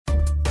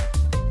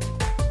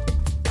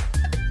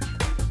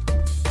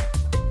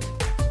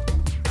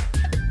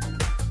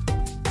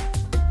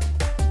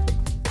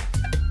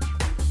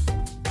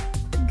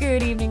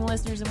Good evening,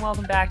 listeners, and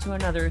welcome back to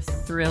another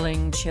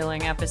thrilling,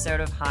 chilling episode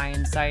of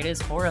Hindsight is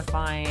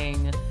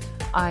Horrifying.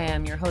 I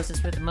am your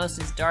hostess with the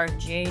mostest, Darth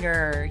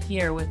Jader,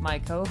 here with my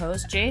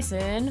co-host,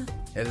 Jason.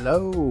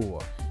 Hello.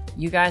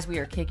 You guys, we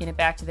are kicking it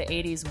back to the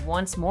 80s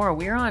once more.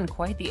 We're on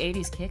quite the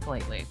 80s kick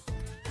lately.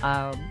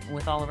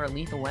 With all of our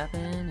Lethal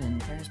Weapon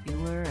and Ferris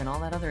Bueller and all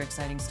that other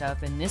exciting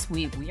stuff. And this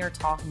week, we are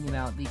talking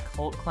about the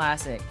cult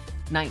classic,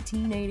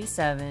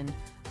 1987,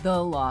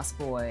 The Lost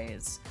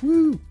Boys.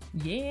 Woo!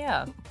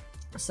 Yeah.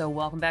 So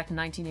welcome back to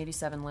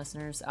 1987,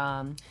 listeners,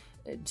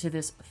 to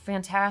this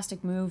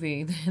fantastic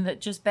movie that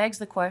just begs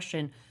the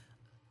question,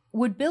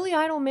 would Billy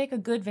Idol make a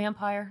good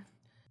vampire?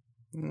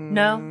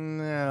 No?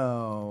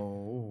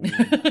 No.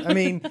 I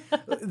mean,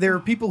 there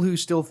are people who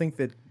still think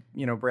that,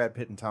 Brad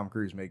Pitt and Tom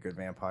Cruise made good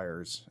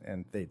vampires,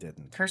 and they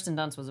didn't. Kirsten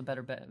Dunst was a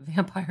better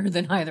vampire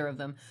than either of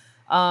them.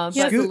 He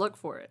has to look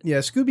for it. Yeah,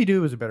 Scooby-Doo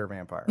was a better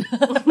vampire.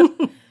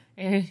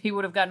 And he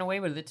would have gotten away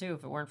with it, too,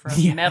 if it weren't for us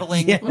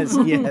meddling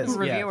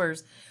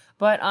reviewers. Yes.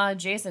 But,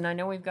 Jason, I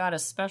know we've got a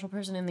special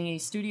person in the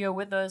studio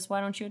with us.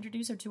 Why don't you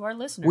introduce her to our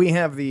listeners? We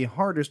have the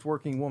hardest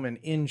working woman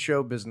in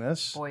show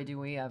business. Boy, do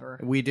we ever.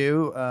 We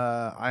do.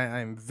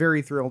 I'm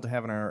very thrilled to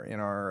have in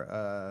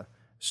our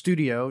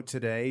studio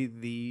today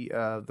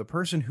the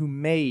person who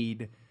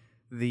made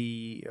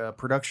the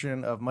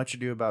production of Much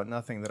Ado About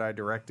Nothing that I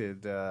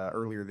directed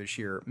earlier this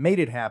year. Made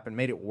it happen,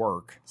 made it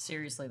work.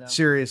 Seriously, though.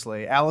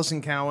 Seriously.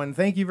 Allison Cowan,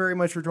 thank you very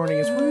much for joining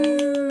us.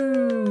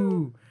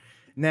 Woo!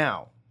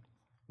 Now,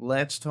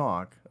 let's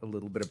talk a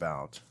little bit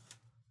about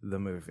the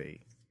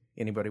movie.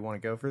 Anybody want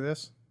to go for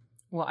this?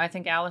 Well, I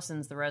think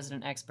Allison's the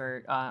resident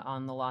expert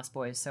on The Lost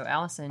Boys. So,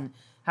 Allison,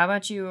 how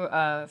about you,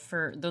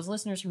 for those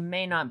listeners who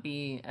may not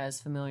be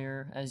as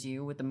familiar as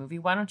you with the movie,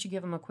 why don't you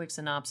give them a quick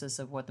synopsis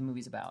of what the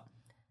movie's about?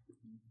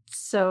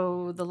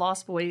 So, The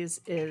Lost Boys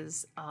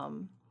is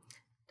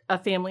a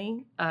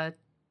family,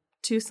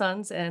 two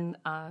sons, and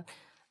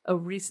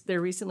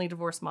their recently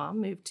divorced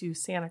mom moved to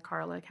Santa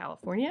Carla,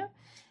 California,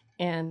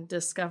 and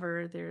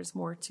discover there's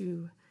more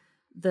to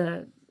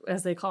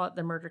as they call it,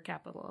 the murder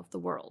capital of the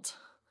world.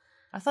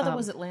 I thought that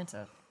was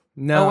Atlanta.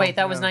 No. Oh, wait,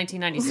 that was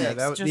 1996.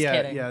 Yeah, Just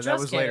kidding. Yeah, Just that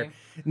was kidding. later.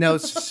 No,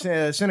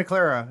 Santa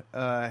Clara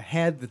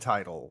had the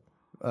title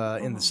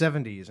in the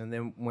 70s, and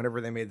then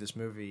whenever they made this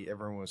movie,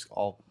 everyone was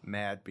all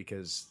mad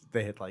because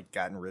they had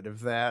gotten rid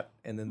of that,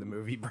 and then the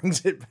movie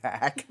brings it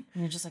back.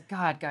 And you're just like,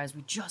 God, guys,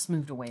 we just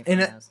moved away from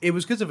this. It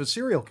was because of a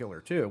serial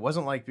killer, too. It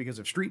wasn't because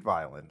of street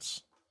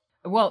violence.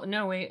 Well,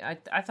 no, wait,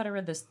 I thought I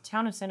read this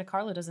town of Santa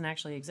Carla doesn't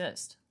actually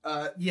exist.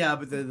 Yeah,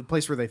 but the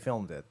place where they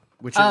filmed it,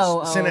 which is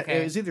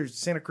okay. It was either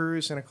Santa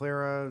Cruz, Santa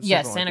Clara.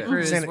 Yes, Santa like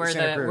Cruz, Santa where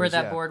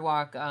that yeah.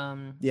 boardwalk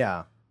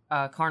Yeah.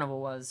 carnival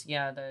was.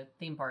 Yeah, the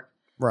theme park.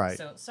 Right.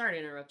 So, sorry to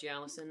interrupt you,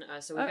 Allison.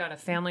 So we've got a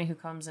family who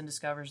comes and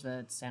discovers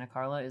that Santa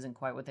Carla isn't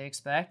quite what they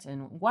expect.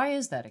 And why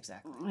is that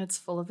exactly? It's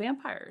full of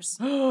vampires.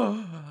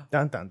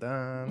 Dun, dun,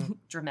 dun.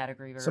 Dramatic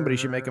reverb. Somebody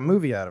should make a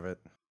movie out of it.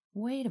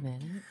 Wait a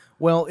minute.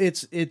 Well,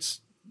 it's the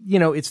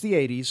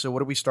 80s, so what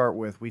do we start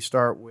with? We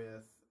start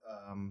with,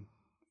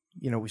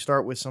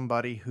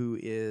 somebody who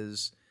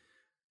is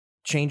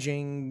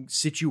changing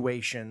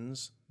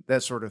situations,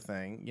 that sort of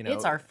thing.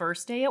 It's our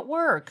first day at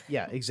work.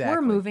 Yeah, exactly.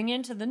 We're moving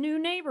into the new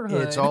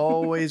neighborhood. It's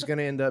always going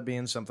to end up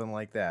being something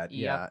like that.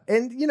 Yep. Yeah.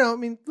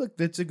 And, look,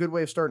 that's a good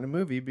way of starting a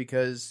movie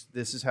because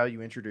this is how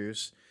you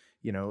introduce,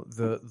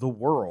 the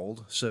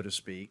world, so to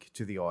speak,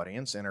 to the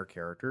audience and our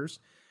characters.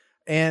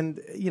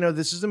 And,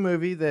 this is a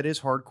movie that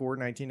is hardcore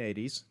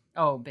 1980s.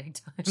 Oh, big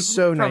time.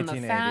 So From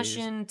 1980s. the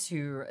fashion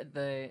to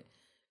the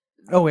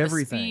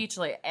everything. speech,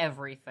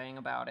 everything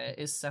about it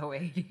is so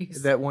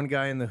 80s. That one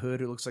guy in the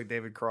hood who looks like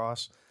David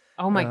Cross.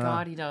 Oh my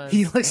God, he does.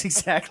 He looks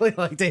exactly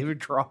like David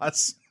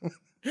Cross.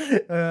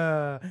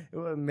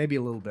 Maybe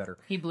a little better.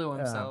 He blew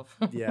himself.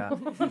 Yeah.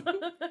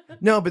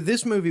 No, but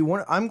this movie,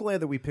 I'm glad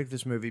that we picked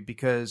this movie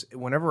because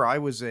whenever I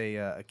was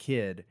a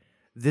kid,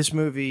 this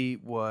movie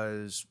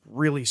was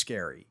really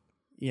scary.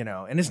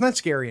 And it's not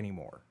scary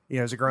anymore.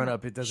 As a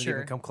grown-up, it doesn't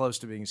even come close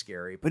to being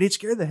scary. But it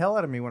scared the hell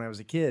out of me when I was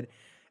a kid.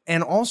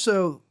 And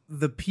also,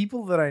 the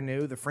people that I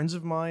knew, the friends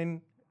of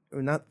mine,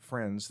 not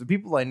friends, the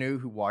people I knew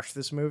who watched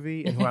this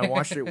movie and who I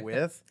watched it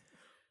with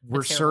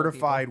were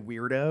certified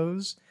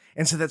weirdos.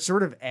 And so that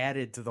sort of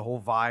added to the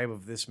whole vibe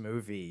of this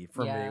movie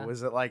for me.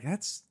 Was that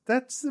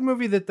that's the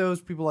movie that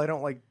those people I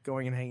don't like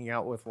going and hanging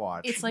out with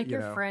watch. It's like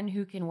your friend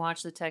who can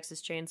watch the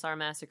Texas Chainsaw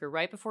Massacre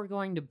right before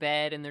going to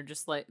bed, and they're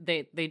just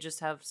they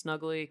just have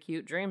snuggly,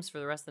 cute dreams for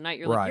the rest of the night.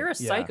 You're like, you're a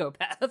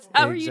psychopath.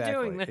 How are you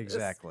doing this?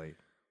 Exactly.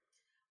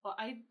 Well,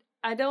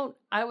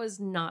 I was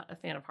not a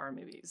fan of horror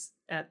movies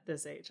at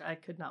this age. I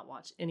could not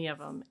watch any of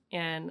them.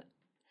 And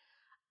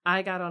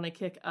I got on a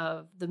kick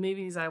of the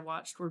movies I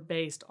watched were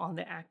based on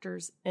the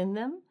actors in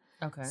them.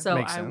 Okay. So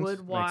Makes I sense.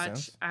 would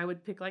watch, I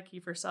would pick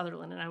Kiefer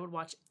Sutherland and I would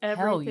watch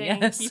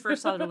everything Kiefer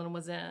Sutherland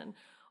was in,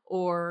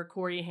 or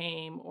Corey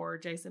Haim or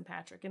Jason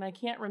Patrick. And I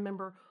can't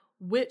remember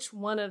which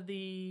one of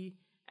the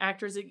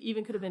actors, it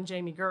even could have been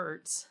Jamie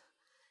Gertz,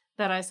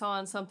 that I saw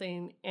on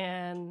something,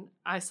 and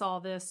I saw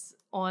this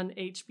on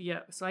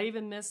HBO. So I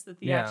even missed the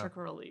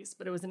theatrical release,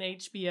 but it was an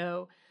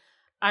HBO.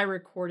 I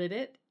recorded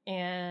it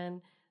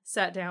and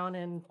sat down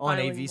and On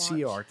a finally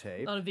VCR watched-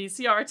 tape. On a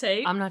VCR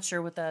tape. I'm not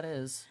sure what that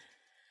is.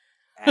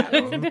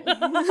 Adam.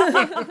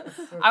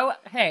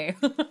 Hey.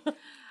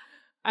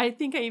 I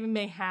think I even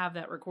may have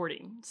that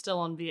recording still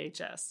on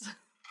VHS.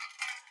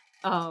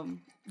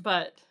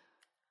 But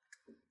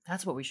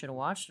That's what we should have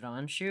watched it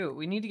on. Shoot,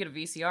 we need to get a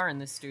VCR in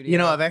this studio. You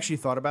know, I've actually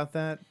thought about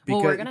that.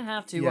 well, we're gonna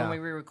have to yeah. when we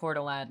re-record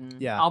Aladdin.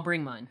 Yeah. I'll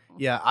bring mine.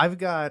 Yeah, I've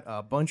got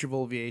a bunch of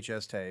old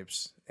VHS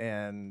tapes,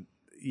 and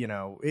you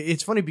know,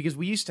 it's funny because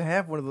we used to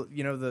have one of the,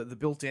 you know, the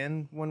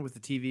built-in one with the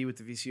TV with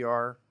the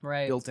VCR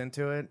Right. built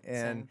into it,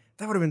 and Same.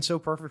 that would have been so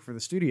perfect for the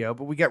studio,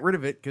 but we got rid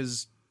of it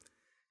because,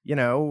 you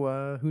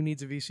know, who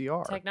needs a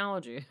VCR?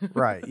 Technology.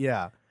 Right?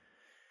 Yeah.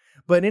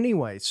 But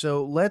anyway,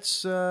 so let's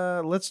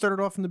start it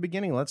off from the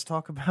beginning. Let's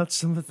talk about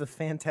some of the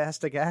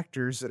fantastic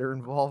actors that are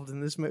involved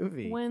in this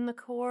movie. When the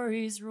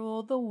Coreys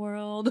ruled the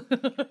world.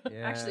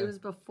 Yeah. actually, it was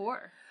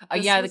before.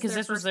 Yeah, was because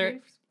their this was first their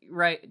movie.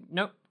 right.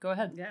 Nope. Go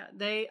ahead. Yeah,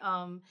 they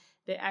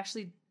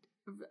actually,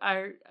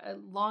 a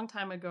long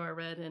time ago, I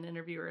read an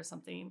interview or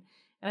something,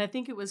 and I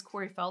think it was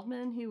Corey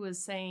Feldman who was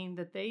saying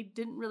that they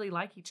didn't really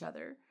like each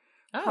other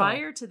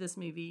prior to this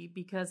movie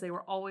because they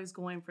were always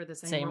going for the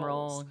same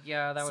roles. role.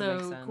 Yeah, that would make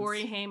sense. So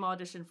Corey Haim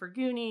auditioned for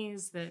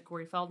Goonies, that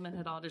Corey Feldman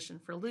had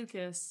auditioned for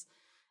Lucas,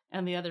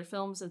 and the other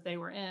films that they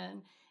were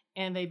in,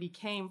 and they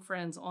became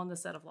friends on the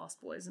set of Lost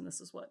Boys, and this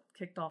is what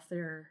kicked off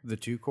their The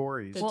two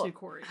Coreys. the two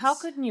Coreys. How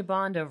couldn't you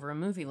bond over a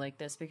movie like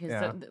this? Because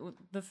Yeah.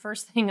 the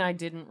first thing I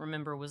didn't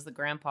remember was the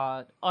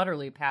grandpa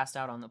utterly passed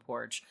out on the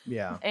porch.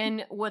 Yeah.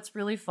 And what's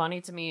really funny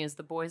to me is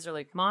the boys are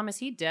like, "Mom, is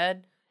he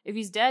dead? If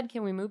he's dead,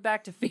 can we move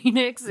back to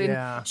Phoenix?" And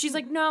Yeah. she's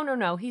like,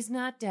 no, he's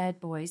not dead,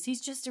 boys.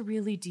 He's just a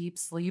really deep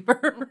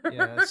sleeper.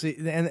 Yeah, see,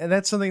 and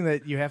that's something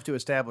that you have to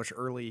establish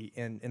early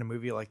in a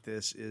movie like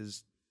this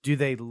is, do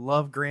they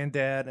love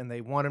Granddad and they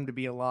want him to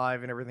be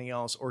alive and everything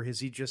else, or is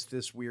he just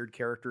this weird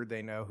character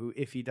they know who,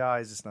 if he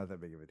dies, it's not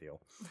that big of a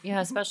deal? Yeah,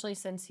 especially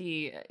since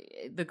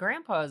the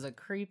grandpa is a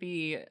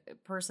creepy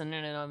person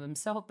in and of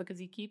himself because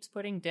he keeps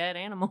putting dead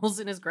animals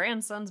in his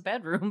grandson's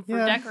bedroom for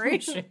Yeah.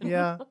 decoration.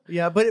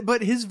 Yeah,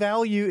 but his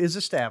value is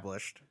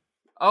established.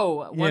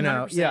 Oh, 100%. You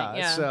know,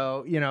 yeah.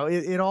 So, you know,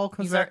 it all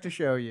comes He's back our- to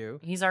show you.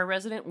 He's our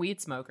resident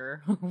weed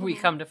smoker. We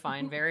come to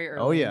find very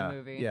early Oh yeah, in the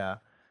movie. yeah.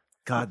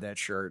 God, that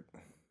shirt.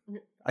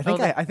 I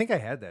think I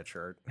had that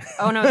shirt.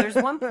 Oh no, there's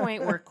one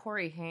point where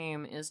Corey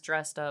Haim is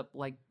dressed up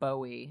like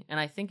Bowie, and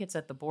I think it's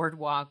at the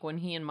boardwalk when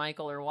he and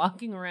Michael are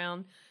walking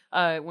around.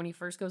 When he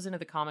first goes into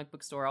the comic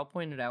book store, I'll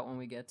point it out when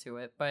we get to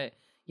it. But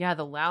yeah,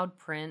 the loud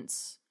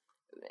prints.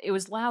 It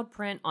was loud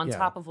print on Yeah.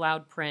 top of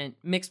loud print,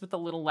 mixed with a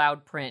little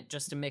loud print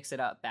just to mix it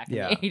up back in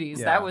Yeah, the 80s.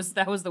 yeah.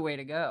 That was the way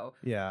to go.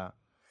 Yeah.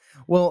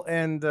 Well,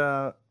 and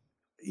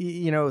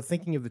you know,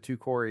 thinking of the two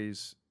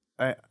Coreys,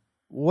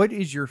 what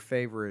is your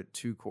favorite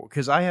two Coreys?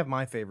 Because I have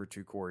my favorite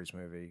two Coreys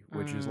movie,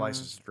 which is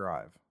License to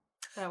Drive.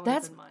 That would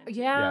That's have been mine.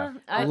 yeah.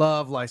 I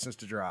love License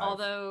to Drive.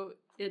 Although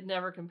it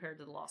never compared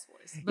to the Lost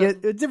Boys. Yeah,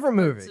 a different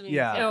movie. to me-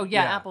 Yeah. Oh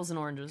yeah, apples and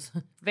oranges,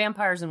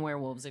 vampires and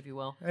werewolves, if you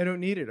will. I don't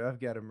need it. I've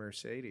got a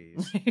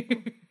Mercedes.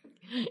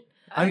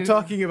 I'm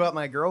talking about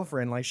my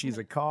girlfriend like she's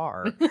a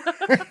car.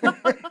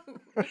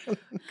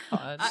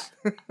 God.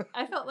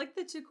 I felt like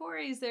the two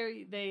Coreys,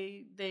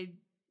 they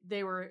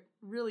were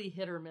really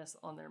hit or miss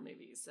on their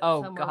movies.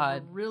 Oh, Some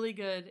God. were really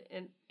good,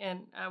 and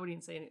I wouldn't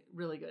even say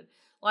really good.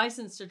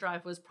 License to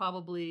Drive was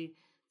probably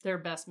their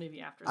best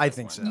movie after. I this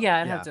think one. so. Yeah,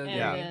 I'd have to And agree.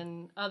 Yeah.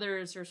 then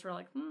others are sort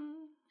of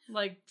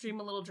like Dream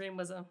a Little Dream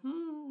was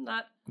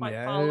not quite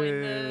Yeah.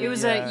 following the. It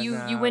was Yeah,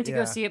 you went to yeah.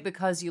 go see it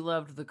because you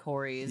loved the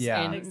Coreys,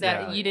 Yeah, and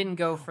exactly. that you didn't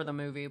go for the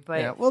movie. But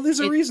Yeah. Well, there's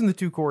a it- reason the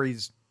two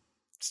Coreys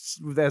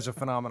as a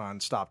phenomenon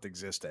stopped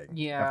existing.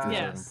 Yeah. After a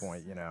Yes. certain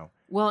point, you know.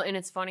 Well, and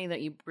it's funny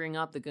that you bring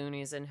up the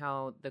Goonies and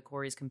how the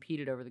Coreys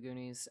competed over the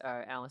Goonies,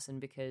 Allison,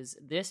 because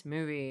this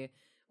movie,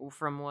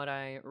 from what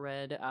I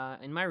read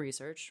in my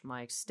research,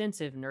 my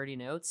extensive nerdy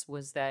notes,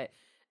 was that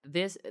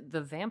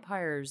the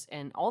vampires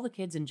and all the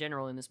kids in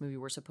general in this movie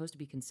were supposed to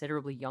be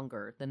considerably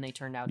younger than they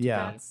turned out to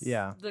Yeah. be. That's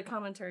Yeah. the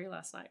commentary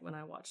last night when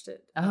I watched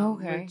it. Oh,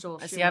 okay. With Joel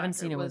I see, I haven't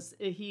Schumacher seen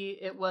it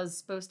it was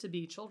supposed to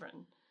be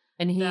children.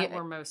 And he That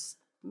were most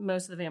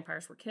of the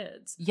vampires were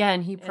kids. Yeah,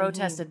 and he he-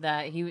 protested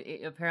that.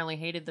 He apparently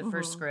hated the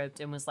first script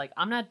and was like,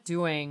 "I'm not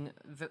doing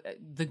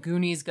the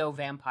Goonies go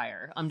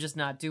vampire. I'm just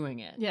not doing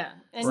it." Yeah,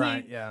 and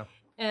Right. Yeah.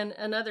 And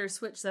another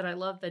switch that I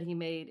love that he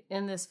made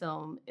in this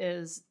film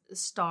is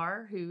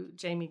Star, who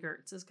Jamie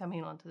Gertz is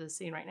coming onto the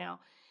scene right now.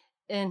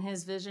 In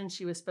his vision,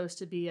 she was supposed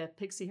to be a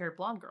pixie-haired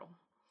blonde girl,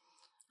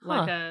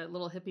 like a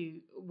little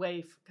hippie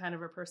waif kind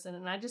of a person,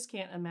 and I just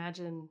can't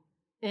imagine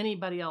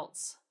anybody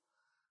else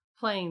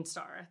playing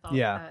Star. I thought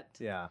Yeah. that.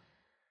 Yeah.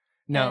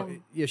 No,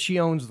 And- yeah, she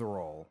owns the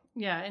role.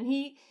 Yeah, and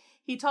he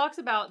talks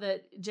about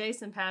that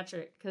Jason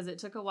Patric, because it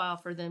took a while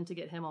for them to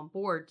get him on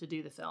board to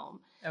do the film.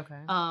 Okay.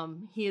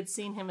 He had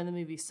seen him in the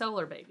movie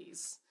Solar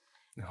Babies,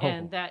 Oh.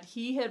 and that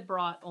he had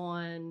brought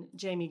on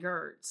Jamie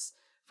Gertz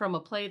from a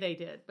play they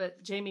did.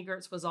 But Jamie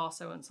Gertz was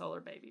also in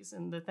Solar Babies,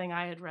 and the thing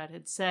I had read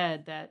had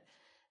said that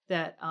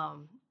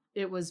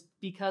it was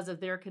because of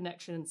their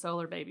connection in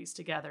Solar Babies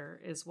together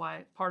is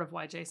why part of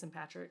why Jason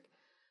Patric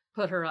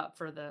put her up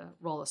for the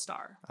role of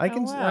Star. I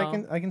can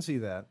wow. I can see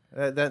that.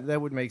 That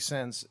would make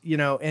sense. You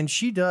know, and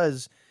she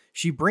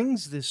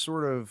brings this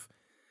sort of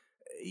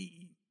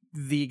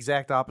the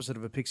exact opposite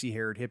of a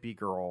pixie-haired hippie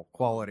girl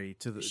quality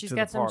to the. She's to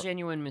got the some part.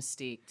 genuine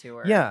mystique to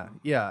her.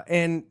 Yeah,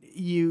 and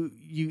you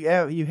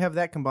have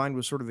that combined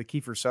with sort of the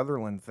Kiefer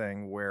Sutherland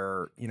thing,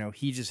 where you know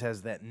he just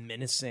has that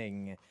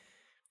menacing,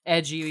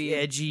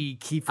 edgy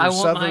Kiefer I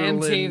want my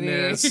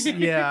Sutherland-ness. MTV.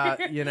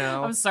 Yeah, you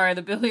know. I'm sorry,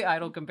 the Billy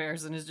Idol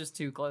comparison is just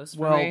too close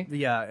for Well, me.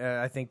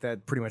 yeah, I think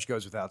that pretty much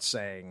goes without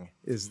saying.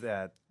 Is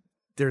that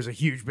there's a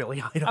huge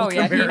Billy Idol Oh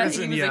yeah,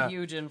 comparison? he was a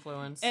huge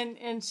influence.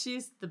 And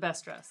she's the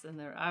best dressed in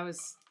there.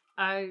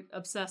 I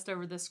obsessed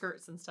over the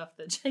skirts and stuff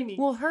that Jamie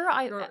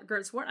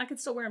Gertz wore. I could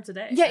still wear them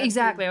today. Yeah,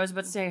 exactly. I was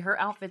about to say her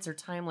outfits are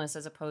timeless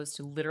as opposed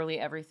to literally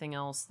everything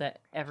else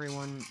that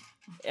everyone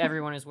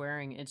is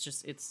wearing.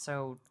 It's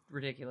so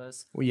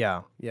ridiculous. Well,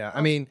 yeah.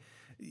 I mean,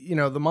 you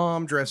know, the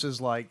mom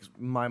dresses like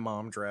my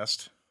mom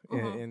dressed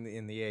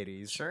in the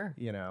 80s. Sure.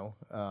 You know.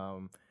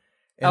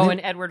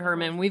 And Edward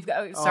Herrmann. We've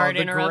got sorry to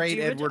interrupt great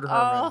you. Edward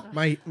but-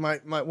 Herrmann.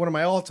 My one of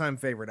my all-time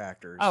favorite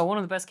actors. Oh, one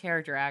of the best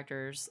character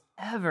actors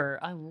ever.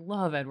 I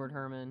love Edward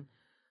Herrmann.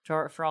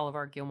 For all of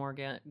our Gilmore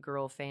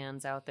Girl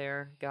fans out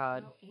there,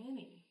 God. Oh,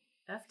 Annie.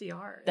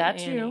 FDR. That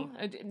Annie.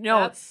 too.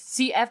 No, That's-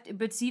 see,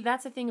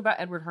 that's the thing about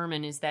Edward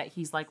Herrmann is that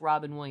he's like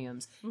Robin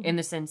Williams in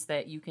the sense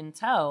that you can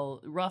tell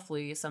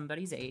roughly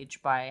somebody's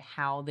age by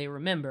how they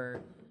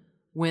remember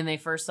when they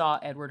first saw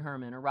Edward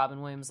Herrmann or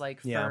Robin Williams,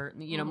 like for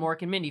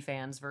Mork and Mindy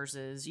fans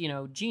versus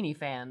Genie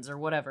fans or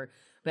whatever.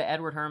 But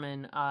Edward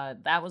Herrmann,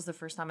 that was the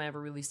first time I ever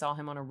really saw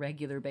him on a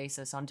regular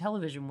basis on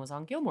television was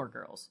on Gilmore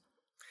Girls.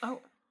 Oh,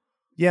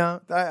 Yeah,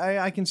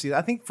 I can see that.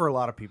 I think for a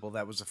lot of people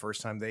that was the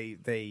first time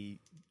they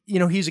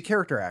he's a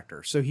character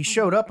actor, so he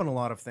showed up in a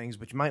lot of things,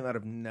 but you might not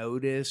have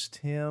noticed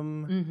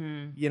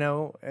him.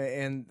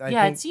 And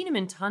I'd seen him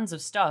in tons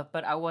of stuff,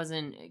 but I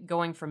wasn't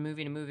going from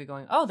movie to movie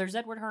going, oh, there's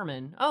Edward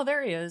Herrmann. Oh,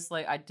 there he is.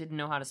 Like I didn't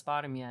know how to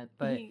spot him yet,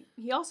 but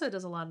he also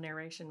does a lot of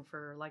narration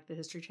for like the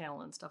History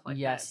Channel and stuff like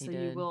that. Yes, he so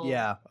did. You will,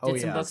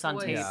 did some books on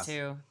tape voice.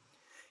 too.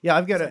 Yeah,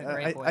 I've got He's a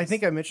great I voice.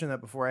 think I mentioned that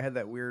before. I had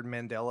that weird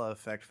Mandela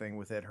effect thing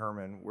with Ed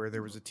Herrmann, where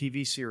there was a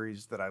TV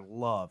series that I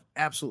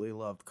absolutely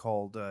loved,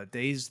 called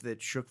Days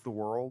That Shook the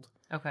World.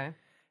 Okay.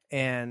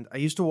 And I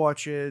used to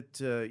watch it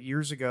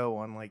years ago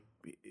on it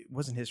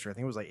wasn't History. I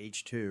think it was like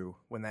H2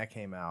 when that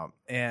came out.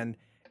 And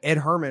Ed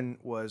Herrmann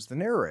was the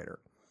narrator.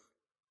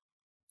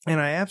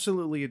 And I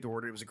absolutely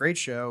adored it. It was a great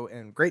show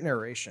and great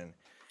narration.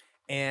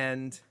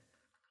 And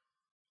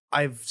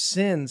I've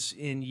since,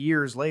 in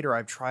years later,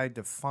 I've tried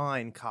to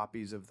find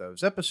copies of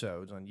those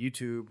episodes on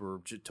YouTube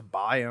or to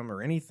buy them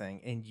or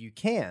anything, and you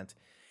can't.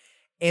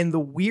 And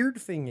the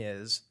weird thing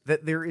is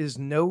that there is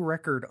no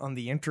record on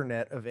the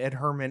internet of Ed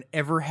Herrmann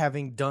ever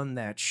having done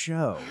that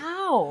show.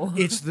 How?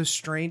 It's the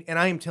strange, and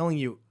I am telling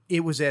you,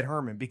 it was Ed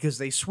Herrmann because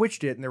they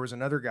switched it, and there was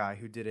another guy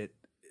who did it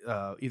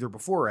either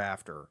before or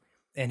after,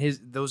 and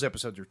those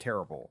episodes are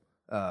terrible,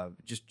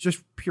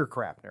 just pure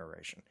crap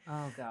narration.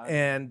 Oh God.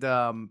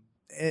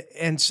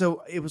 And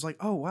so it was like,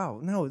 oh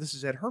wow, no, this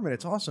is Ed Herrmann.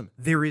 It's awesome.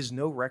 There is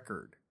no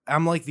record.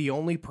 I'm like the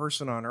only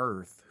person on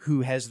earth who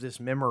has this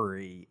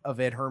memory of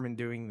Ed Herrmann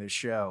doing this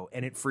show,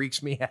 and it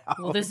freaks me out.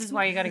 Well, this is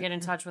why you got to get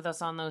in touch with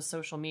us on those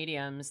social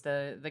mediums,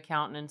 the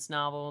Countenance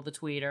novel, the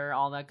tweeter,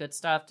 all that good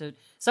stuff.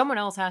 Someone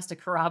else has to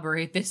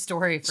corroborate this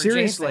story for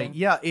Seriously, Jason.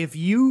 yeah. If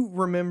you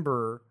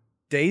remember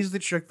Days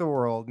That Shook the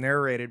World,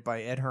 narrated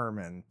by Ed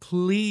Herrmann,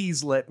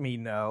 please let me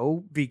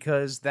know,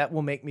 because that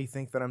will make me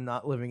think that I'm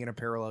not living in a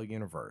parallel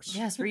universe.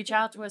 Yes, reach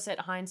out to us at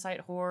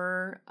Hindsight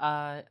Horror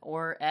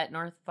or at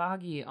North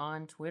Foggy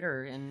on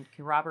Twitter and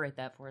corroborate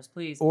that for us,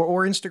 please.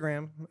 Or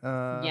Instagram.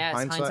 Yes,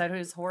 Hindsight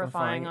is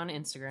horrifying on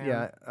Instagram.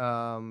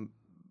 Yeah.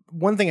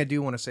 One thing I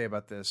do want to say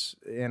about this,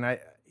 and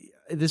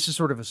this is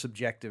sort of a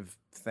subjective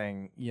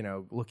thing,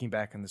 looking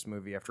back on this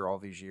movie after all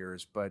these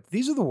years, but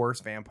these are the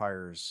worst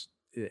vampires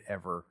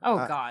ever. Oh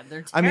God,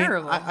 they're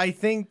terrible. I mean, I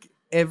think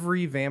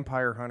every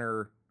vampire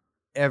hunter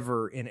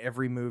ever in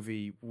every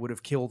movie would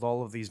have killed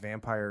all of these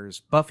vampires.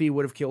 Buffy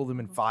would have killed them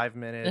in 5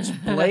 minutes.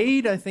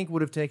 Blade, I think,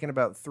 would have taken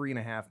about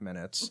 3.5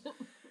 minutes.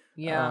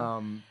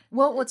 Yeah.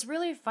 Well, what's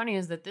really funny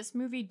is that this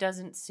movie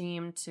doesn't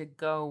seem to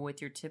go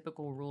with your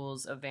typical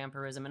rules of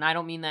vampirism, and I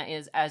don't mean that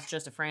as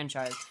just a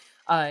franchise,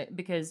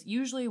 because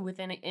usually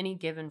within any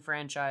given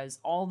franchise,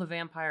 all the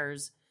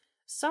vampires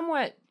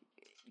somewhat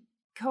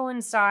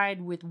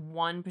coincide with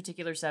one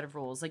particular set of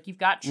rules. Like you've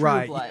got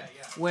True Blood,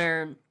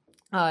 where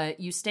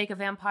you stake a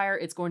vampire,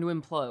 it's going to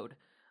implode.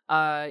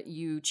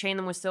 You chain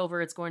them with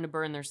silver, it's going to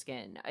burn their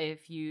skin.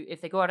 If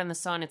they go out in the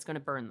sun, it's going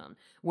to burn them.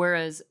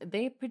 Whereas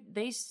they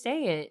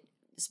say it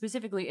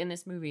specifically in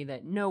this movie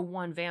that no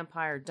one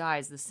vampire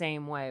dies the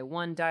same way.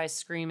 One dies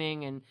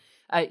screaming,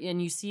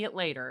 and you see it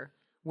later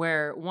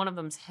where one of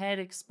them's head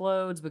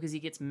explodes because he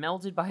gets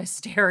melted by a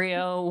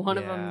stereo. One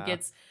of them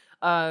gets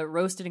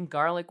roasted in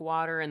garlic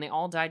water, and they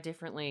all died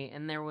differently.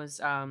 And there was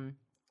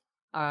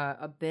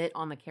a bit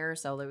on the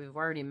carousel that we've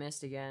already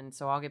missed again,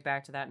 so I'll get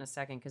back to that in a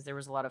second because there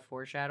was a lot of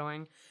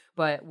foreshadowing.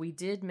 But we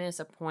did miss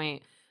a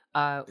point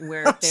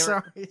where they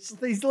Sorry, were.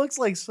 these looks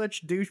like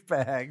such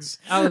douchebags.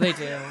 Oh, they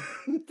do.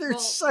 They're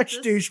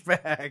such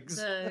douchebags.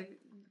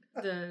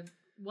 The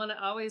one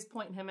I always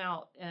point him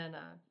out, and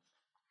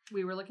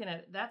we were looking at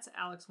it. That's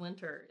Alex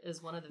Winter,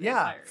 is one of the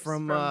vampires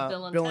from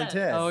Bill and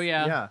Ted. Oh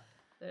yeah.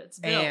 It's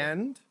Bill.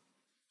 And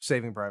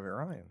Saving Private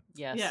Ryan.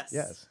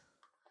 Yes.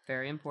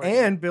 Very important.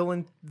 And Bill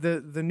and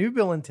the new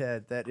Bill and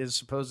Ted that is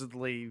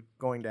supposedly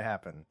going to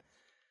happen.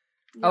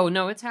 Oh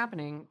no, it's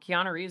happening.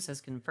 Keanu Reeves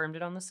has confirmed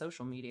it on the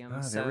social medium.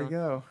 There we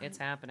go. It's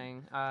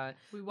happening.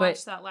 We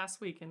watched that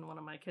last week, and one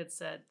of my kids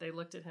said they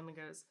looked at him and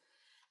goes,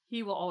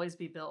 "He will always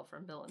be Bill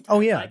from Bill and Ted." Oh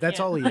yeah, that's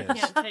all he is. I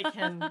can't take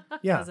him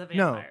as a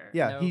vampire.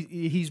 No,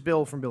 he's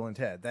Bill from Bill and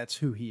Ted. That's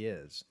who he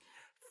is.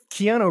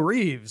 Keanu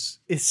Reeves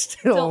is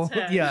still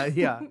Ted.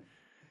 yeah.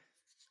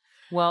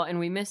 Well, and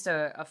we missed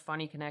a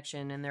funny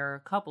connection, and there are a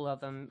couple of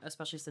them,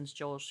 especially since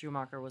Joel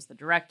Schumacher was the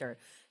director.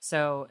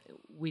 So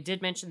we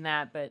did mention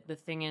that, but the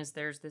thing is,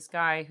 there's this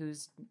guy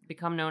who's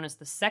become known as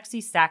the Sexy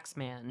Sax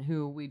Man,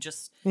 who we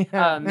just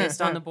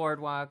missed on the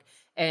boardwalk.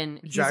 And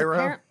he's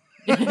Gyro?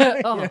 But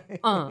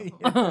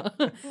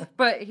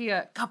he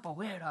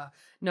capoeira.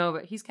 No,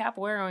 but he's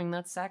capoeiraing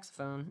that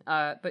saxophone.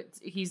 But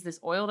he's this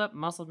oiled up,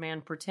 muscled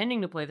man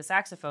pretending to play the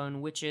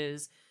saxophone, which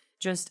is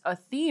just a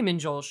theme in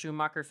Joel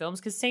Schumacher films,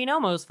 because St.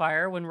 Elmo's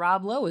Fire, when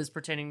Rob Lowe is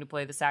pretending to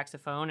play the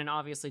saxophone and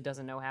obviously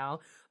doesn't know how.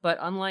 But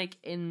unlike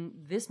in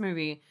this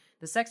movie,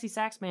 the Sexy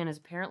Sax Man is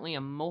apparently a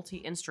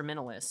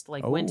multi-instrumentalist,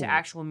 went to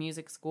actual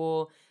music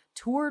school,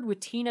 toured with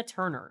Tina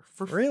Turner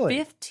for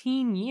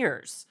 15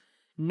 years.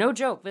 No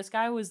joke, this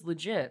guy was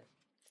legit.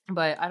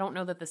 But I don't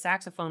know that the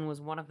saxophone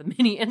was one of the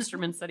many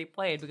instruments that he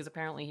played, because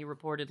apparently he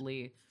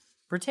reportedly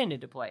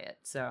pretended to play it.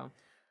 So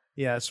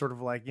yeah, it's sort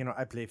of like,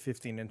 I play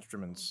 15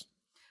 instruments.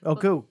 Oh,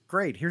 cool.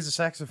 Great. Here's a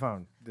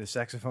saxophone. The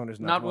saxophone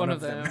is not one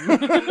of them.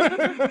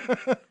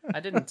 I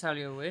didn't tell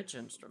you which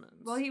instruments.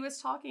 Well, he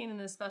was talking in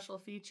the special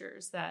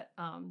features that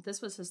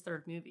this was his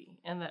third movie,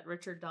 and that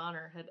Richard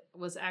Donner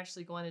was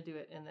actually going to do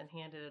it and then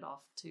handed it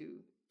off to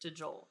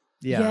Joel.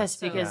 Yeah. Yes,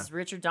 because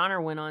Richard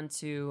Donner went on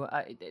to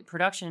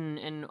production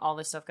and all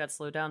this stuff got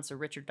slowed down, so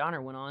Richard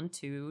Donner went on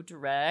to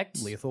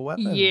direct Lethal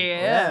Weapon.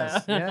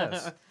 Yeah.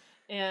 Yes.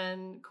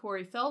 And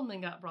Corey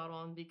Feldman got brought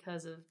on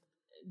because of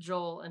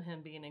Joel and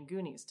him being in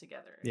Goonies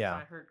together, if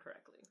I heard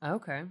correctly.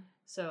 Okay.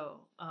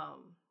 So,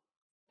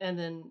 and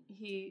then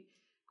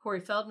Corey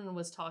Feldman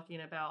was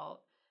talking about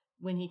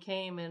when he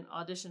came and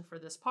auditioned for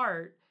this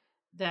part,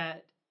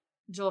 that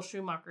Joel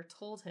Schumacher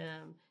told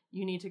him,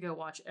 you need to go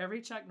watch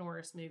every Chuck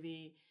Norris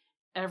movie,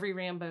 every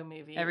Rambo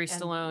movie, every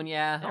Stallone,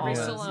 every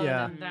Stallone,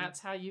 yeah. and that's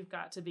how you've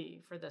got to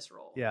be for this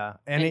role. Yeah,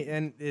 and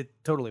it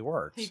totally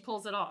works. He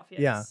pulls it off.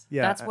 Yes.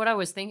 Yeah. That's what I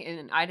was thinking,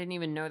 and I didn't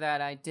even know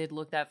that. I did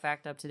look that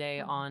fact up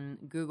today on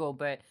Google,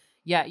 but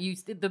yeah,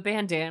 the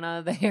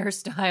bandana, the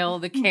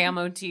hairstyle, the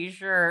camo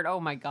T-shirt. Oh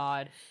my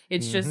God,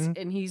 it's just,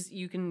 and he's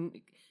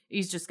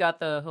just got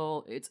the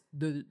whole.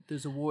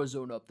 There's a war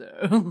zone up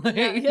there.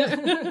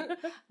 Yeah.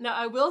 Now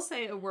I will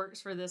say it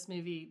works for this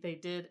movie. They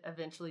did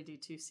eventually do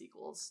 2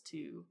 sequels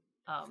to.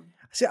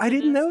 See, I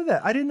didn't know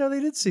that. I didn't know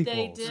they did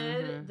sequels. They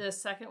did. Mm-hmm. The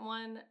second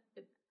one.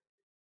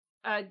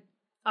 I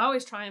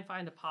always try and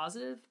find a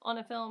positive on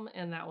a film,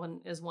 and that one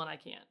is one I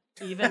can't.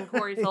 Even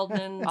Corey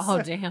Feldman.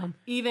 Oh damn!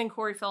 Even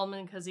Corey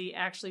Feldman, because he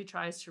actually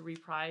tries to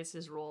reprise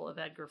his role of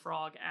Edgar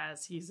Frog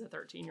as he's a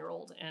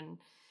 13-year-old, and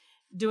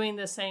doing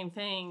the same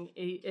thing,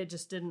 it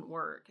just didn't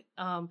work.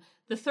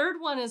 The third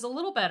one is a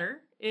little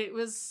better. It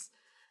was,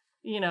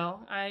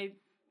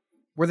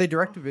 Were they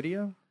direct to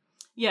video?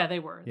 Yeah, they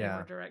were. Yeah. They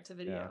were direct to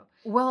video. Yeah.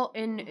 Well,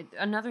 and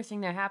another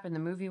thing that happened, the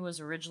movie was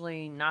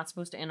originally not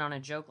supposed to end on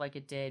a joke like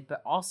it did,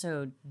 but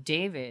also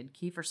David,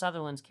 Kiefer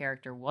Sutherland's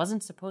character,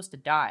 wasn't supposed to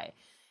die.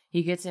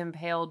 He gets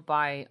impaled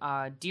by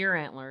deer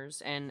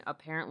antlers, and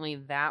apparently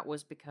that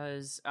was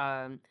because,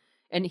 and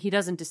he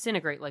doesn't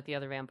disintegrate like the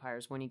other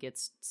vampires when he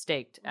gets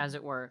staked, as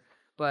it were,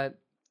 but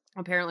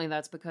apparently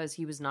that's because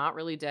he was not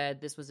really dead.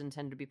 This was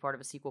intended to be part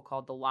of a sequel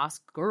called The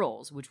Lost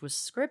Girls, which was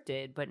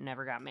scripted but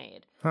never got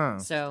made. Huh.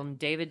 So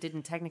David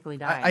didn't technically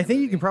die. I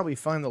think you can probably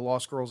find the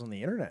Lost Girls on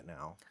the internet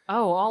now.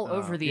 Oh, all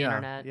over the yeah,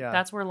 internet. yeah.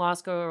 That's where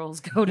Lost Girls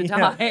go to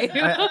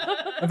die.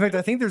 In fact,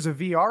 I think there's a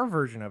VR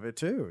version of it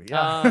too.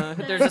 Yeah.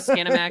 There's a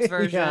Skinamax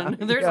version.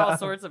 Yeah, There's yeah. all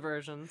sorts of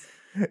versions.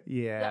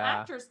 Yeah. The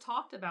actors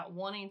talked about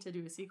wanting to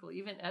do a sequel.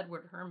 Even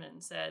Edward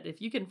Herrmann said,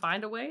 if you can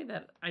find a way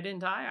that I didn't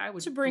die, I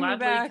would To bring me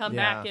gladly back. come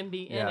Yeah, back and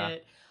be in yeah.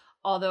 it.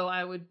 Although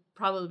I would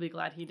probably be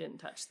glad he didn't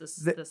touch the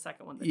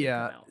second one that did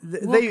Yeah. come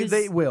out.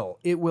 They will.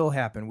 It will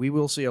happen. We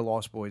will see a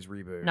Lost Boys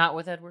reboot. Not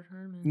with Edward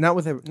Herrmann. Not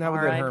with Ed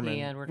R.I.P. Herman.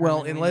 Edward Well,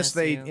 Herrmann, we unless miss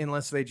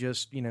they you.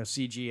 just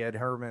CG Ed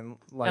Herman,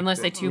 like Unless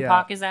they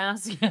Tupac his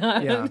ass.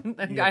 Yeah.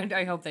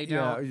 I hope they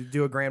don't.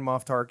 do a Grand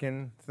Moff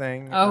Tarkin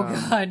thing. Oh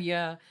God,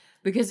 yeah.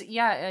 Because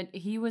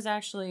he was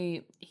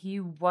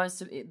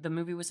the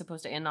movie was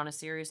supposed to end on a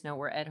serious note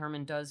where Ed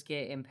Herman does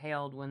get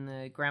impaled when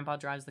the grandpa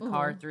drives the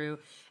car through,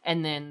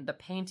 and then the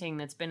painting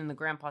that's been in the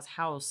grandpa's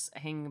house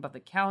hanging above the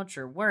couch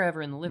or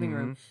wherever in the living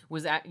room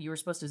you were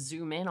supposed to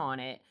zoom in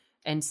on it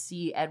and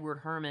see Edward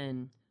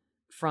Herman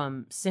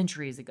from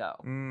centuries ago,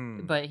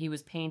 but he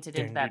was painted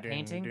into that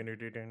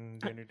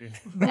painting,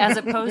 as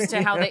opposed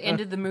to how they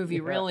ended the movie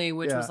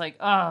which was like,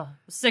 oh,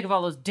 sick of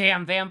all those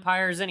damn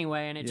vampires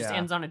anyway, and it just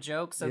ends on a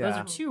joke. So those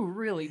are two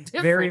really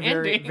different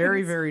endings.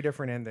 Very, very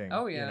different endings.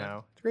 Oh yeah, you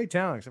know? It's a great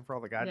town except for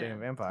all the goddamn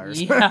vampires.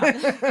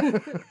 Yeah.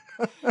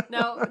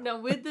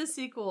 Now with the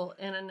sequel,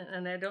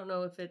 and I don't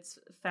know if it's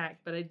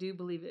fact, but I do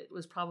believe it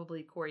was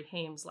probably Corey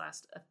Haim's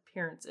last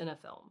appearance in a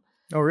film.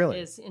 Oh,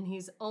 really? And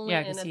he's only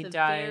in at the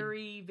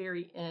very,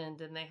 very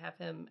end, and they have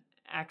him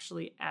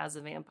actually as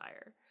a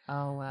vampire.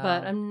 Oh, wow.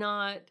 But I'm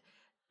not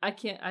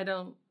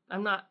 100%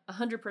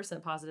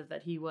 positive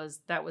that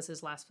that was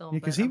his last film.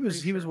 Because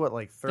he was what,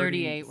 like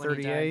 38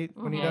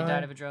 when he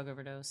died of a drug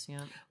overdose.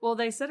 Yeah. Well,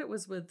 they said it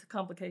was with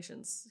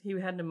complications. He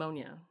had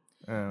pneumonia.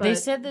 They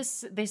said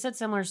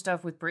similar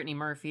stuff with Brittany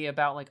Murphy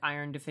about like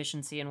iron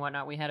deficiency and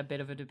whatnot. We had a bit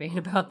of a debate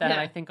about that,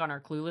 I think, on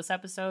our Clueless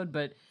episode,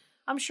 but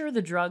I'm sure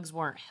the drugs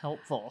weren't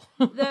helpful.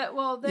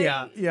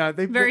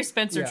 They very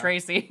Spencer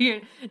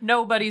Tracy.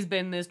 Nobody's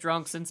been this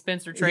drunk since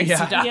Spencer Tracy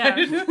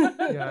died.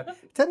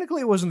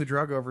 Technically, it wasn't the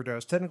drug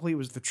overdose. Technically, it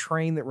was the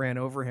train that ran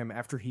over him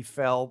after he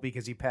fell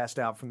because he passed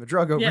out from the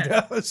drug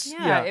overdose.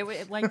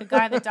 It like the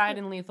guy that died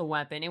in Lethal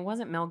Weapon. It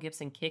wasn't Mel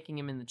Gibson kicking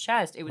him in the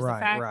chest. It was the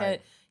fact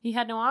that he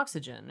had no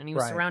oxygen and he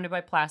was surrounded by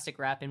plastic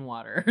wrap in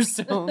water.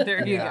 So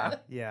there you go.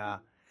 Yeah.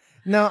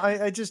 No,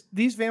 I just,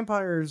 these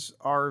vampires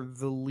are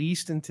the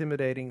least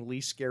intimidating,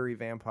 least scary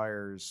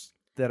vampires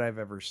that I've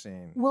ever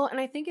seen. Well, and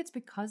I think it's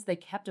because they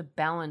kept a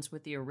balance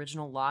with the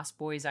original Lost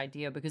Boys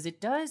idea, because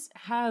it does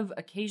have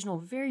occasional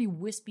very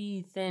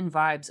wispy, thin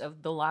vibes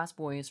of the Lost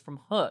Boys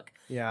from Hook.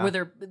 Yeah.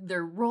 Where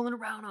they're rolling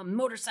around on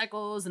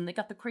motorcycles and they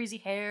got the crazy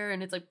hair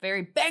and it's like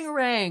very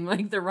bangarang,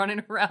 like they're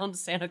running around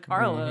Santa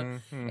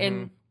Carla.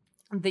 And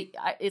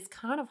it's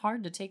kind of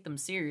hard to take them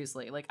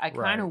seriously. Like, I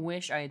kind of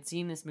wish I had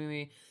seen this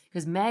movie,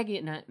 because Meg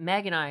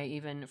and I,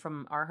 even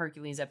from our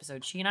Hercules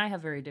episode, she and I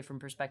have very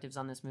different perspectives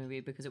on this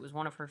movie because it was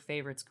one of her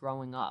favorites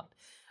growing up.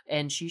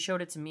 And she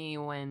showed it to me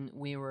when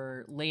we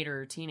were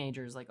later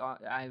teenagers, like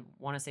I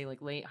want to say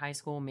like late high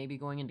school, maybe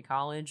going into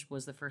college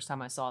was the first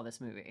time I saw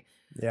this movie.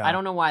 Yeah. I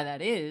don't know why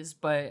that is,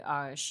 but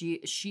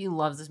she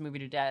loves this movie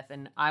to death.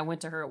 And I went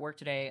to her at work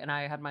today and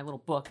I had my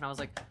little book and I was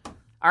like,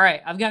 all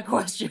right, I've got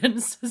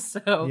questions.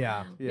 So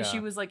she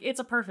was like, it's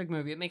a perfect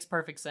movie. It makes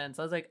perfect sense.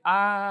 I was like,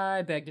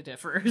 I beg to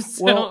differ.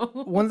 So. Well,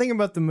 one thing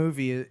about the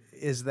movie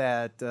is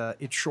that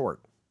it's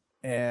short.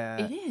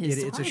 It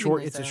is.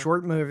 It's a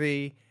short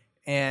movie.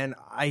 And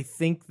I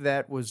think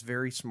that was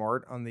very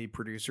smart on the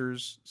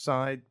producer's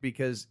side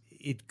because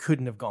it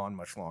couldn't have gone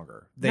much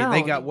longer.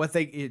 They got what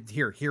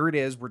here it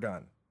is. We're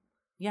done.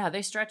 Yeah,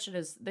 they stretched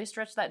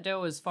that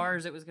dough as far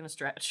as it was going to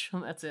stretch.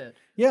 That's it.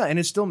 Yeah, and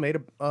it still made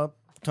a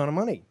ton of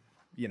money.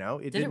 You know,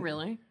 did it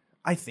really?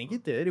 I think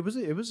it did. It was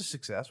a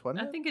success,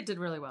 wasn't it? I think it did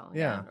really well.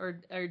 Yeah.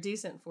 Or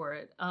decent for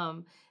it.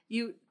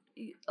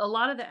 A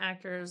lot of the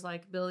actors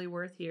like Billy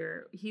Wirth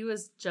here, he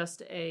was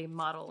just a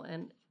model,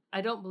 and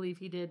I don't believe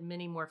he did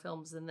many more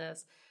films than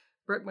this.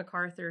 Brooke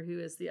MacArthur, who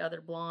is the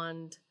other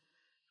blonde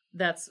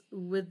that's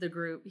with the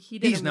group,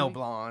 he's no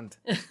blonde.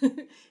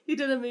 He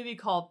did a movie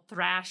called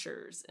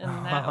Thrashers,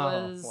 and that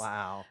was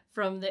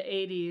from the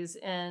 80s,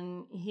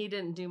 and he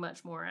didn't do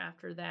much more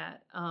after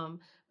that.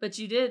 But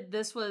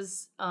this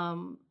was,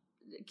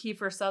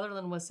 Kiefer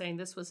Sutherland was saying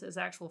this was his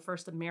actual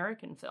first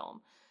American film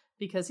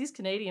because he's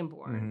Canadian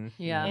born.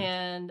 Mm-hmm. Yeah.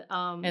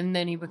 And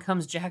then he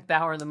becomes Jack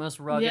Bauer, the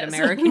most rugged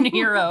American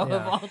hero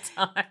of all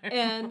time.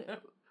 And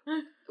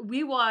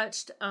we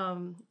watched,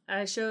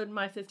 I showed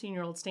my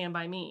 15-year-old Stand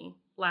By Me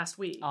last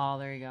week. Oh,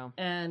 there you go.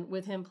 And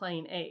with him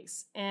playing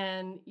Ace.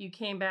 And you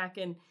came back,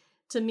 and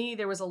to me,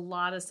 there was a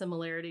lot of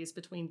similarities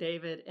between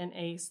David and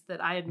Ace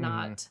that I had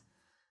not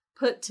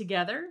put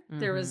together.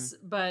 There was,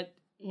 but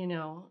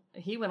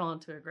he went on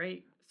to a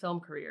great film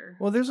career.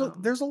 Well, there's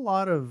a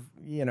lot of,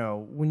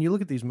 when you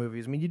look at these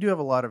movies, I mean, you do have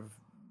a lot of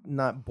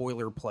not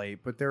boilerplate,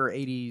 but there are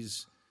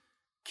 80s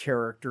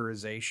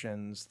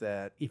characterizations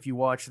that if you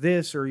watch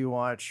this or you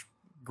watch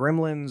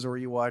Gremlins or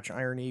you watch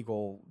Iron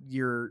Eagle,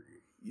 you're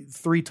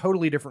three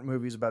totally different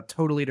movies about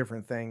totally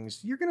different things.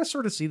 You're going to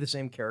sort of see the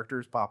same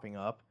characters popping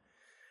up.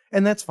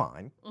 And that's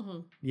fine,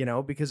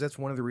 because that's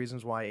one of the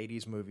reasons why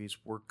 80s movies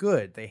were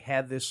good. They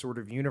had this sort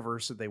of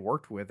universe that they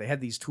worked with. They had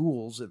these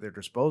tools at their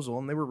disposal,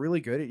 and they were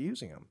really good at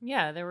using them.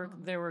 Yeah,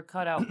 there were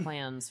cutout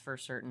plans for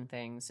certain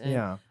things.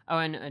 And, Oh,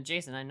 and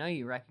Jason, I know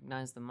you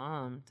recognize the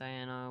mom,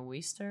 Diana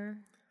Weister,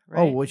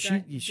 right? Oh, well,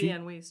 Deanne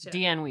Wiest.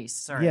 Deanne Wiest,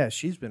 sorry. Yeah,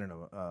 she's been in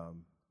a...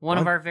 one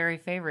of our very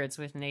favorites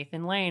with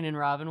Nathan Lane and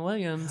Robin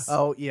Williams.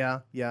 Oh, yeah.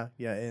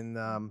 In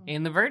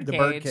the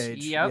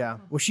Birdcage. Yep. Yeah.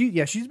 Well,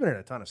 she's been in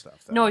a ton of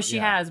stuff, though. No, she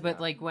has,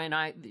 but like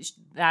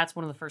that's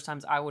one of the first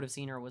times I would have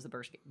seen her was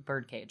the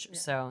Birdcage. Yeah.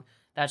 So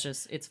that's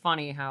just, it's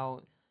funny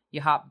how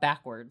you hop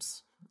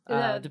backwards,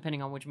 Yeah.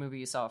 depending on which movie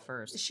you saw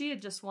first. She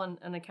had just won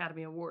an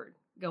Academy Award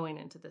going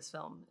into this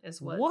film,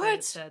 is what, What? they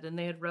had said. And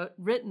they had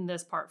written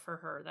this part for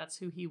her. That's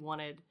who he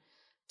wanted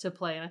to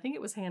play. And I think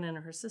it was Hannah and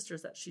her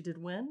sisters that she did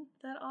win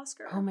that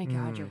Oscar. Oh my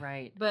God, you're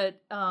right.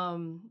 But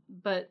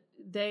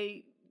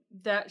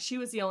she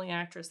was the only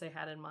actress they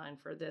had in mind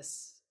for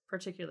this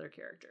particular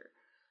character.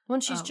 When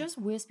she's just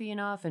wispy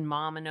enough and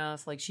mom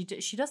enough, like she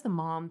does the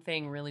mom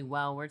thing really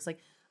well, where it's like,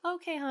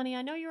 okay, honey,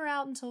 I know you were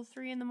out until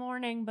 3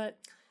 a.m, but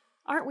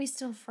aren't we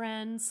still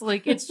friends?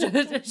 Like, it's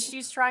just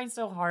she's trying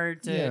so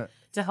hard to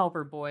help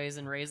her boys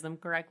and raise them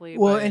correctly.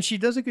 Well, but, and she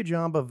does a good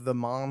job of the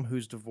mom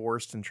who's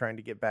divorced and trying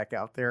to get back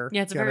out there.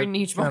 Yeah, it's a very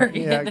niche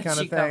market that kind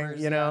she of thing,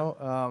 covers, you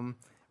know,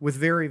 with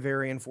very,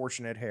 very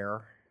unfortunate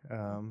hair.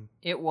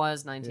 it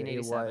was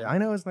 1987. I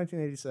know it's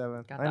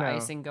 1987. Got the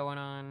icing going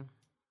on.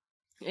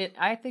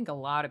 I think a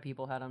lot of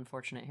people had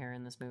unfortunate hair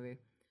in this movie.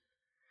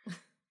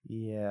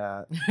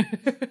 Yeah.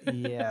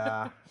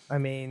 Yeah. I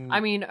mean,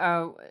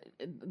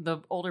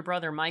 the older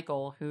brother,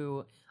 Michael,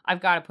 who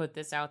I've got to put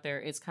this out there,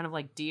 it's kind of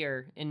like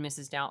deer in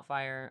Mrs.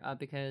 Doubtfire,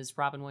 because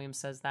Robin Williams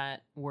says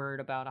that word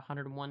about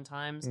 101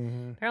 times.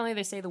 Apparently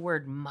they say the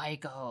word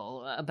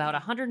Michael about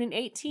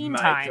 118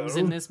 times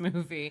in this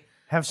movie.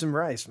 have some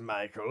rice,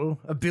 Michael.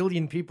 A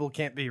billion people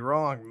can't be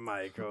wrong,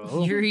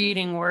 Michael. You're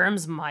eating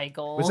worms,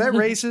 Michael. Was that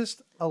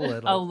racist? A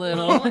little. A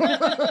little.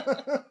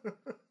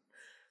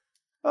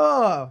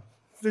 Oh,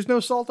 there's no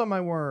salt on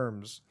my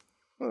worms.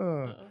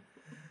 Oh.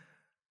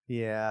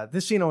 Yeah,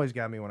 this scene always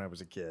got me when I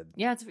was a kid.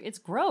 Yeah, it's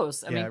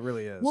gross. I mean, it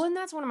really is. Well, and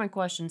that's one of my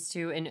questions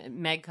too. And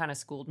Meg kind of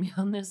schooled me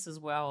on this as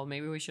well.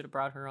 Maybe we should have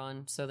brought her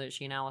on so that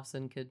she and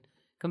Allison could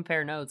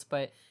compare notes.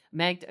 But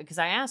Meg, because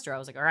I asked her, I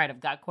was like, all right,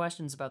 I've got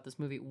questions about this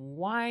movie.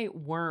 Why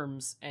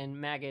worms and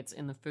maggots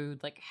in the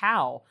food? Like,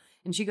 how?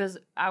 And she goes,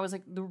 I was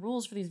like, the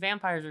rules for these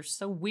vampires are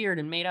so weird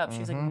and made up.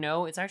 She's like,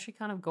 no, it's actually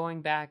kind of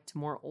going back to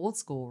more old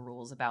school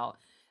rules about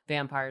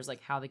vampires,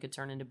 like how they could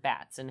turn into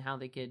bats and how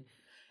they could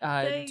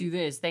do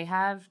this. They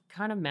have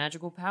kind of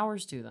magical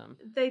powers to them.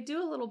 They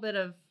do a little bit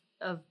of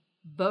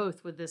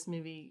both with this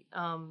movie,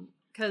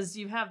 because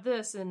you have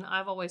this, and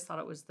I've always thought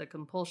it was the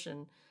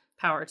compulsion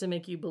power to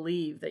make you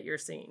believe that you're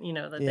seeing, you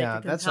know, that they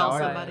can compel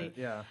somebody.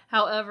 Yeah.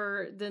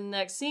 However, the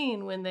next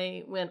scene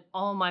when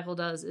all Michael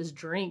does is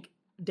drink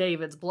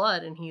David's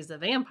blood and he's a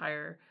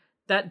vampire,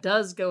 that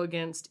does go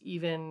against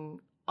even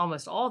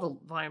almost all the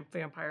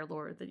vampire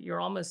lore, that you're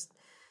almost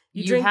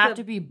you have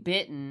to be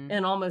bitten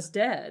and almost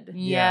dead.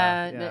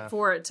 Yeah.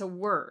 For it to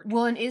work.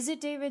 Well, and is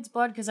it David's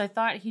blood? Because I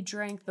thought he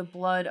drank the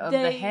blood of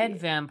the head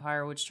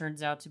vampire, which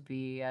turns out to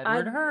be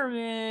Edward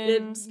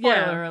Herman.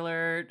 Spoiler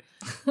alert.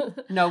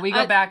 No, we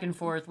go back and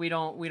forth. We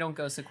don't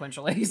go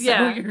sequentially.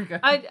 So you're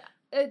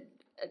good.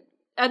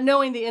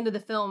 Knowing the end of the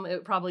film,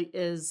 it probably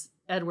is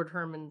Edward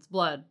Herman's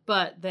blood,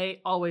 but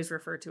they always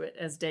refer to it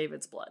as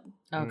David's blood.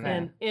 Okay.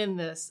 And in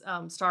this,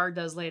 Star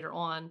does later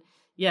on,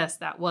 yes,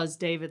 that was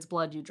David's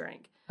blood you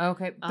drank.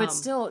 Okay, but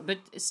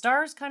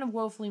Star's kind of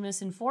woefully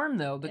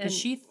misinformed, though, because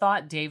she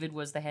thought David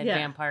was the head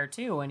vampire,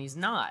 too, and he's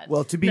not.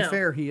 Well, to be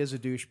fair, he is a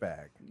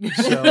douchebag.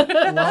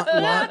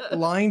 So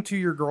lying to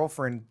your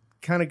girlfriend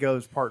kind of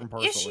goes part and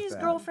parcel with that. Is she his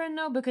girlfriend,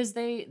 though? Because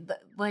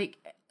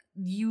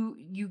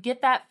you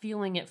get that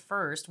feeling at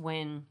first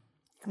when...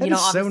 That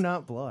is so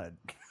not blood.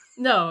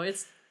 No, it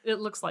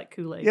looks like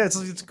Kool-Aid. Yeah,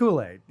 it's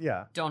Kool-Aid,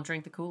 yeah. Don't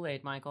drink the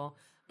Kool-Aid, Michael.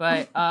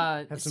 But...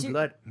 have some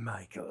blood,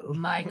 Michael.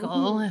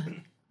 Michael.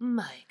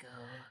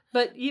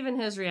 But even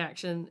his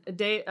reaction,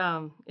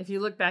 if you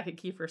look back at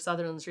Kiefer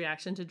Sutherland's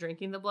reaction to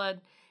drinking the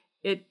blood,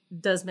 it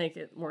does make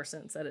it more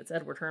sense that it's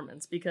Edward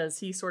Herman's, because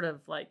he's sort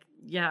of like,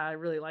 yeah, I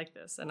really like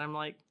this. And I'm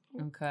like,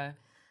 okay.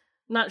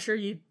 Not sure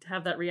you'd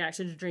have that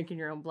reaction to drinking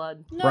your own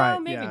blood. No,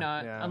 maybe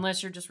not. Yeah.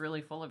 Unless you're just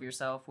really full of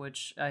yourself,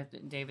 which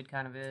David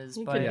kind of is.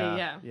 He but could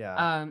be,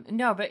 yeah.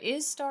 No, but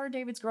is Star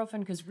David's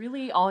girlfriend? Because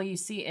really all you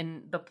see,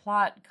 and the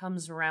plot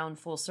comes around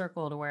full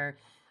circle to where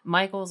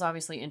Michael's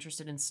obviously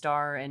interested in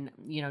Star, and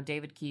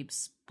David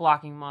keeps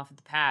blocking him off at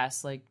the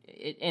pass,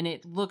 and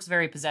it looks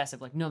very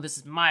possessive. Like, no, this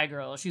is my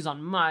girl. She's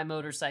on my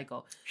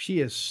motorcycle. She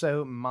is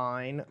so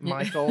mine,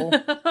 Michael.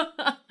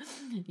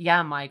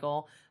 Yeah,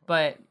 Michael.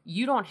 But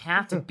you don't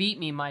have to beat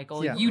me,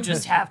 Michael. Yeah. You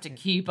just have to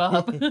keep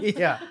up.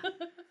 Yeah.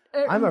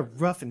 I'm a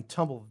rough and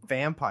tumble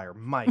vampire,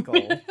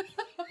 Michael.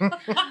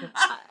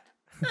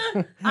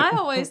 I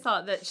always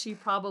thought that she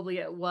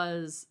probably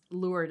was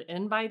lured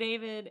in by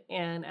David,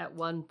 and at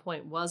one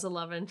point was a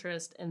love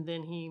interest, and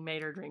then he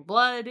made her drink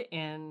blood,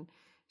 and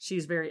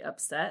she's very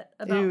upset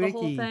about the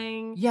whole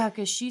thing. Yeah,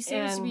 because she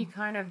seems to be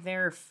kind of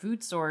their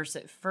food source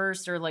at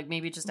first, or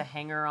maybe just a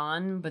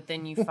hanger-on, but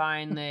then you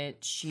find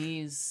that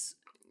she's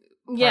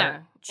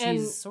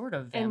sort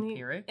of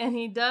vampiric. And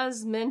he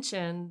does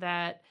mention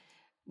that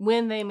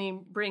when they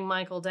bring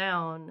Michael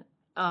down,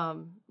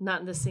 not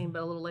in this scene,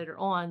 but a little later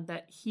on,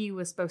 that he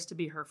was supposed to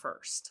be her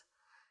first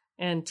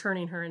and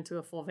turning her into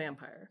a full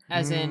vampire.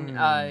 As in,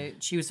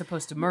 she was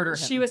supposed to murder him.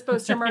 She was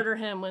supposed to murder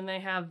him when they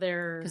have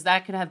their... Because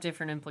that could have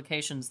different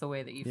implications the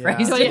way that you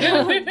phrased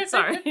it.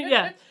 Sorry,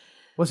 yeah.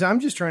 Well, so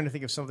I'm just trying to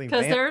think of something.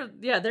 Because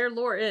their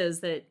lore is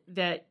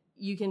that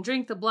you can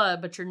drink the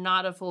blood, but you're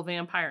not a full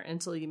vampire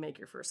until you make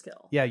your first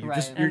kill. Yeah, you're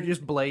Right. you're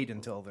just Blade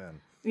until then.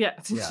 Yeah.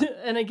 Yeah.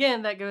 And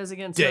again, that goes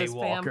against most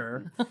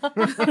Daywalker.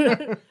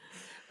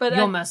 But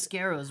Your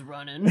mascara's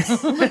running.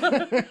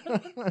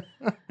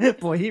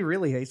 Boy, he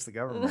really hates the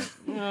government.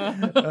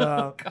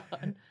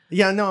 God.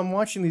 Yeah, no, I'm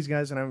watching these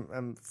guys and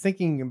I'm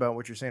thinking about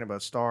what you're saying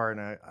about Star,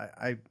 and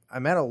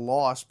I'm at a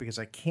loss because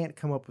I can't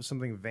come up with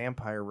something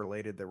vampire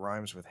related that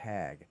rhymes with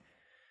hag.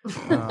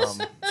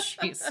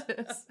 Jesus.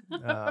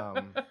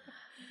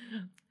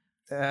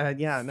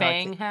 Yeah, no,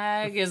 Fang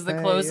hag is the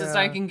Fang, closest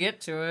I yeah. can get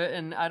to it,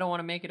 and I don't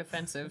want to make it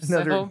offensive.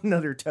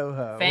 another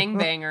Toho. Fang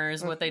banger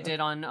is what they did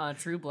on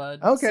True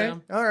Blood. Okay,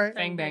 so, all right.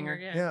 Fang banger.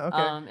 Yeah,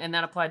 okay. And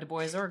that applied to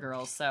boys or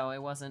girls, so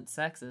it wasn't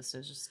sexist.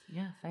 It's just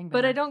fang banger.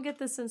 But I don't get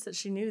the sense that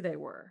she knew they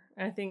were.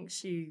 I think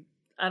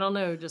I don't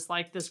know, just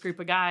liked this group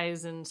of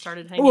guys and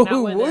started hanging Well, out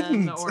who with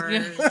wouldn't? them.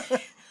 Or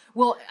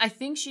Well, I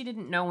think she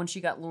didn't know when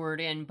she got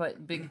lured in, but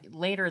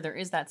later there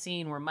is that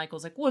scene where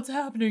Michael's like, "What's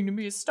happening to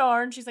me,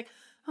 Star?" And she's like,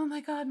 "Oh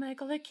my God,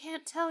 Michael, I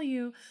can't tell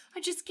you.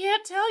 I just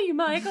can't tell you,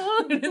 Michael."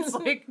 And it's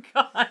like,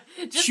 God,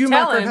 just tell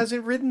Schumacher him.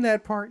 hasn't written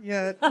that part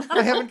yet.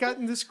 I haven't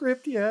gotten the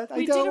script yet.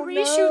 We I don't did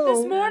a reshoot know.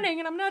 this morning,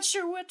 and I'm not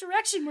sure what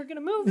direction we're going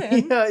to move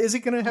in. Yeah, is it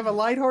going to have a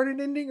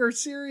lighthearted ending or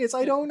serious?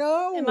 I don't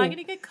know. Am I going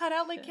to get cut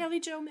out like Kelly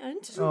Jo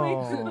meant?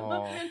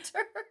 Oh.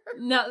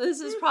 no,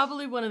 this is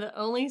probably one of the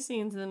only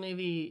scenes in the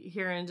movie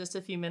here in just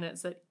a few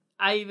minutes that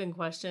I even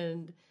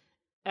questioned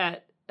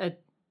at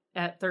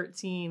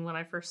 13 when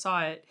I first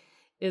saw it,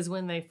 is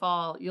when they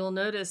fall. You'll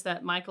notice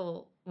that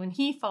Michael, when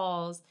he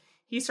falls,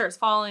 he starts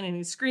falling and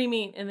he's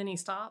screaming, and then he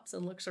stops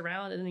and looks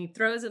around, and then he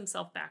throws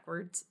himself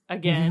backwards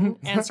again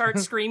and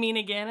starts screaming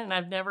again. And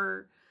I've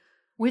never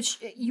Which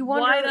you quite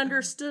wonder...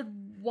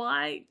 understood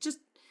why. Just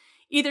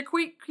either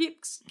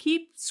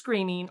keep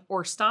screaming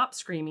or stop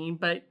screaming,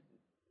 but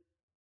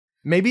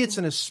Maybe it's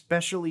an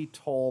especially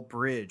tall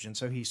bridge, and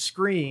so he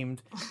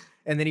screamed,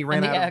 and then he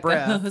ran And the out of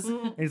breath. echoes.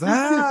 And he's like,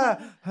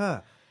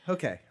 ah.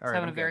 Okay, all right.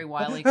 having a I'm very good.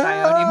 Wile E.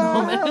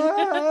 Coyote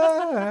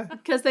moment.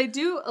 because they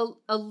do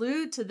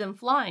allude to them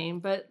flying,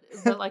 but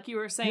like you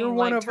were saying, You're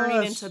one like of turning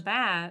us. into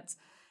bats.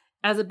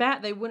 As a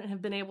bat, they wouldn't have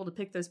been able to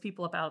pick those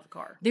people up out of the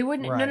car. They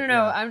wouldn't. Right,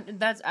 No.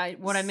 yeah.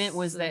 What I meant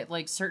was that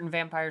like certain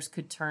vampires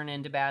could turn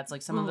into bats.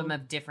 Like some of them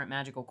have different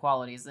magical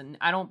qualities, and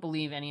I don't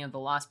believe any of the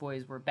Lost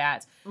Boys were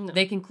bats. No.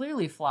 They can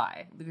clearly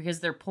fly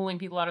because they're pulling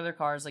people out of their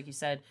cars, like you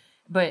said.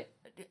 But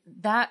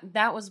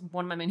that was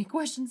one of my many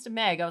questions to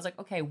Meg. I was like,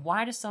 okay,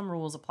 why do some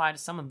rules apply to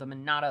some of them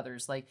and not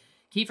others? Like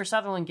Kiefer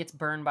Sutherland gets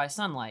burned by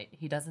sunlight.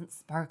 He doesn't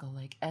sparkle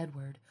like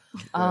Edward.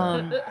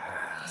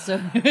 So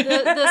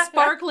The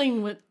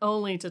sparkling went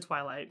only to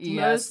Twilight.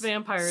 Yes. Most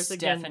vampires,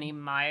 Stephanie again.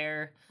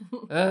 Meyer.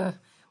 Ugh.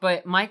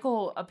 But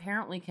Michael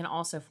apparently can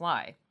also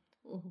fly.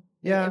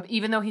 Yeah.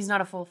 Even though he's not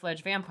a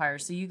full-fledged vampire.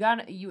 So you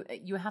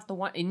have to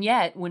want, and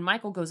yet when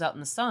Michael goes out in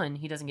the sun,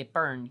 he doesn't get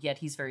burned, yet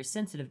he's very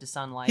sensitive to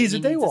sunlight. He's a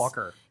He needs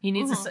daywalker. He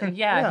needs a,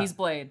 Yeah. he's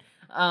Blade.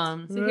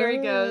 So here he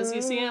goes.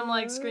 You see him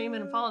like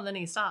screaming and fall, and then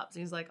he stops.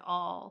 He's like,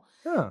 "Oh,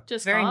 Huh.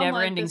 just Very calm, like,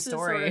 never-ending this is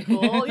story.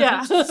 sorta cool."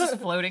 Yeah. Just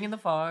floating in the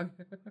fog.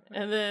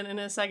 And then in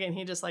a second,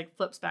 he just like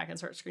flips back and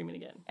starts screaming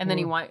again. And then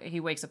he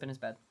wakes up in his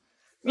bed.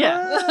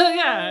 Yeah,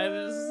 yeah. It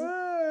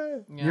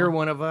was, Yeah. You're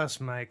one of us,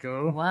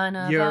 Michael. One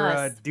of You're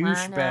us. a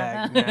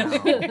douchebag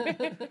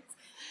One of now.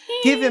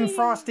 Give him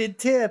frosted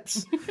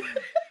tips.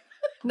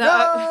 no,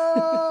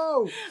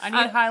 No. I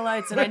need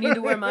highlights and I need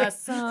to wear my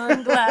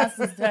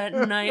sunglasses at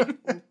night.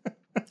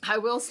 I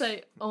will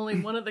say only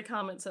one of the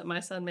comments that my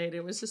son made,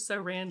 it was just so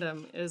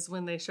random, is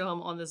when they show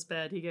him on this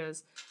bed, he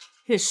goes,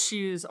 his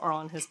shoes are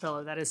on his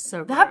pillow. That is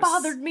so gross. That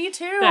bothered me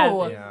too.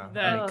 Yeah.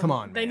 That- I mean, come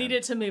on, They man.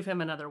 needed to move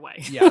him another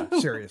way. Yeah,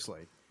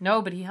 seriously.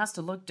 No, but he has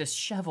to look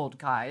disheveled,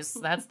 guys.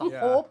 That's the Yeah,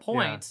 whole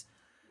point.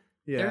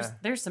 Yeah.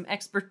 There's some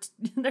expert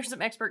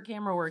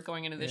camera work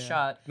going into this Yeah.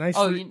 shot. Nice,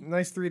 Oh,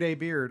 nice 3-day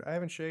beard. I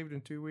haven't shaved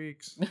in 2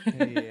 weeks.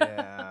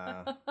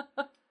 Yeah.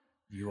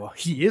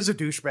 He is a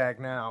douchebag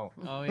now.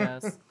 oh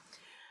yes.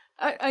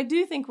 I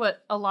do think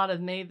what a lot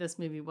of made this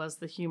movie was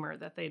the humor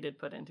that they did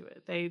put into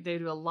it. They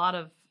do a lot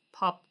of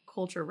pop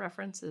culture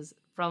references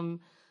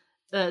from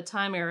the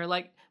time era.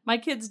 Like, my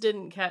kids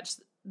didn't catch,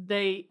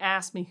 they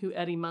asked me who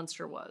Eddie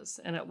Munster was.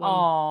 And at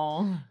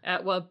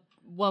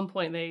one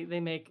point they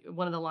make,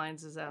 one of the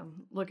lines is,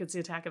 look, it's the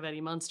Attack of Eddie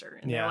Munster.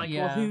 And they're like,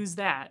 Yeah. well, who's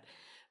that?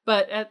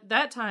 But at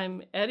that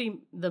time,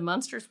 the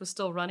Munsters was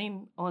still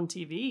running on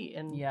TV.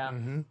 And Yeah.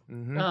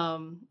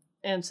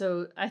 and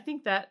so I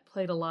think that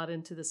played a lot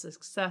into the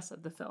success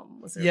of the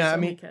film. Was there Yeah, so I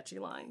many mean, catchy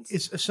lines?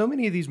 It's so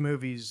many of these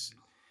movies,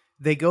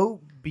 they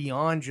go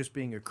beyond just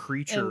being a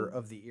creature And-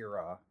 of the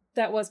era.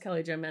 That was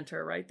Kelly Jo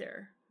Mentor right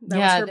there. That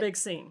Yeah, was her big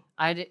scene.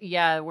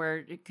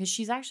 because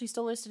she's actually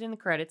still listed in the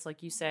credits,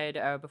 like you said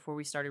before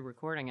we started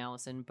recording,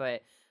 Allison.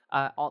 But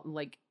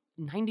like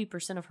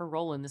 90% of her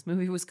role in this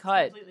movie was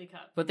cut, Completely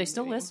cut. but they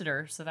still listed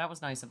her, so that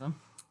was nice of them.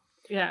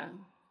 Yeah.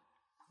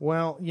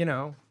 Well,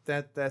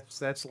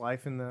 that's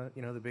life in the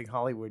the big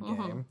Hollywood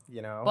game.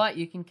 But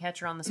you can catch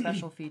her on the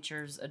special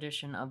features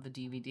edition of the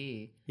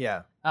DVD.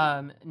 Yeah.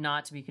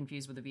 Not to be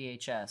confused with a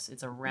VHS.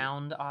 It's a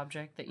round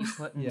object that you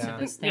put into Yeah.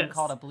 this thing Yes.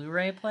 called a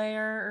Blu-ray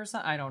player or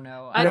something. I don't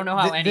know. I don't know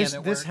how any of it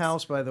works. This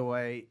house, by the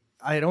way,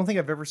 I don't think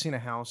I've ever seen a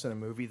house in a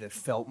movie that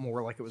felt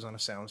more like it was on a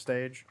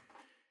soundstage.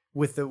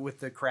 With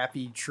the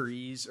crappy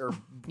trees or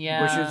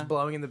bushes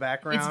blowing in the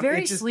background. It's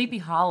very Sleepy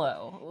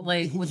Hollow,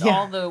 like with Yeah.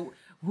 all the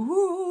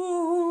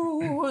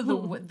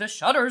the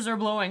shutters are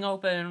blowing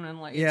open and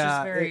like it's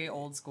just very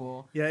old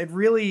school. Yeah, it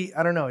really,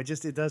 I don't know, it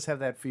does have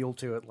that feel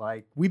to it.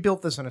 Like we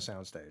built this on a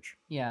soundstage.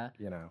 Yeah.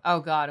 Oh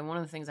God! And one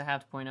of the things I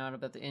have to point out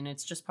about and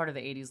it's just part of the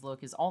 '80s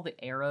look is all the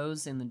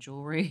arrows in the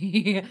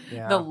jewelry,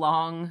 the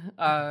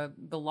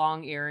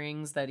long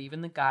earrings that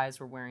even the guys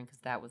were wearing because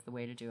that was the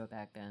way to do it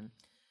back then.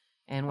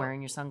 And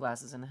wearing your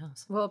sunglasses in the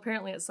house. Well,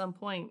 apparently at some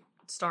point,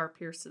 Star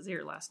pierced his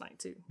ear last night,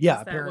 too. Yeah,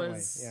 That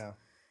apparently. Yeah.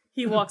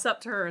 He walks up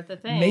to her at the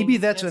thing. Maybe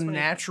that's a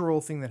natural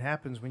thing that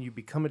happens when you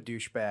become a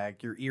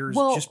douchebag. Your ears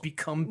just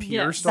become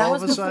pierced all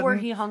of a sudden. That was before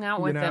he hung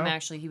out with them,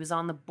 actually. He was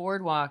on the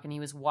boardwalk and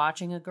he was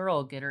watching a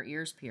girl get her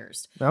ears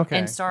pierced. Okay.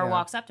 And Star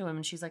walks up to him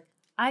and she's like,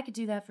 I could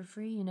do that for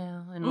free,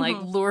 and like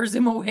lures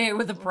him away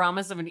with the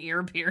promise of an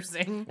ear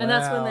piercing. And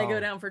that's when they go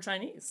down for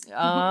Chinese. Oh.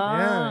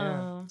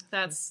 Yeah.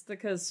 That's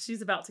because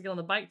she's about to get on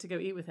the bike to go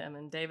eat with him,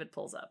 and David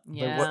pulls up.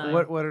 Yeah.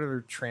 What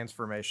other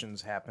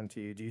transformations happen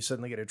to you? Do you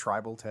suddenly get a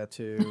tribal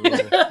tattoo?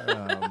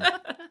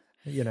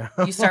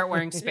 You start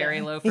wearing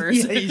Sperry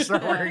loafers. Yeah, you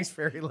start wearing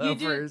Sperry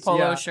loafers.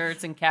 Polo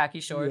shirts and khaki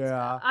shorts.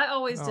 Yeah. I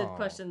always did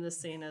question this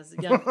scene as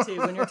young, too.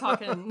 When you're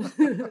talking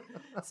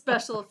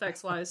special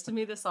effects wise, to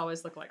me, this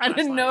always looked like I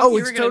didn't know. Oh, you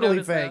it's were gonna totally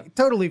notice fake. that.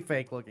 Totally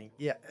fake looking.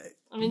 Yeah.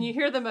 I mean, you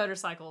hear the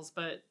motorcycles,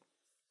 but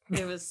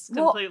it was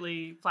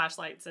completely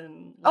flashlights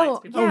and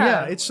lights. Oh,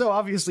 yeah. It's so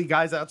obviously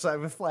guys outside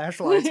with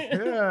flashlights.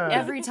 Yeah.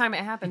 Every time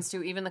it happens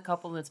to even the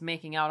couple that's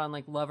making out on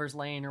like Lover's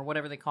Lane or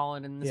whatever they call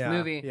it in this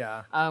movie.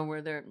 Yeah.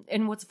 Where they're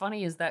and what's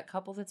funny is that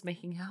couple that's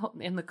making out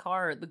in the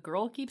car, the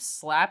girl keeps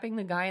slapping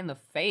the guy in the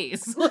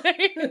face.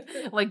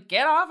 like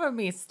get off of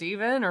me,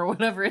 Steven, or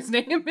whatever his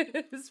name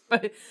is.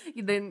 But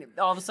then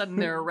all of a sudden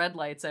there are red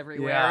lights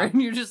everywhere. And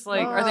you're just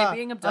like, are they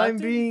being abducted? I'm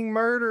being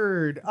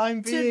murdered.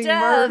 I'm being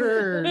death.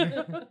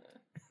 murdered.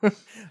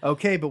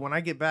 Okay, but when I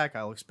get back,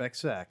 I'll expect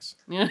sex.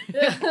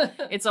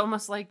 It's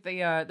almost like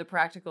the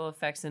practical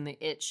effects in the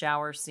It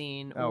shower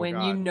scene when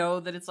God. you know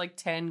that it's like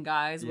 10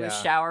 guys with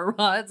shower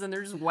rods and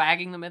they're just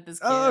wagging them at this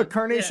kid. Oh,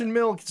 carnation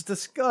milk. It's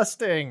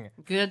disgusting.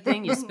 Good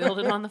thing you spilled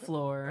it on the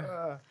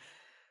floor.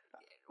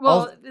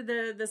 Well,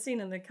 the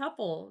scene in the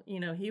couple,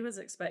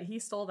 he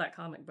stole that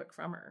comic book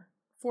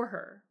for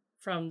her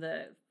from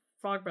the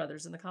Frog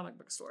Brothers in the comic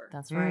book store.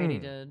 That's right, he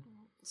did.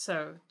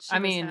 So I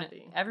mean,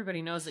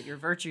 everybody knows that your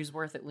virtue's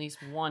worth at least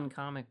one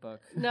comic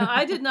book. No,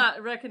 I did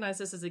not recognize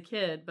this as a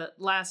kid, but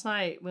last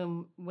night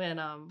when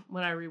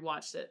I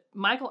rewatched it,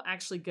 Michael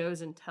actually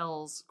goes and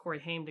tells Corey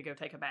Haim to go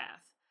take a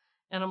bath,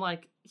 and I'm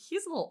like,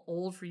 he's a little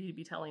old for you to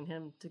be telling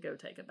him to go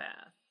take a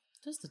bath.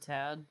 Just a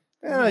tad.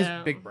 Yeah,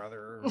 his big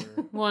brother.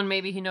 Well, and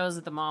maybe he knows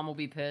that the mom will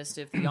be pissed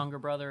if the younger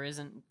brother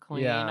isn't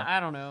clean. Yeah.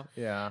 I don't know.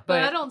 Yeah.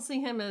 But I don't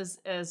see him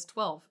as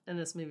 12 in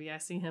this movie. I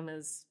see him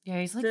as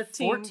he's like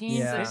 15,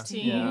 14,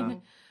 16. Yeah.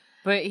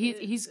 But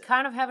he's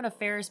kind of having a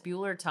Ferris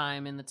Bueller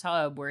time in the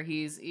tub where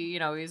he's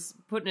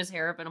putting his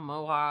hair up in a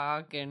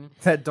mohawk and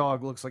that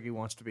dog looks like he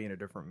wants to be in a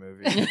different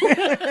movie.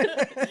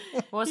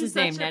 What's his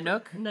name?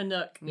 Nanook?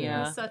 Nanook.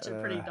 Yeah. He's such a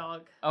pretty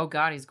dog. Oh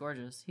God, he's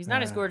gorgeous. He's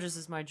not as gorgeous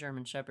as my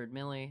German Shepherd,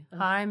 Millie.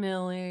 Hi,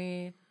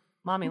 Millie.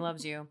 Mommy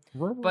loves you.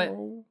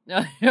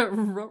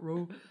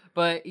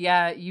 But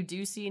yeah, you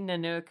do see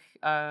Nanook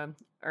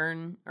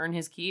earn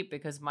his keep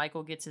because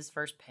Michael gets his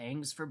first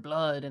pangs for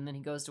blood and then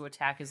he goes to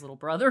attack his little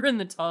brother in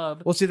the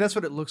tub. Well, see, that's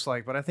what it looks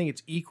like, but I think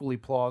it's equally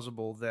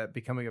plausible that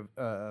becoming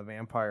a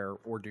vampire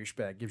or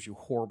douchebag gives you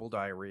horrible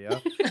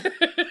diarrhea.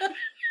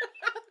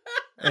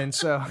 And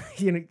so,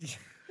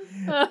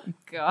 Oh,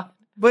 God.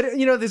 But,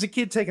 there's a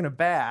kid taking a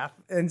bath,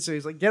 and so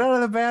he's like, get out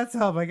of the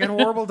bathtub, I got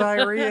horrible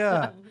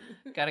diarrhea.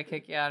 Gotta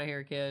kick you out of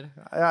here, kid.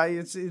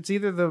 It's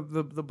either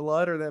the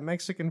blood or that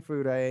Mexican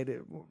food I ate.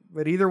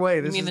 But either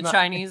way, this you mean the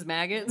Chinese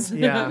maggots?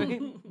 Yeah.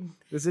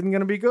 This isn't going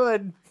to be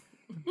good.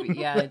 But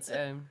yeah, that's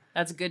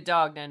a good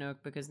dog, Nanook,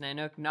 because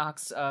Nanook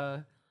knocks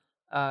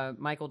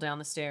Michael down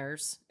the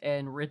stairs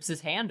and rips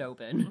his hand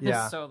open.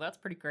 Yeah. So that's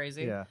pretty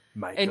crazy. Yeah.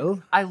 Michael?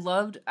 And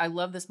I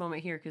love this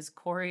moment here because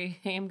Corey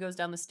Haim goes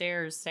down the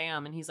stairs,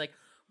 Sam, and he's like,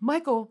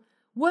 Michael,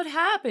 what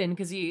happened?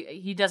 Because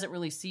he doesn't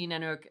really see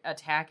Nanook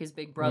attack his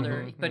big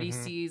brother, but he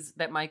sees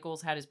that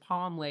Michael's had his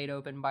palm laid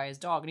open by his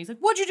dog, and he's like,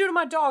 "What'd you do to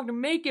my dog to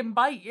make him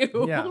bite you?"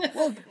 Yeah.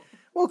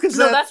 Well, because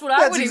that's what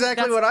I would. That's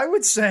exactly what I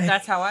would say.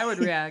 That's how I would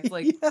react.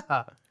 Like,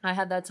 yeah. I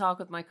had that talk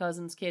with my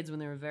cousin's kids when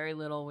they were very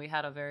little. We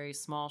had a very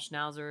small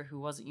schnauzer who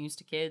wasn't used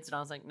to kids, and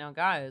I was like, "No,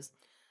 guys,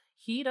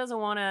 he doesn't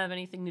want to have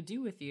anything to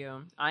do with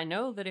you. I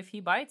know that if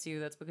he bites you,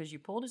 that's because you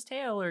pulled his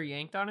tail or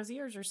yanked on his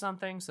ears or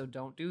something, so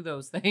don't do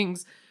those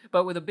things."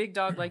 But with a big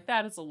dog like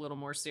that, it's a little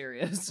more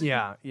serious.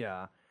 Yeah,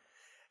 yeah.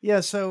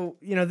 Yeah, so,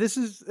 this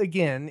is,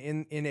 again,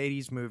 in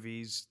 80s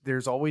movies,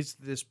 there's always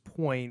this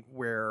point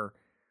where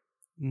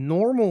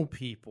normal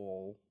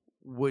people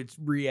would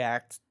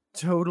react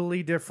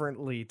totally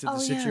differently to the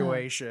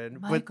situation.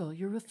 Michael,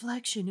 your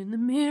reflection in the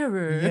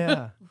mirror.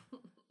 Yeah.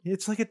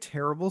 It's like a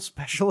terrible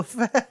special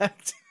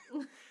effect.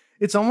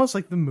 It's almost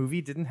like the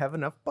movie didn't have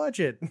enough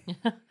budget.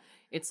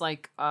 It's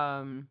like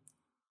a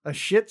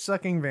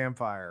shit-sucking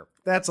vampire.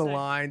 That's a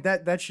line.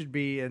 That should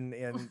be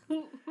in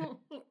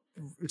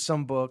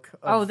some book.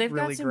 They've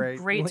really got some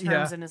great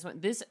terms in this one.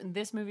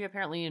 This movie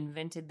apparently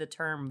invented the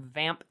term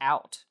 "vamp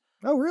out."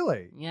 Oh,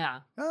 really? Yeah.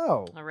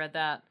 Oh, I read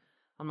that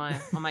on my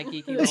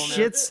geeky a little note.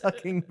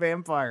 shit-sucking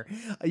vampire.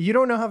 You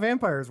don't know how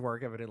vampires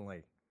work,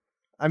 evidently.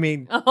 I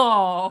mean,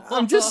 Oh,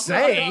 I'm just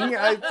saying.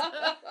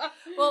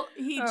 Well,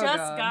 he Oh, just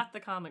God. got the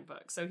comic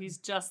book, so he's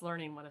just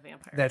learning what a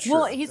vampire That's is.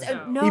 true. well, he's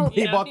So- no,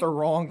 he Yeah. bought the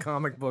wrong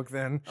comic book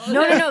then.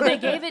 no. They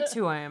gave it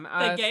to him.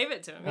 They gave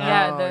it to him.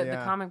 Yeah, Oh, the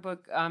yeah. comic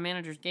book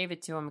managers gave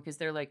it to him because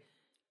they're like,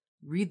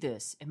 read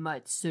this, it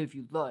might save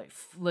you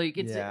life. Like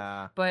it's,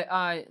 Yeah. but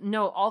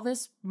no, all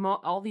these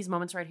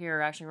moments right here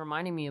are actually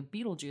reminding me of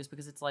Beetlejuice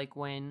because it's like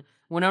when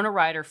Winona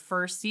Ryder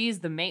first sees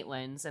the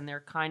Maitlands and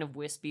they're kind of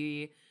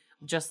wispy,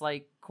 just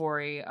like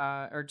Corey,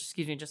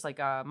 just like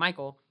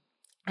Michael,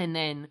 and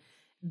then.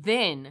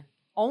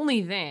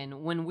 Only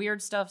then, when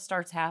weird stuff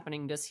starts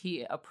happening, does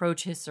he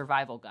approach his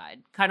survival guide.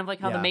 Kind of like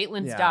how the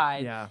Maitlands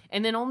died. Yeah.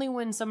 And then only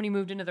when somebody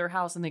moved into their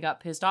house and they got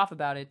pissed off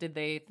about it did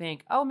they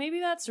think, oh, maybe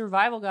that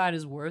survival guide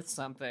is worth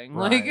something.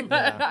 Right, Like,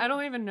 yeah. I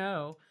don't even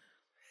know.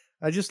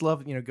 I just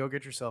love, go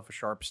get yourself a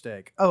sharp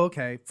steak. Oh,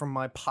 okay. From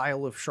my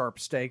pile of sharp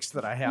steaks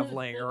that I have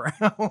laying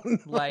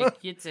around.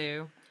 Like, you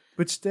too.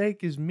 But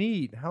steak is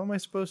meat. How am I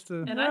supposed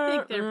to? And I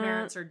think their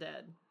parents are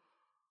dead.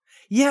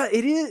 Yeah,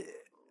 it is.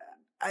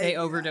 They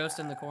overdosed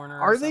in the corner.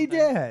 or Are they something.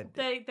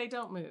 dead? They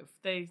don't move.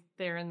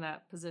 They're in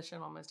that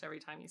position almost every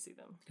time you see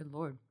them. Good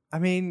Lord. I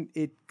mean,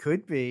 it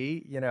could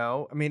be,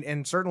 I mean,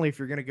 and certainly if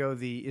you're going to go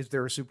is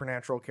there a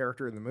supernatural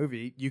character in the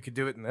movie, you could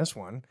do it in this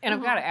one. And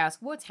I've got to ask,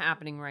 what's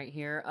happening right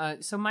here?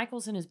 So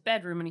Michael's in his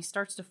bedroom and he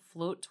starts to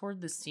float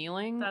toward the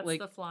ceiling. That's like,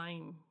 the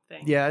flying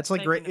thing. Yeah, it's like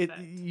Taking great.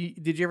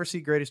 effect. Did you ever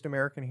see Greatest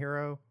American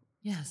Hero?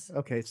 yes.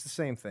 Okay, it's the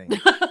same thing.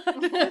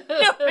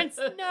 No, it's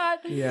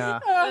not. Yeah.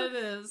 It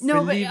is. No,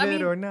 Believe but I it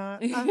mean, or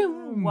not,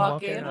 I'm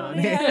walking on on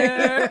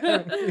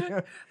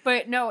air.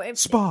 But no,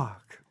 Spock.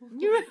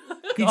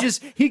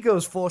 He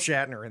goes full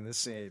Shatner in this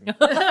scene.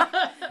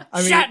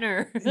 I mean,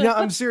 Shatner. No,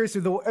 I'm serious.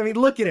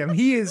 Look at him.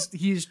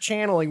 He's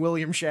channeling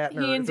William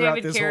Shatner. He and throughout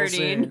David this whole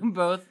scene.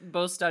 Carradine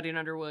both studied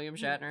under William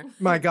Shatner.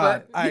 My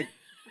God, I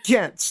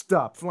can't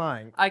stop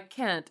flying. I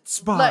can't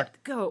Spock.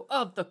 let go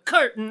of the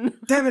curtain.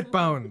 Damn it,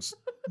 Bones.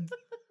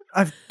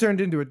 I've turned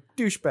into a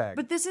douchebag.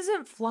 But this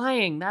isn't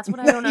flying. That's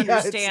what I don't Yeah,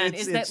 it's- understand.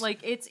 it's- is that it's- like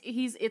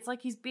it's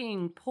like he's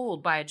being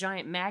pulled by a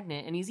giant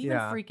magnet, and he's even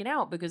Yeah. freaking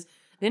out because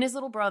then his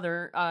little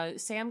brother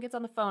Sam gets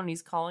on the phone and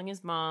he's calling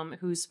his mom,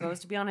 who's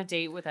supposed to be on a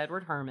date with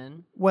Edward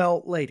Herman.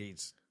 Well,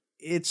 ladies,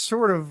 it's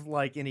sort of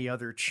like any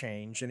other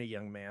change in a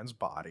young man's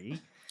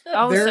body.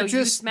 Oh, They're so you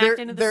just- smacked they're-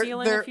 into the they're-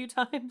 ceiling they're- a few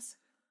times?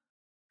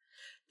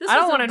 This I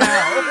don't was want a- to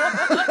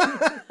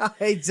know.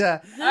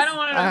 I don't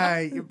want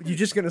to know. You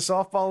just gonna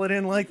softball it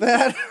in like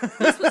that?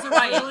 This was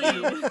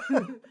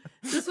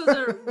this was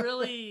a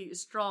really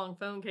strong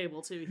phone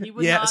cable too. He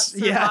would Yes,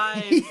 not yeah,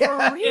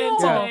 survive yeah. in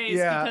today's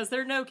Yeah. because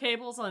there are no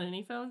cables on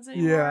any phones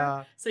anymore.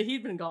 Yeah. So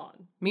he'd been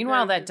gone.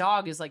 Meanwhile, Very that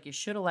dog is like, you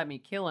should have let me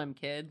kill him,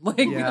 kid. Like,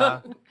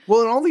 Yeah.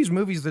 Well, in all these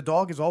movies, the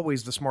dog is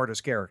always the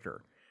smartest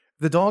character.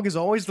 The dog is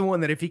always the one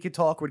that, if he could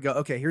talk, would go,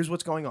 "Okay, here's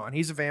what's going on.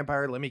 He's a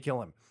vampire. Let me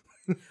kill him."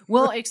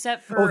 well,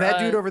 except for Oh, that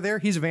dude over there,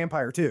 he's a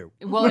vampire too.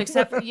 Well,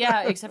 except for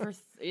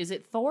is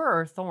it Thor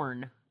or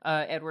Thorn?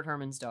 Edward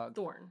Herman's dog.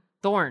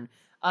 Thorn.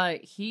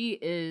 He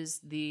is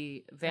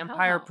the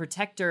vampire hellhound.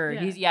 protector.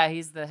 Yeah.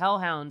 He's the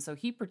hellhound, so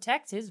he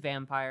protects his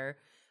vampire,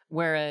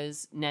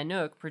 whereas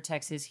Nanook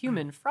protects his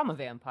human from a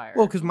vampire.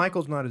 Well, because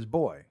Michael's not his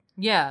boy.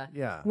 yeah.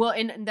 Yeah. Well,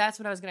 and that's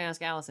what I was going to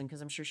ask Allison,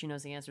 because I'm sure she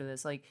knows the answer to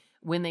this. Like,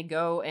 when they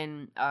go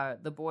and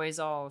the boys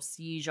all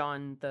siege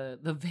on the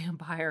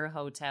vampire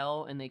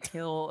hotel and they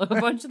kill a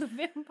bunch of the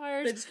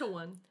vampires. They just kill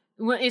one.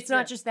 Well, it's Yeah.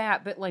 not just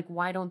that, but like,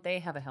 why don't they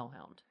have a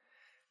hellhound?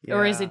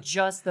 Or is Yeah. it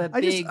just the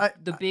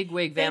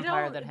bigwig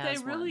vampire that has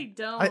They really one?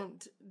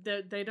 don't.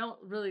 They don't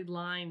really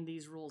line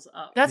these rules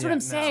up. That's what Yeah, I'm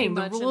no. saying. Too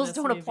The much in rules this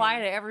don't apply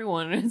movie. to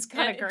everyone. It's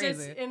kind of And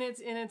crazy.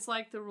 it's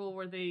like the rule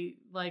where they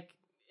like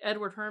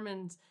Edward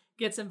Herman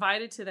gets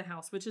invited to the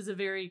house, which is a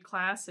very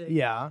classic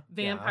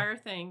vampire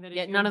thing. That if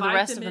Yet you none of the invite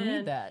rest of them in,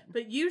 need that.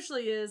 But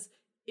usually is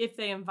if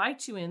they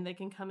invite you in, they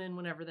can come in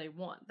whenever they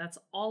want. That's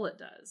all it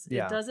does.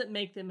 Yeah. It doesn't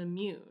make them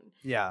immune.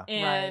 Yeah.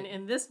 And Right.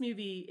 in this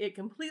movie, it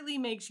completely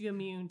makes you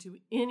immune to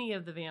any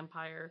of the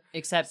vampire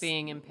Except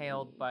being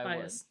impaled by by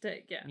wood. a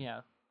stake. Yeah.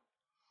 Yeah.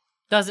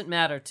 Doesn't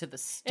matter to the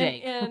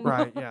stake. And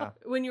Right. Yeah.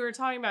 when you were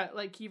talking about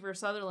like Kiefer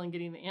Sutherland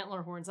getting the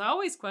antler horns, I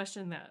always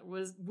questioned that.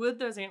 Would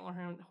those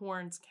antler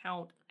horns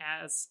count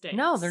as stakes?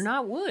 No, they're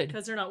not wood.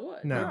 Because they're not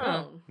wood. No. They're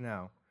bone.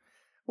 No.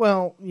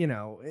 Well,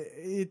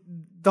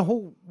 the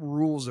whole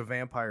rules of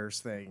vampires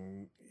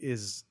thing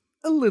is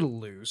a little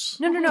loose.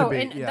 No.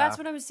 And that's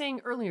what I was saying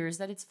earlier, is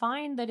that it's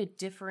fine that it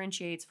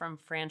differentiates from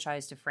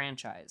franchise to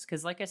franchise.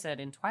 Because like I said,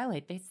 in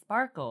Twilight, they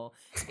sparkle.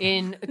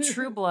 In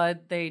True Blood,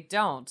 they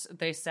don't.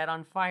 They set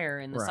on fire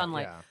in the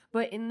sunlight. Yeah.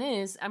 But in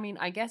this, I mean,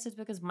 I guess it's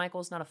because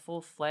Michael's not a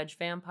full-fledged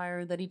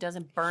vampire that he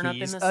doesn't burn up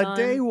in the sun.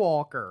 He's a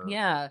daywalker.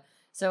 Yeah.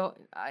 So,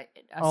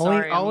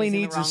 all he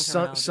needs is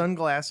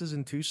sunglasses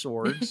and 2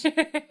 swords.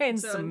 And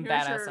some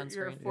badass sunscreen.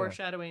 Your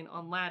foreshadowing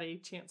on Laddie,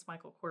 Chance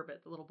Michael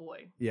Corbett, the little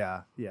boy.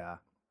 Yeah.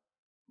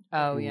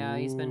 Oh yeah,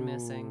 he's been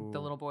missing.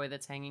 The little boy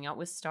that's hanging out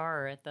with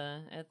Star at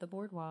the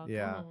boardwalk.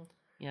 Yeah.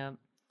 Yeah.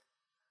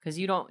 Because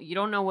you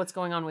don't know what's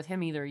going on with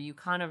him either.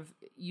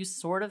 You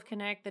sort of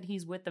connect that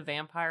he's with the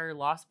vampire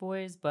Lost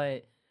Boys,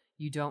 but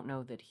you don't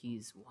know that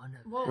he's one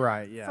of them. Well,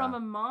 right, yeah. From a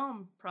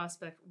mom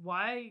prospect,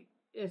 why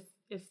if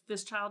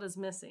this child is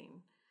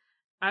missing,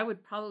 I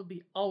would probably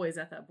be always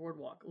at that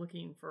boardwalk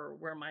looking for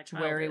where my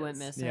child where he is. went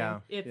missing.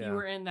 Yeah. If you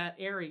were in that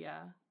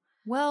area.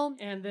 Well,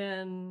 and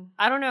then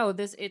I don't know.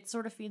 It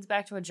sort of feeds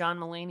back to a John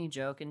Mulaney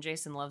joke, and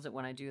Jason loves it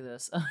when I do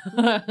this.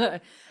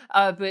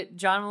 But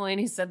John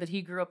Mulaney said that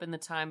he grew up in the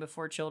time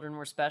before children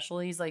were special.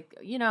 He's like,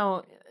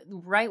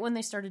 right when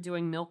they started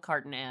doing milk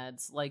carton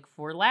ads, like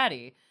for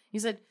Laddie, he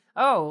said,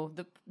 "Oh,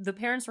 the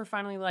parents were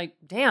finally like,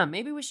 damn,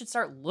 maybe we should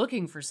start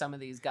looking for some of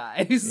these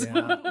guys."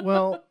 Yeah.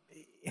 Well,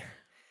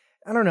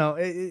 I don't know,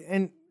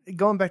 and.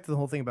 Going back to the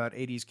whole thing about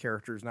 80s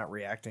characters not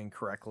reacting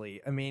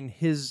correctly, I mean,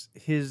 his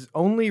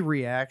only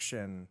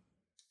reaction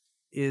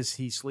is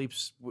he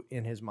sleeps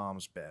in his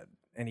mom's bed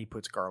and he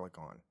puts garlic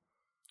on.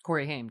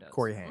 Corey Haim does.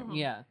 Mm-hmm.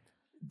 Yeah.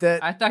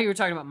 That I thought you were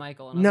talking about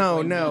Michael. And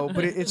no,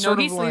 but it's sort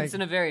of he sleeps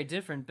in a very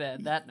different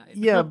bed that night.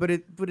 Yeah, but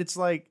it's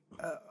like,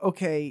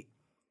 okay,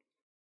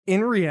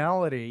 in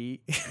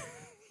reality,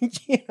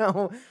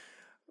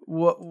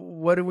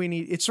 what do we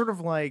need? It's sort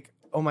of like,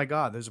 oh my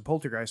God, there's a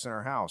poltergeist in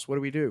our house. What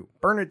do we do?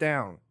 Burn it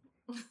down.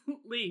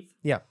 Leave.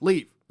 Yeah,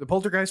 leave. The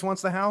poltergeist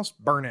wants the house.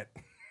 Burn it.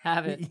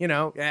 Have it.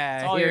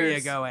 Yeah, here you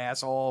go,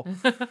 asshole.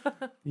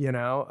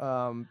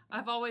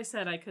 I've always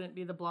said I couldn't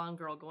be the blonde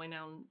girl going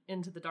down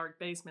into the dark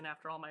basement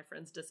after all my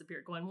friends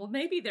disappeared, going, well,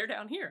 maybe they're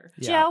down here.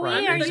 Yeah, Joey,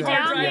 right, are you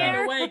down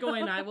there? Away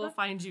going, I will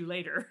find you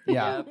later.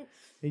 Yeah.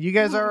 You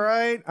guys all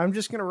right? I'm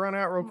just going to run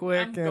out real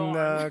quick and call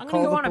the police. I'm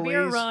going to go on a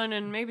beer run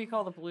and maybe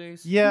call the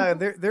police. Yeah,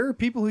 there are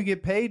people who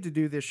get paid to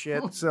do this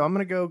shit, so I'm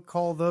going to go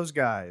call those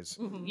guys.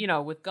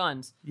 With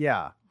guns.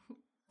 Yeah.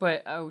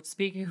 But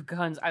speaking of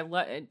guns,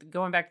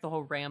 going back to the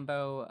whole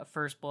Rambo,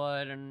 First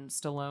Blood, and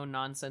Stallone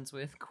nonsense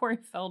with Corey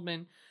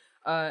Feldman.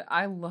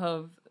 I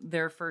love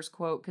their first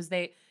quote because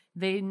they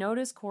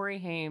notice Corey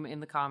Haim in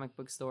the comic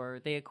book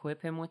store. They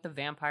equip him with the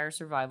Vampire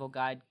Survival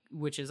Guide,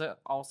 which is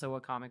also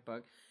a comic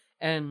book,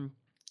 and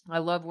I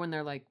love when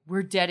they're like,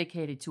 "We're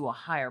dedicated to a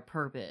higher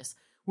purpose.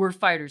 We're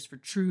fighters for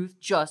truth,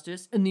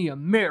 justice, and the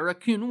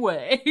American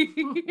way."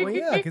 Well,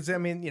 yeah, because I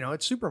mean,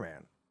 it's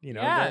Superman.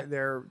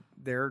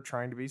 They're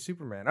trying to be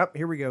Superman. Oh,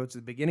 here we go. It's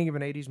the beginning of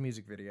an 80s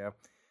music video.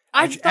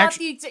 It's like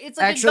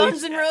a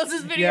Guns N'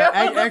 Roses video.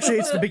 Yeah, actually,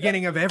 it's the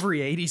beginning of every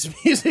 80s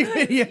music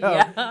video.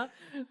 Yeah,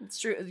 it's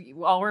true.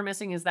 All we're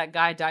missing is that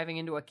guy diving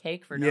into a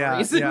cake for no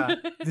reason. Yeah,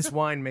 this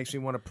wine makes me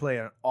want to play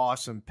an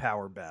awesome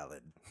power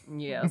ballad.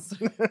 Yes.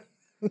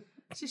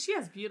 She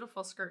has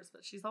beautiful skirts,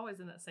 but she's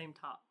always in that same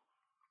top.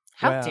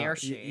 How dare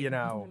she?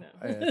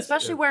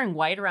 Especially wearing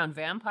white around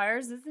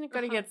vampires. Isn't it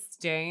going to get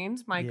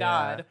stained? My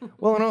God.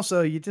 Well, and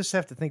also, you just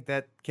have to think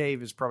that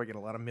cave is probably got a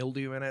lot of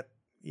mildew in it.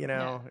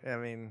 I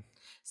mean.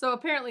 So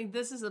apparently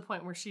this is the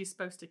point where she's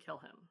supposed to kill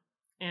him.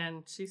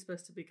 And she's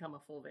supposed to become a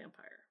full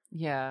vampire.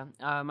 Yeah.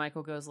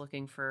 Michael goes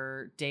looking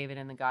for David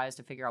and the guys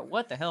to figure out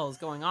what the hell is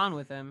going on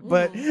with him.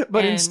 But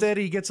instead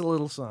he gets a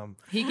little some.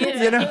 He gets,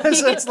 he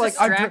gets like,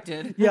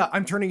 distracted.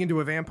 I'm turning into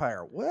a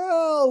vampire.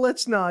 Well,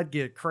 let's not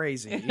get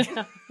crazy.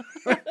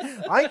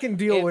 I can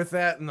deal with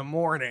that in the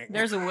morning.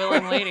 There's a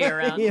willing lady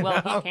around.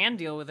 Well, he can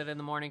deal with it in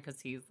the morning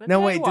because he's the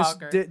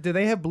Walker. Do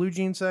they have blue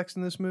jean sex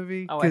in this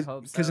movie? Oh, I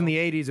hope so. Because in the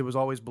 80s, it was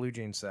always blue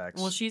jean sex.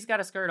 Well, she's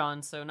got a skirt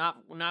on, so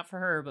not for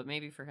her, but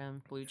maybe for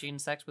him. Blue jean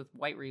sex with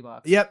white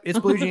Reeboks. Yep, it's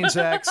blue jean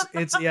sex.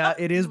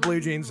 It is blue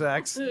jean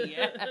sex.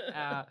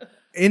 Yeah.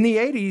 In the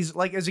 80s,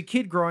 like as a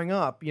kid growing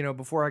up,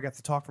 before I got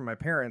to talk from my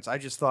parents, I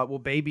just thought, well,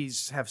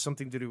 babies have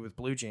something to do with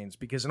blue jeans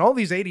because in all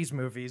these 80s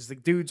movies, the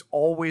dude's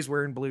always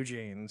wearing blue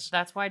jeans.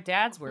 That's why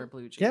dads wear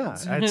blue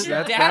jeans. Yeah,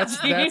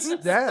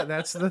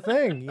 that's the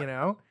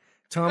thing,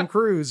 Tom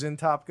Cruise in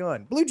Top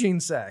Gun, blue jean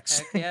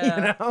sex. Heck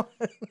yeah.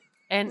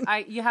 And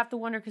you have to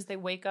wonder because they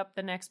wake up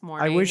the next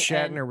morning. I wish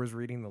Shatner was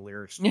reading the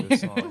lyrics to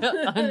this song.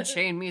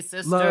 Unchain me,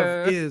 sister.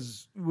 Love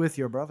is with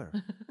your brother.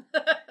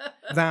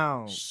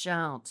 Thou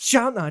shalt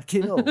not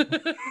kill.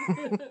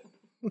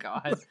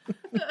 God.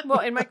 Well,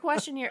 and my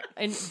question here,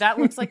 and that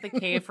looks like the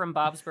cave from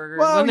Bob's Burgers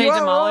when they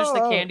demolished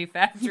the candy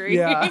factory.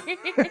 Yeah.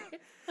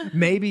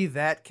 Maybe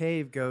that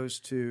cave goes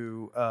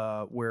to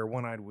where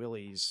One-Eyed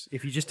Willie's.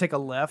 If you just take a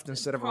left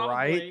instead of a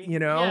right,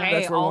 Yeah.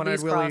 that's where all One-Eyed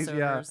these Willie's.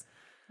 crossovers.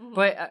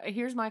 But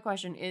here's my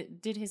question: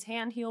 did his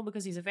hand heal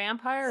because he's a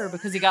vampire, or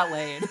because he got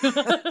laid?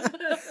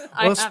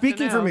 Well,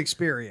 speaking from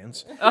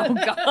experience, oh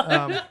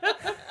god,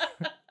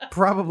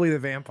 probably the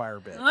vampire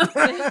bit.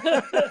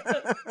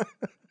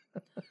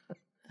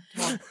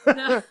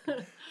 No.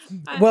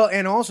 Well,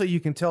 and also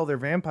you can tell they're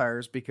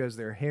vampires because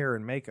their hair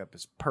and makeup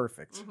is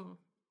perfect.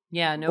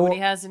 yeah, nobody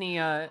Or- has any.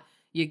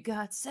 You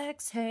got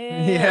sex hair.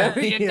 Yeah,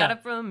 you yeah. got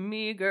it from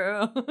me,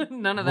 girl.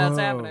 None of that's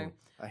Whoa, happening.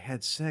 I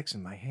had sex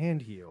and my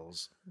hand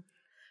heals.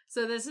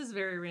 So this is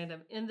very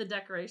random. In the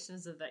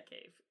decorations of that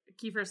cave,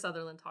 Kiefer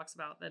Sutherland talks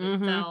about that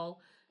Mhm. it fell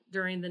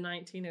during the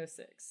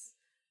 1906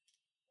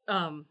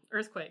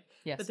 earthquake.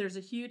 Yes. But there's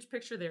a huge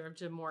picture there of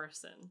Jim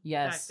Morrison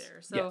Yes. back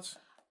there. So Yes.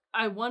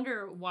 I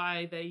wonder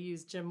why they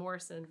used Jim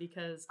Morrison,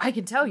 because I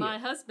can tell you. my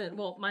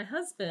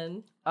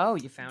husband Oh,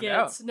 you found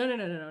out. gets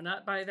no,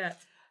 not by that.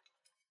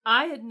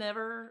 I had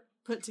never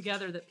put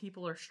together that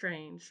People Are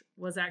Strange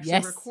was actually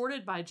Yes.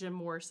 recorded by Jim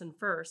Morrison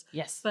first.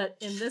 Yes. But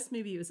in this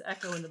movie, it was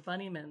Echo and the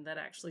Bunnymen that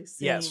actually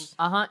sang Yes.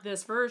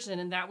 this version,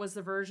 and that was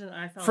the version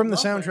I fell From in the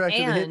love with. soundtrack to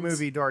the hit And-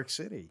 movie Dark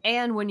City.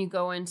 And when you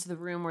go into the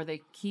room where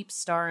they keep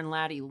Star and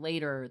Laddie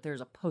later,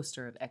 there's a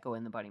poster of Echo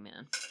and the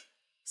Bunnyman.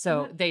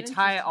 So Oh, they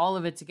tie interesting. all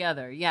of it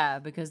together. Yeah,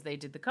 because they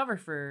did the cover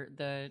for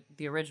the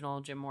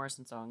original Jim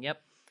Morrison song.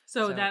 Yep.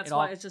 So So that's it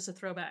why all- it's just a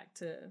throwback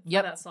to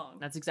Yep. that song.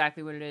 That's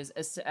exactly what it is.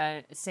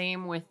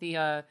 Same with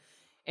the,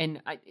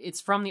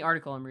 it's from the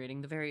article I'm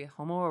reading, the very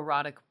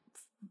homoerotic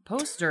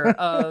poster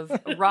of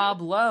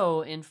Rob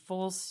Lowe in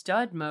full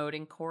stud mode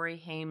in Corey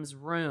Haim's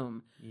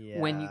room. Yeah.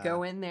 When you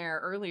go in there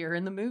earlier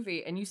in the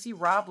movie and you see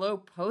Rob Lowe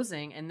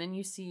posing, and then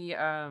you see,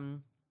 I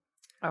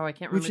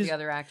can't remember the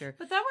other actor.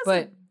 But that was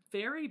But- a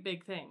very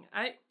big thing.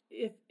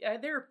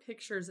 There are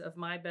pictures of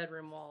my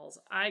bedroom walls.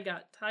 I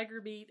got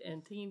Tiger Beat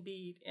and Teen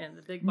Beat and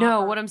the Big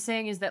No, Bopper. what I'm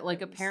saying is that,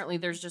 like, apparently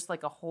there's just,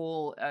 like, a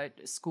whole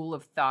school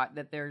of thought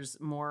that there's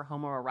more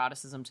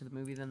homoeroticism to the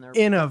movie than there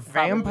in a probably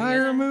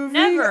vampire is. movie?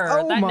 Never.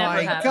 Oh That my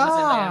never happens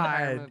god. in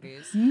vampire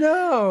movies.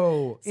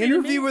 No. See, to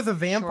Interview me- with a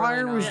Vampire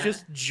Surely was not.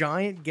 just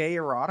giant gay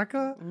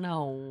erotica?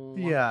 No.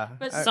 Yeah.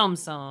 But Some.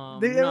 No.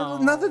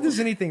 Not that there's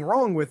anything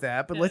wrong with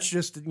that, but Yeah. let's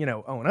just,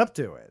 own up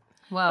to it.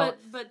 Well,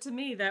 But to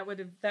me, that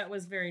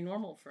was very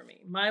normal for me.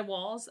 My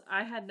walls,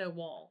 I had no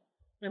wall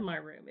in my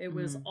room. It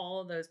was all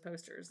of those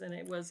posters, and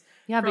it was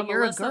yeah, but from you're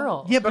Melissa- a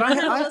girl. Yeah, but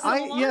Melissa I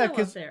Milano yeah, up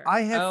because there. I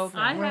had, Okay.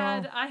 I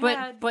well,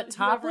 had, But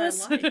whoever I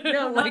topless, liked.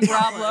 No, like not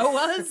Rob topless. Lowe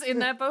was in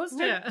that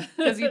poster. Yeah.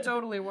 Because he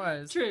totally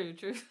was. True.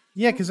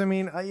 yeah, because I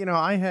mean,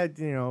 I had,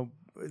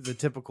 the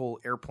typical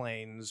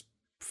airplanes,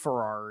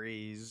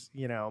 Ferraris,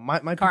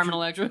 my Carmen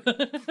picture-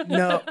 Electra.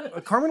 No,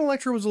 Carmen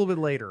Electra was a little bit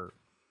later.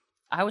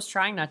 I was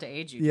trying not to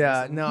age you.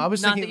 Yeah, Jason. no, I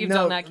was not thinking that you've no,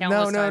 done that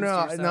countless no, times no,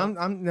 to no,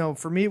 yourself. no.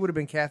 For me, it would have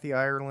been Kathy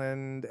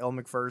Ireland, Elle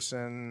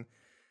Macpherson,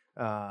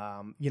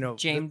 Dame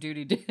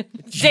Judi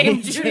Dench.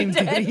 Dame Judi Judi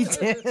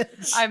Dench.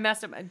 Dench. I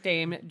messed up.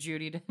 Dame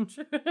Judi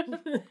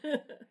Dench.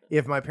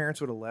 If my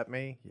parents would have let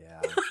me, yeah.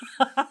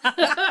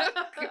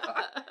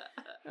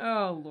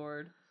 Oh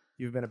Lord.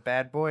 You've been a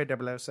bad boy,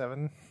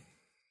 007.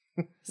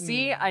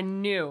 See, I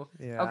knew.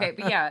 Yeah. Okay,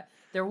 but yeah,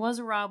 there was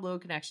a Rob Lowe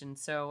connection.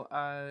 So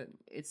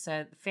it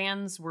said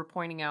fans were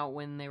pointing out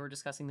when they were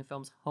discussing the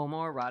film's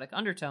homoerotic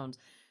undertones.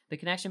 The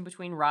connection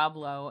between Rob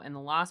Lowe and the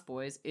Lost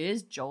Boys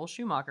is Joel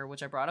Schumacher,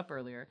 which I brought up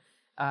earlier,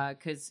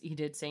 because he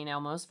did St.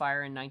 Elmo's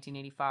Fire in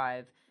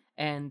 1985.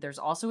 And there's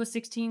also a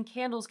 16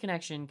 Candles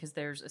connection, because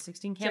there's a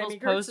 16 Candles Jamie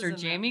Gertz poster. is in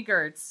that. Jamie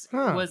Gertz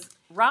Huh. was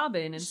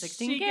Robin in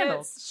 16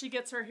 Candles. She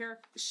gets her hair.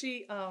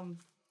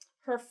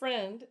 Her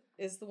friend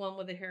is the one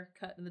with the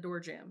haircut and the door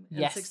jam and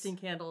Yes. 16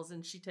 Candles,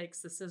 and she takes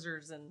the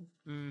scissors and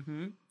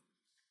Mm-hmm.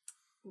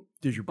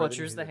 Did your brother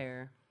Butchers do the that?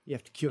 hair. You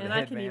have to kill and the I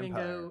head can even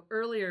vampire. go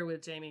earlier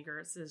with Jamie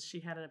Gertz, as she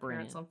had an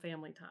appearance Brilliant. on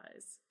Family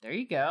Ties. There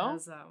you go.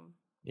 As,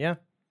 Yeah.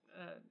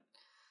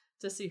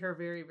 to see her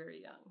very,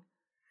 very young.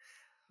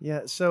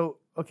 Yeah, so,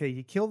 okay,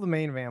 you kill the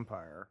main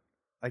vampire.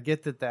 I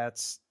get that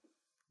that's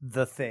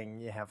the thing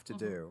you have to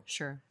do.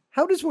 Sure.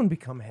 How does one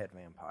become head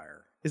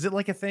vampire? Is it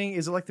like a thing?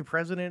 Is it like the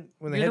president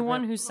when You're the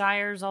one who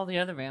sires all the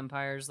other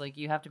vampires. Like,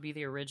 you have to be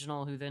the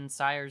original who then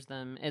sires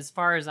them, as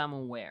far as I'm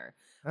aware.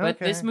 But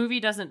Okay. this movie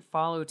doesn't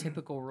follow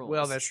typical rules.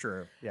 Well, that's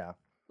true. Yeah.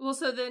 Well,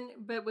 so then,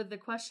 but with the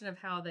question of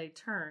how they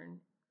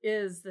turn,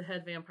 is the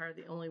head vampire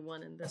the only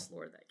one in this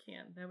lore that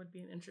can? That would be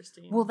an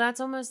interesting. Well, that's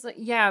almost like,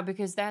 yeah,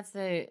 because that's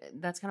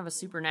kind of a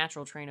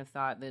supernatural train of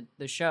thought that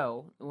the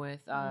show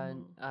with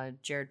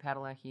Jared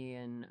Padalecki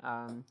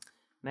and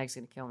Meg's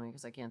gonna kill me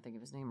because I can't think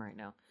of his name right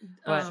now.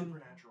 But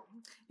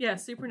yeah,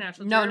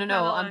 supernatural. no, Jared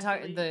I'm Padalecki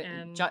talking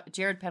and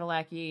Jared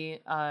Padalecki,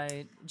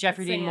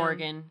 Jeffrey Dean Sam.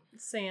 Morgan.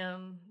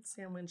 Sam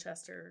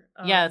Winchester.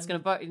 Yeah, it's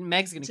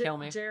Meg's gonna kill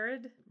me.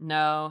 Jared.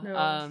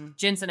 No.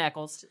 Jensen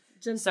Ackles.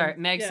 Jensen. Sorry,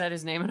 Meg Yeah. said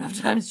his name enough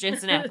times.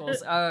 Jensen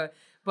Ackles.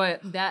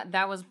 But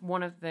that was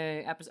one of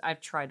the episodes.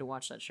 I've tried to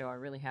watch that show. I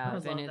really I have.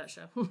 love And that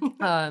show.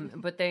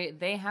 but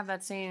they have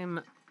that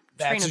same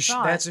train of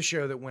thought. That's a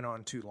show that went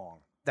on too long.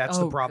 That's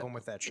the problem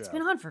with that show. It's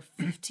been on for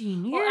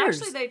 15 years. Well,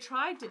 actually, they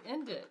tried to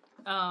end it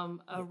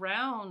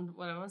around,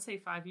 what I want to say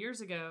 5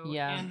 years ago.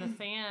 Yeah. And the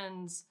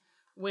fans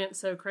went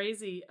so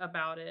crazy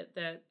about it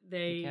that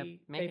they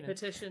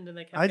petitioned and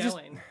they kept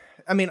going.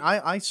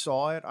 I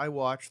saw it. I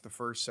watched the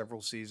first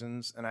several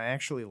seasons, and I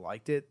actually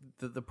liked it.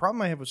 The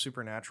problem I have with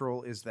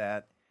Supernatural is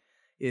that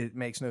it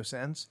makes no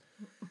sense.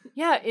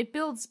 Yeah, it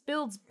builds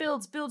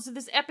to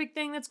this epic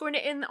thing that's going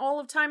to end all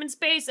of time and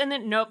space, and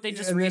then nope, they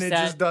just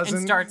reset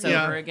and starts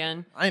over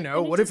again. I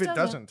know. What if it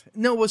doesn't?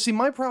 No, well, see,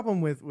 my problem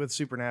with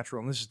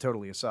Supernatural, and this is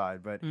totally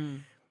aside, but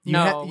we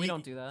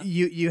don't do that.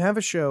 You have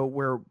a show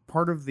where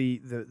part of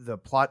the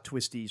plot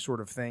twisty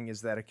sort of thing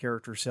is that a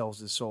character sells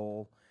his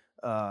soul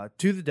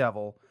to the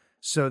devil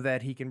so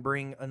that he can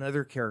bring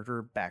another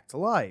character back to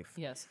life.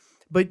 Yes.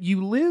 But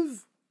you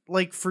live,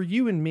 like for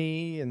you and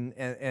me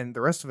and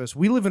the rest of us,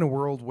 we live in a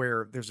world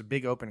where there's a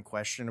big open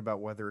question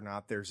about whether or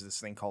not there's this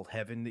thing called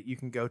heaven that you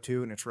can go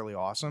to, and it's really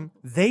awesome.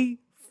 They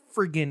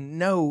friggin'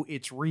 know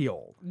it's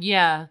real.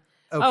 Yeah.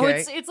 Okay? Oh,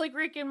 it's like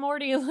Rick and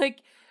Morty,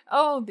 like,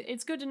 oh,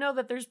 it's good to know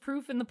that there's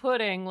proof in the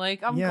pudding.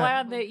 Like, I'm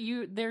glad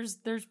that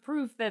there's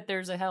proof that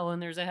there's a hell and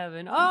there's a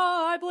heaven. Oh,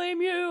 I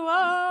blame you.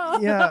 Oh.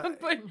 Yeah.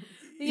 But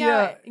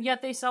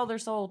yet they sell their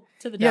soul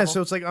to the devil. Yeah,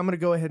 so it's like, I'm going to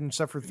go ahead and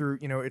suffer through,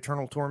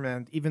 eternal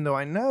torment, even though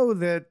I know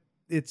that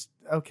it's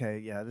okay.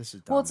 Yeah, this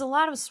is dumb. Well, it's a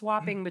lot of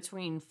swapping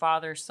between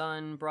father,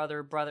 son,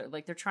 brother.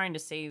 Like, they're trying to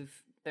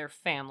save their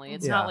family.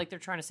 It's not like they're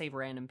trying to save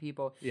random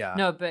people. Yeah.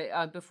 No,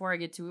 but before I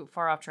get too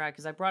far off track,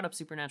 because I brought up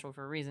Supernatural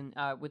for a reason,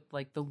 with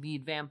like the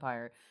lead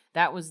vampire.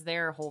 That was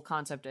their whole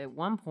concept at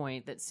one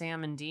point, that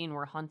Sam and Dean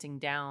were hunting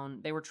down.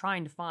 They were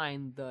trying to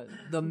find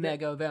the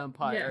mega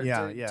vampire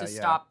to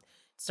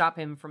stop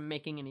him from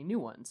making any new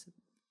ones.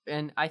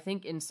 And I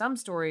think in some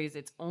stories,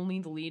 it's only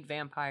the lead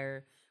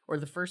vampire or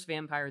the first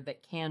vampire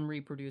that can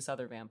reproduce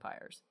other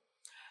vampires.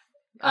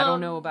 I don't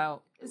know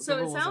about so the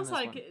it rules in sounds this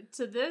like one.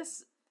 to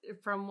this,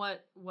 from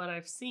what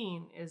I've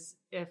seen, is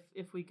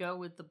if we go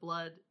with the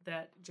blood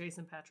that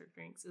Jason Patrick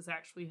drinks is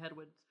actually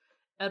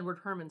Edward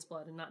Herman's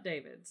blood and not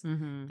David's,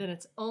 then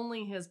it's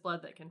only his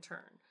blood that can turn.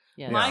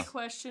 Yes. My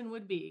question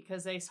would be,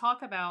 because they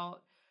talk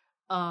about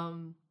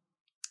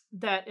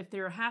that if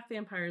they're a half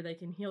vampire, they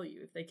can heal you.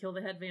 If they kill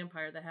the head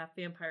vampire, the half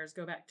vampires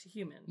go back to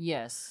human.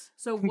 Yes.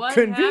 So what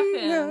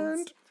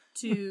happens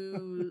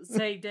to,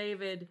 say,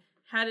 David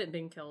hadn't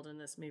been killed in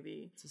this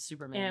movie, it's a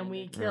Superman and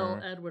movie. we kill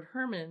Edward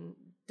Herman?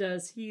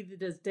 Does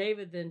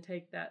David then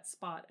take that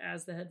spot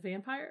as the head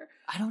vampire?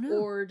 I don't know.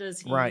 Or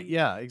does he? Right.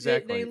 Yeah.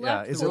 Exactly. They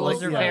left Is The it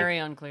rules like, are very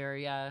unclear.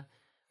 Yeah.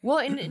 Well,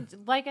 and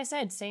like I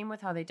said, same with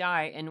how they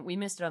die, and we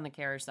missed it on the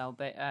carousel.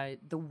 But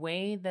the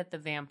way that the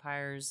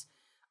vampires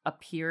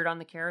appeared on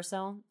the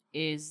carousel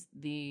is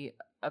the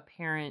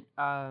apparent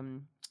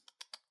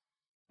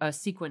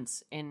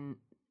sequence in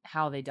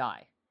how they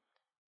die.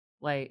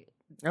 Like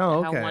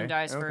how one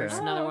dies first,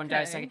 another one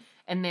dies second,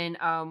 and then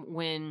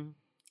when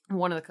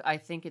one of the, I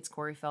think it's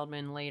Corey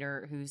Feldman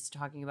later who's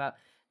talking about,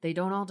 they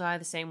don't all die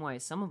the same way.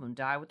 Some of them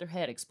die with their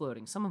head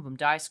exploding. Some of them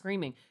die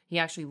screaming. He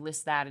actually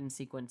lists that in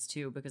sequence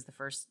too, because the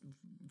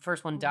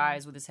first one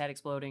dies with his head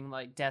exploding,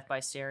 like death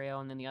by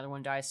stereo, and then the other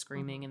one dies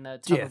screaming in the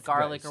tub of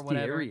garlic or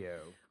whatever.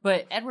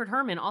 But Edward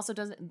Herman also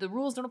doesn't, the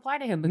rules don't apply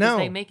to him because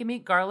they make him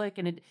eat garlic,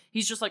 and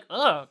he's just like,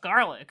 ugh,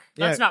 garlic.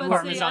 That's not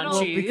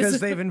Parmesan cheese. Because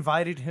they've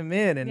invited him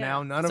in, and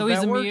now none of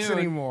that works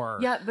anymore.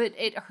 Yeah, but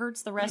it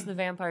hurts the rest of the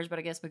vampires, but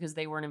I guess because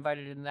they weren't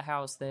invited into the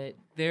house, that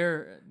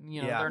they're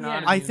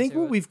not. I think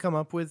what we've come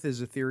up with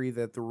is a theory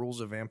that the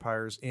rules of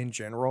vampires in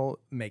general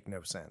make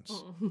no sense.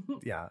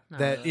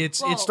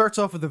 It starts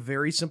off with a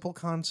very simple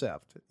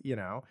concept,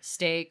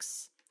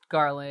 steaks,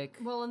 garlic,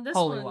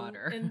 holy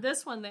water. In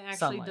this one, they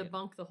actually Sunlight.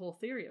 debunk the whole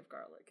theory of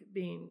garlic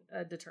being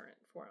a deterrent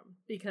for him,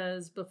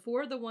 because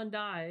before the one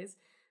dies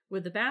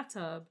with the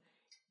bathtub,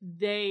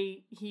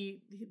 the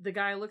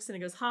guy looks in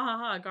and goes, ha ha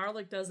ha,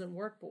 garlic doesn't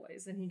work,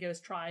 boys, and he goes,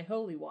 try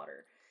holy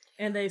water.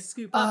 And they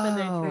scoop up and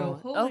they throw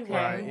holy water.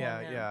 Right,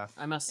 yeah.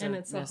 I must have and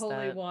it's the missed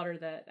holy that. water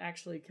that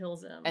actually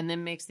kills him. And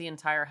then makes the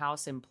entire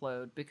house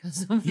implode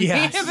because of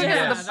Yes, the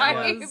yes,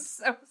 pipes.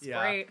 That was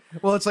great.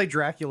 Well, it's like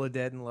Dracula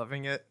Dead and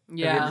Loving It.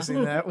 Yeah. Have you ever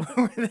seen that?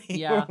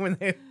 when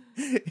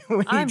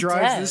he I'm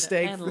drives dead the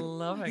stake and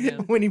loving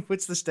it. when he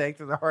puts the stake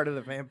through the heart of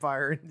the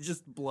vampire and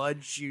just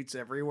blood shoots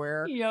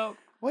everywhere. Yep.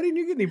 Why didn't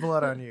you get any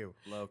blood on you?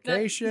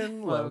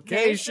 Location.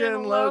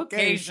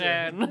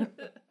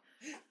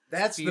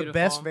 That's Beautiful. the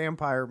best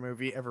vampire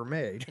movie ever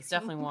made. It's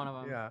definitely one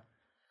of them.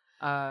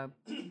 Yeah.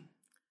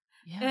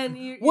 And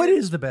What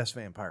is the best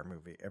vampire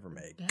movie ever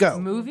made? Go.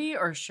 Movie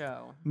or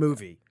show?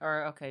 Movie.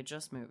 Or, okay,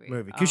 just movie.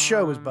 Because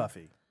show is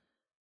Buffy.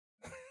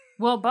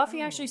 Well,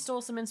 Buffy actually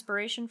stole some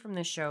inspiration from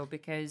this show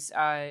because...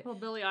 well,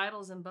 Billy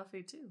Idol's in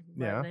Buffy, too.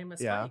 By the name of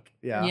Spike.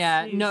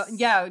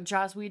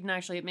 Joss Whedon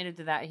actually admitted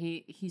to that.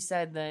 He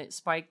said that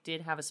Spike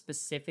did have a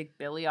specific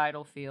Billy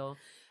Idol feel.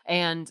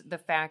 And the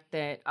fact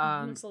that...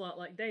 looks a lot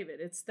like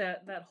David. It's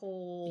that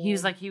whole...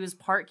 He was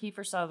part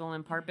Kiefer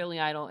Sutherland, part Billy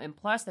Idol, and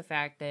plus the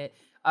fact that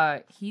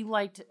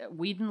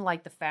Whedon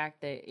liked the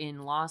fact that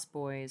in Lost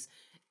Boys...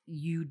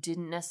 you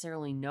didn't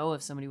necessarily know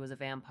if somebody was a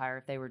vampire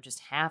if they were just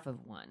half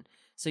of one.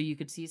 So you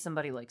could see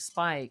somebody like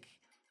Spike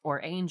or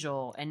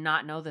Angel and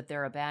not know that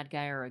they're a bad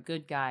guy or a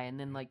good guy, and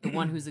then like the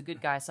one who's a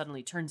good guy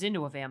suddenly turns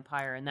into a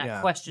vampire, and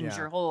that questions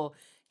your whole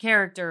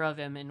character of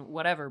him and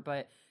whatever.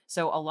 But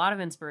so a lot of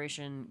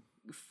inspiration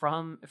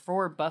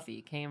for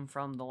Buffy came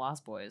from the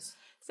Lost Boys.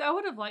 So I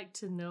would have liked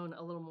to known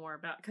a little more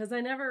about, because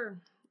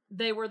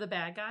they were the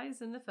bad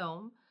guys in the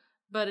film,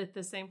 but at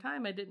the same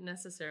time I didn't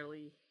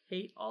necessarily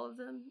hate all of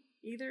them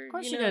either. Of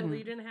course you didn't.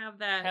 You didn't have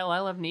that. Hell, I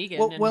love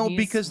Negan. Well, and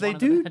because they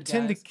do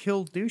tend to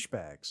kill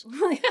douchebags.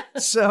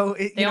 So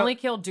they only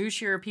kill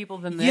douchier people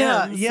than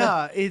them.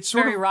 Yeah. It's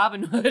sort very of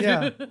Robin Hood.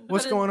 Yeah.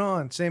 What's going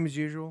on? Same as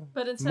usual.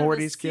 But instead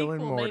Morty's of a sequel,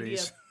 killing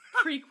Morty's.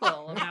 maybe a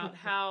prequel about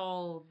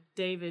how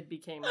David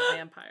became a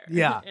vampire.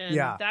 Yeah, and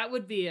that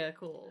would be a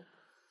cool.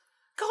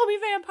 Call me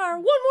vampire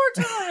one more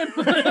time.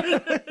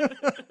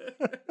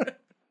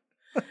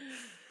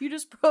 You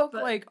just broke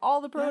like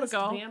all the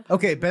protocol.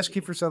 Okay, best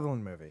Kiefer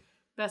Sutherland movie.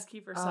 Best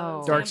Kiefer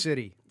Sutherland. Dark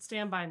City.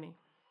 Stand By Me.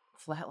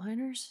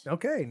 Flatliners.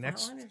 Okay,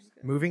 next.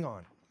 Moving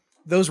on.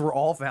 Those were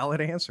all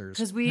valid answers.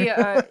 Because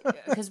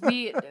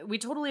we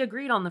totally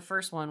agreed on the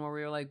first one where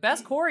we were like,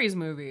 best Corey's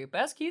movie,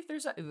 best Kiefer.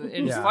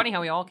 It's funny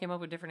how we all came up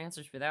with different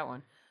answers for that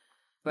one.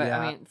 But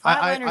I mean,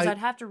 Flatliners, I'd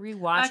have to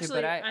rewatch it.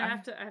 But I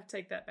have to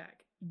take that back.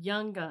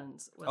 Young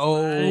Guns.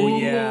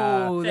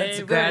 Was that's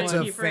a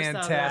Kiefer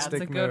fantastic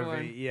That's a good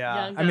movie. one.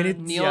 Yeah, Young I mean, it's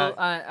Neil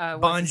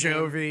Bon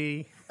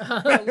Jovi. Lou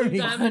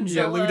Diamond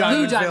Lou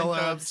Phillips.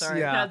 Phillips.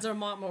 Sorry. Yeah. Had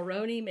Dermot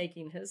Mulroney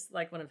making his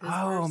one of his.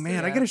 Oh first,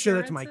 man, I gotta show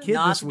that to my kid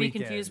Not this to be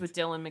weekend. confused with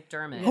Dylan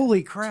McDermott.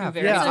 Holy crap!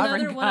 very It's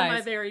different another one of my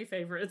guys. very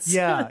favorites.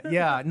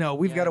 Yeah. No,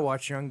 we've got to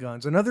watch Young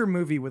Guns. Another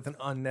movie with an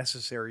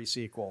unnecessary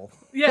sequel.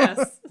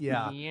 Yes.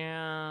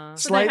 Yeah.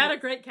 So they had a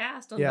great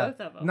cast on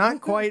both of them. Not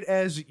quite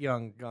as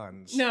Young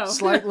Guns. No.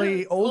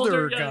 Slightly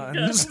older Young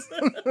Guns.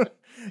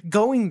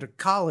 Going to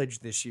college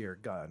this year,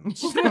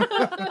 Guns.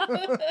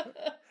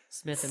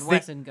 Smith and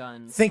Wesson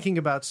Guns. Thinking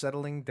about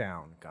settling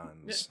down,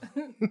 Guns.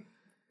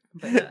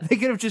 But, They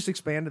could have just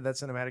expanded that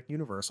cinematic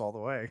universe all the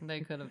way.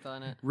 they could have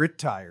done it.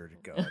 Retired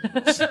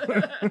Guns.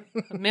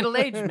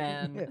 Middle-aged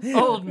man,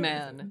 old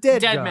man,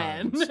 Dead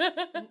man, guns.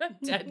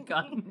 dead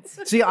guns.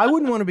 See, I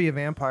wouldn't want to be a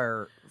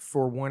vampire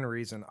for one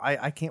reason.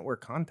 I can't wear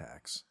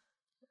contacts.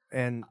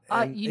 And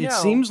it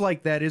seems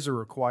like that is a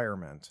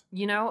requirement.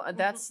 You know,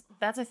 that's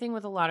a thing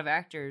with a lot of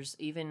actors.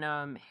 Even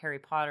Harry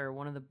Potter,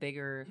 one of the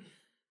bigger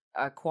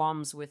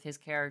qualms with his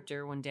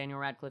character when Daniel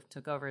Radcliffe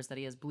took over is that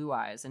he has blue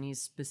eyes, and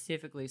he's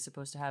specifically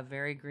supposed to have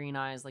very green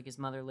eyes like his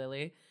mother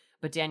Lily.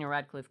 But Daniel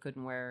Radcliffe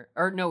couldn't wear,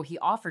 or no, he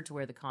offered to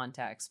wear the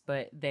contacts,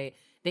 but they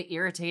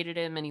irritated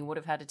him, and he would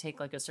have had to take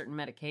like a certain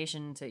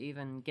medication to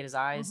even get his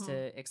eyes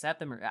to accept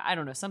them, or I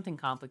don't know, something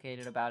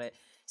complicated about it.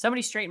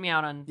 Somebody straighten me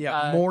out on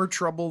more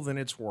trouble than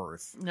it's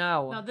worth.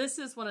 No. Now this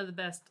is one of the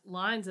best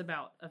lines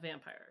about a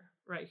vampire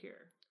right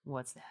here.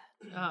 What's that?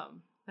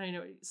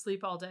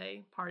 Sleep all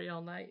day, party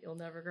all night, you'll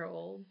never grow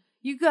old.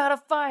 You gotta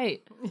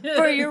fight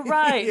for your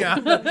right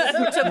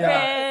to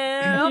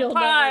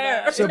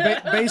vampire. So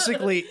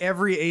basically,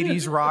 every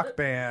 '80s rock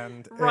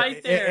band,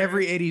 Right there.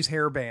 every '80s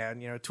hair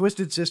band,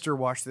 Twisted Sister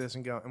watched this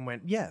and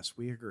went, "Yes,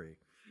 we agree.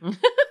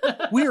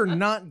 We are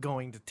not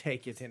going to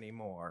take it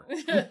anymore.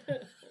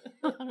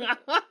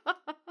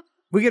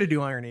 We got to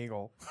do Iron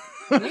Eagle.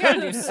 We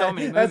gotta do so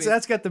many movies.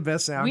 That's got the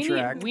best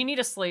soundtrack. We need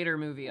a Slater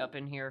movie up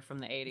in here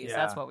from the 80s. Yeah.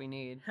 That's what we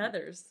need.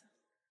 Heathers.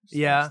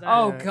 Yeah.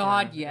 Oh, Yeah,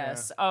 God, yeah,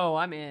 yes. Oh,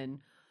 I'm in.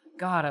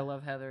 God, I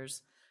love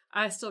Heathers.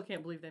 I still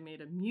can't believe they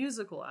made a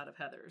musical out of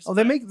Heathers. Oh,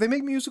 they make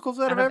musicals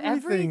out of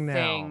everything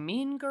now.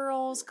 Mean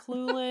Girls,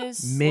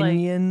 Clueless.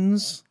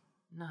 Minions.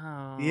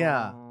 No.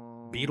 Yeah.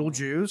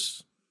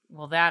 Beetlejuice.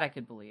 Well, that I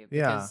could believe.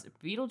 Yeah. Because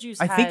Beetlejuice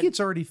I think it's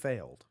already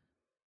failed.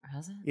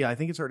 Has it? Yeah, I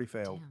think it's already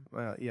failed.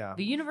 Yeah.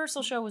 The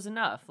Universal show was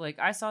enough. Like,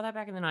 I saw that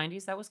back in the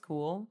 90s. That was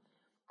cool.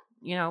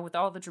 With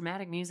all the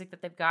dramatic music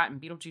that they've got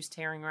and Beetlejuice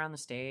tearing around the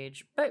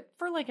stage. But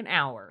for like an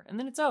hour, and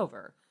then it's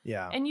over.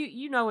 Yeah. And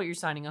you know what you're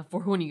signing up for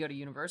when you go to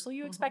Universal.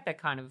 You expect that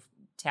kind of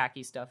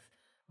tacky stuff.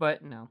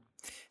 But no.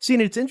 See,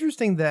 and it's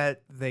interesting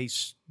that they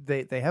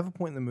have a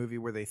point in the movie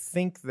where they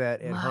think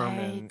that Ed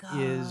Herman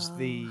is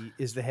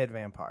the head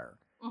vampire.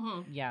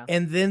 Mm-hmm. Yeah.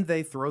 And then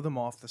they throw them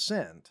off the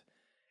scent.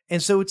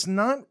 And so it's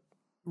not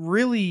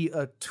really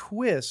a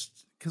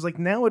twist, because like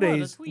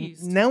nowadays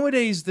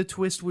the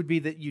twist would be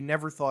that you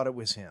never thought it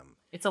was him.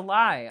 It's a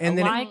lie. And a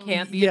then lie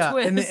can't be a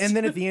twist. And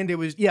then at the end it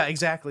was,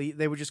 exactly.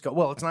 They would just go,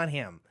 well, it's not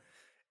him.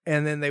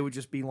 And then they would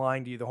just be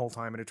lying to you the whole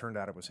time, and it turned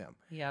out it was him.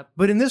 Yep.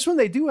 But in this one,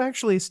 they do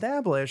actually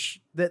establish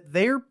that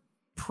they're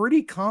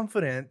pretty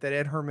confident that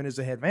Ed Herman is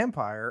the head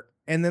vampire.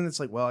 And then it's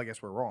like, well, I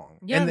guess we're wrong.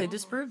 Yeah, and they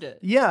disproved it.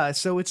 Yeah,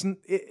 so it's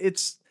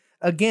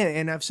again,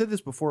 and I've said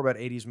this before about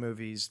 80s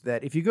movies,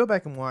 that if you go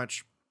back and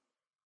watch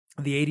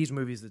the 80s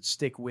movies that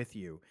stick with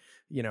you,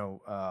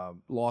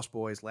 Lost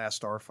Boys,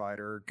 Last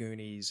Starfighter,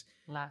 Goonies,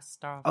 Last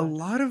Starfighter. a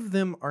lot of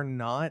them are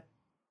not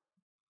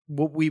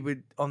what we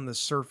would on the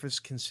surface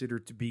consider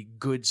to be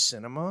good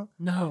cinema.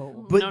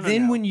 No. But No,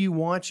 then no. when you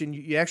watch and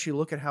you actually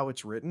look at how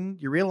it's written,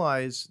 you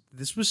realize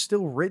this was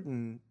still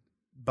written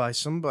by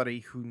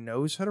somebody who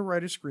knows how to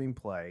write a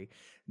screenplay,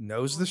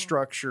 knows the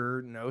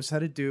structure, knows how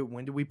to do it.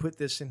 When do we put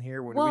this in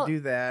here? When do we do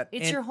that?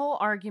 It's your whole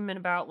argument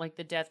about like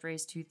the Death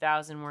Race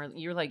 2000 where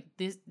you're like,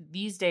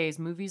 these days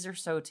movies are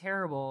so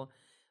terrible.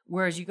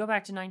 Whereas you go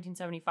back to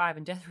 1975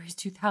 and Death Race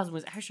 2000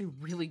 was actually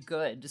really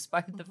good,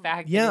 despite the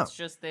fact that it's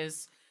just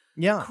this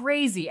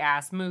crazy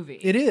ass movie.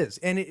 It is.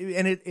 And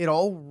it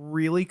all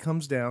really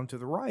comes down to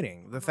the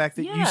writing. The fact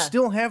that you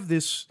still have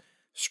this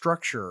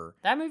structure.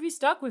 That movie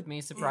stuck with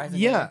me, surprisingly.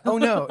 Yeah. Oh,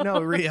 no.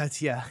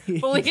 Yeah.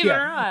 Believe it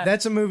or not.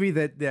 That's a movie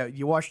that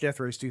you watch Death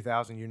Race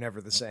 2000, you're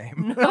never the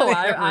same. No,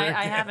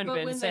 I haven't but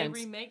been when since.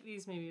 they remake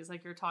these movies,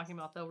 like you're talking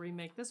about, they'll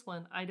remake this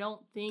one. I don't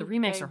think The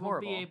remakes they are will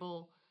horrible. be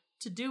able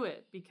to do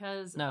it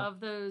because of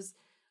those,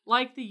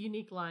 like the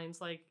unique lines,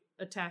 like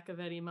Attack of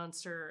Eddie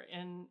Munster,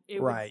 and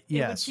it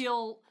would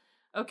feel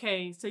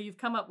okay. So you've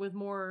come up with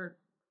more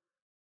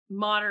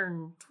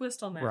modern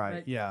twist on that, Right?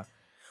 But, yeah.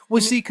 Well,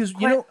 see, because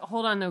you know,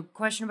 hold on. The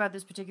question about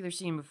this particular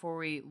scene before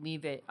we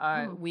leave it.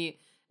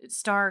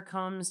 Star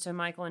comes to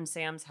Michael and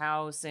Sam's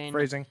house and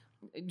phrasing.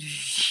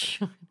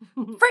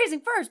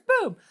 Phrasing first,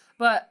 boom.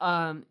 But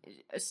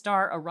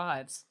Star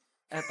arrives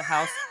at the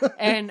house,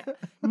 and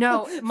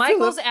no,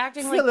 Michael's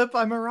acting like Philip,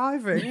 I'm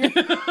arriving.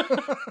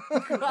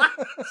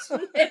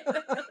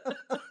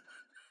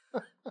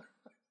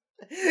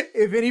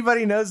 If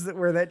anybody knows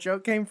where that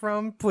joke came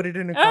from, put it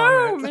in a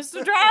comment. Oh,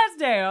 Mr.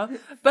 Drysdale.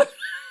 But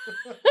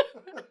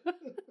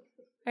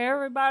hey,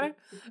 everybody.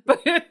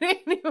 But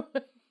anyway,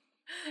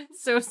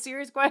 so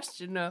serious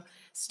question. No,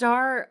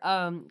 Star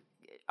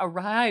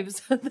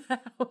arrives at the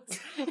house.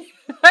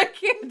 I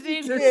can't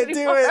do this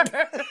anymore.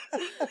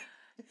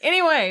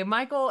 Anyway,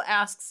 Michael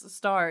asks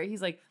Star,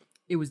 he's like,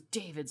 it was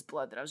David's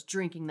blood that I was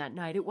drinking that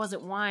night. It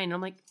wasn't wine. And I'm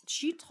like,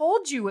 she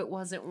told you it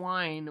wasn't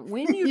wine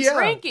when you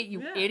drank it,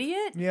 you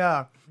idiot.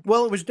 Yeah.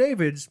 Well, it was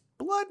David's.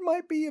 Blood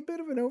might be a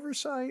bit of an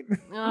oversight.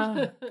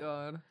 Oh,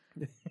 God.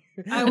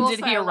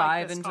 Did he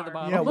arrive into the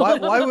bottle? Yeah.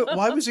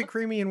 Why was it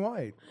creamy and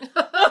white?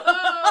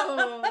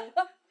 Oh.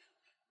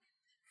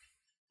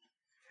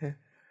 I'm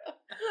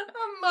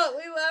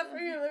Muttley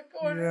laughing in the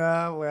corner.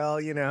 Yeah.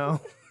 Well, you know.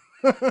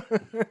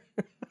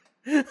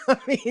 I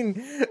mean,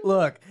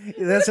 look,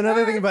 that's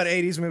another thing about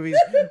 80s movies.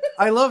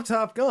 I love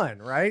Top Gun,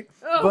 right?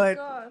 But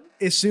God.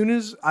 As soon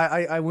as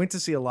I went to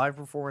see a live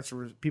performance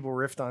where people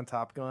riffed on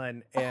Top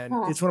Gun, and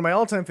it's one of my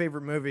all-time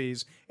favorite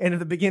movies, and at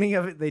the beginning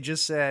of it, they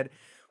just said,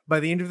 by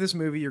the end of this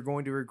movie, you're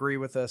going to agree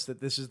with us that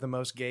this is the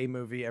most gay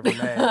movie ever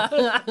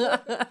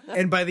made.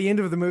 And by the end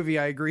of the movie,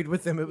 I agreed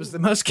with them. It was the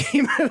most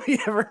gay movie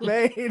ever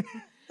made.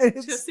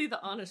 Just see the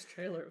honest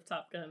trailer of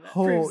Top Gun. That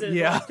proves it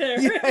right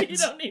there. You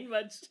don't need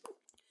much.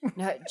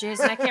 No,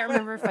 Jason, I can't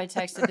remember if I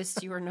texted this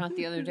to you or not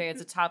the other day.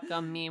 It's a Top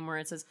Gun meme where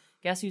it says,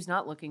 guess who's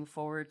not looking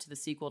forward to the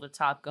sequel to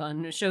Top Gun?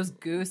 And it shows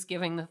Goose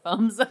giving the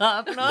thumbs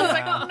up. And I was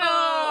like,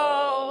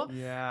 oh, no.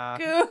 Yeah.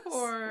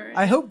 Goose.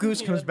 I hope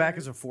Goose comes back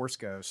as a Force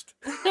ghost.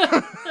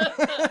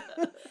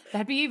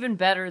 That'd be even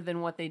better than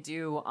what they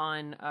do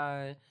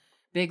on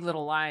Big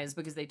Little Lies,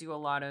 because they do a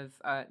lot of,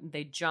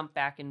 they jump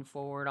back and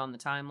forward on the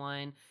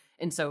timeline.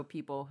 And so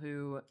people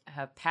who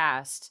have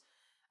passed...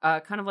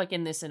 kind of like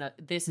in This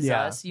Is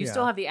Us, you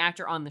still have the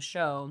actor on the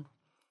show,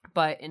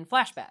 but in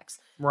flashbacks.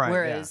 Right.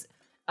 Whereas,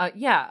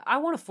 I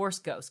want a Force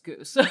ghost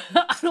Goose.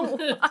 I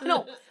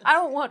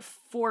don't want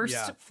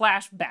forced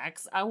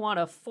flashbacks. I want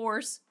a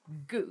Force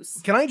Goose.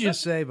 Can I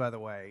just say, by the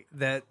way,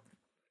 that,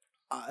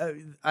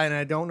 and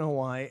I don't know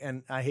why,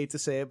 and I hate to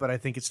say it, but I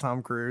think it's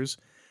Tom Cruise.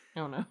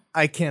 Oh, no.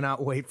 I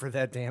cannot wait for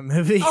that damn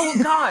movie. Oh,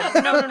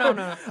 God.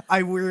 No. I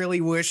really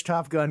wish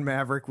Top Gun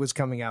Maverick was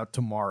coming out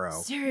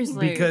tomorrow.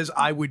 Seriously. Because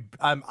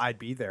I'd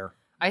be there.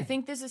 I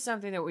think this is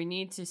something that we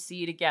need to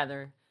see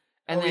together.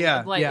 And Oh, then,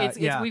 yeah, like, yeah, it's,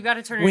 yeah. we've got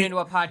to turn it into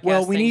a podcast.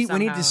 Well, we thing need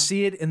somehow. to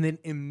see it and then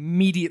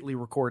immediately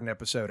record an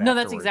episode. No,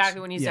 that's afterwards.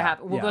 exactly what needs to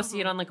happen. We'll yeah. go see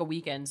it on like a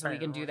weekend, so we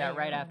can do that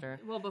right after.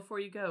 Well, before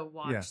you go,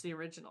 watch the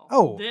original.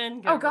 Oh.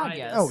 Then go Oh, God, right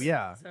yes. in. Oh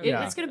yeah, So-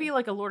 yeah. It's going to be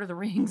like a Lord of the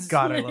Rings.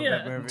 God, I love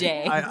that movie.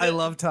 Day. I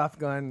love Top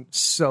Gun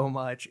so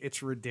much.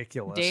 It's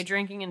ridiculous. Day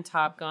drinking and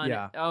Top Gun.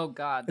 Yeah. Oh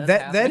God, that's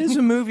that happening. is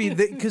a movie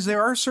that, because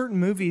there are certain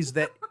movies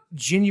that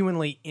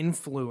genuinely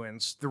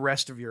influence the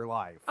rest of your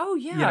life. Oh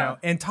yeah. You know,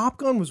 and Top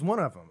Gun was one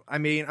of them. I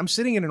mean, I'm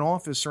sitting in an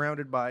office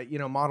surrounded by,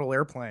 model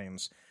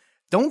airplanes.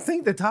 Don't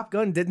think that Top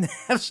Gun didn't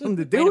have something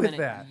to do Wait a with minute.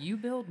 that. You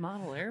build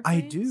model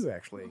airplanes? I do,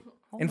 actually.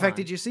 Hold In fact, on.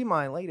 did you see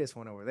my latest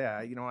one over there?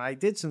 I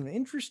did some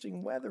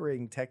interesting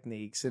weathering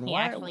techniques. And He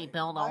why, actually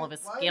built all of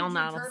his why scale would you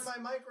models.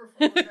 turn my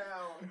microphone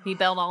down? He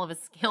built all of his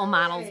scale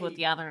models with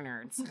the other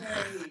nerds.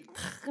 Hey.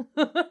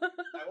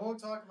 I won't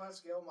talk about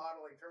scale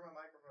modeling. Turn my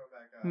microphone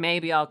back up.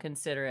 Maybe I'll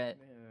consider it.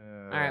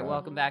 All right,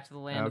 welcome back to the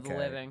land of the okay.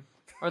 living.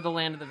 Or the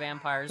land of the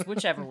vampires,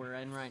 whichever we're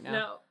in right now.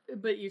 No,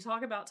 but you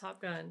talk about Top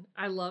Gun.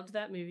 I loved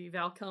that movie.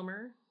 Val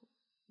Kilmer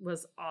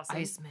was awesome.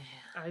 Iceman.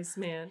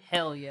 Iceman.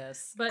 Hell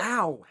yes. But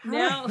Ow! How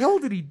now, the hell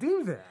did he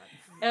do that?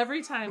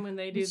 Every time when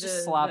they do He's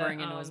just slobbering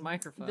into his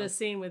microphone. The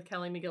scene with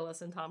Kelly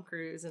McGillis and Tom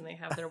Cruise, and they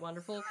have their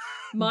wonderful,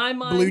 my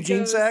mind Blue jean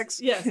goes, sex?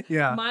 Yes.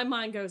 Yeah. My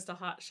mind goes to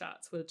Hot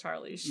Shots with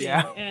Charlie Sheen.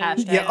 Yeah. And,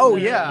 Hashtag oh,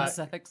 and, yeah.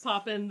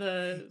 Pop in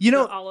the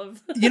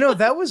olive.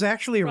 That was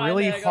actually a Fried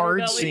really egg on her hard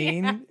belly.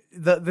 scene.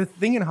 The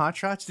thing in Hot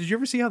Shots, did you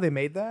ever see how they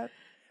made that?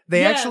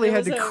 They Yeah, actually there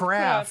had to was a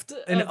craft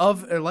craft an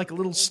of- like a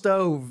little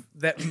stove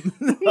that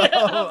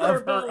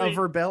her of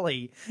her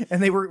belly,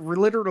 and they were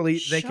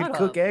literally they could Shut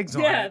cook up. eggs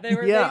on Yeah, it. they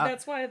were. yeah,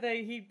 That's why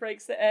he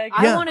breaks the egg.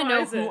 I and want to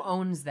know fries who it.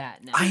 owns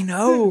that now. I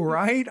know,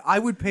 right? I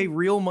would pay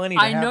real money.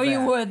 To I have know you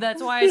that. would.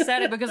 That's why I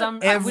said it, because I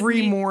would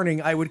Every be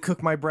morning, I would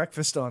cook my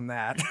breakfast on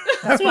that.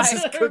 I would why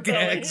just her cook belly.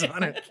 eggs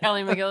on it.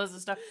 Kelly McGillis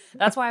and stuff.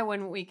 That's why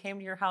when we came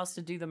to your house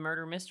to do the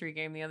murder mystery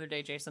game the other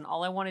day, Jason,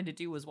 all I wanted to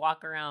do was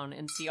walk around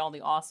and see all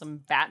the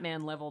awesome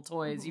Batman level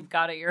toys you've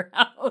got at your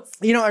house.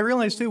 I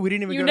realized too. We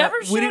didn't even. You go never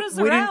to, showed we didn't, us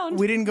we didn't- around.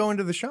 We didn't go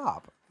into the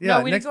shop. Yeah,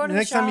 we didn't next go to the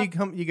next time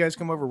shop. you guys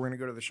come over, we're gonna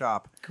go to the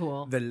shop.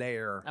 Cool. The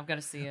lair. I've got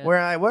to see it. Where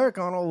I work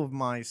on all of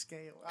my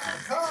scale.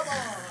 Oh,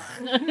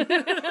 come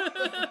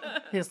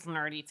on. His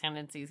nerdy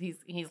tendencies. He's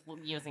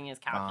using his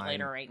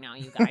calculator right now,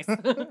 you guys.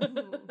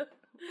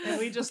 And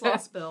we just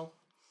lost Bill.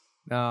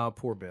 Oh,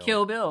 poor Bill.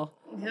 Kill Bill.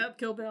 Yep,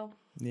 Kill Bill.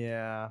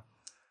 Yeah.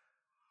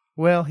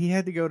 Well, he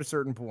had to go to a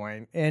certain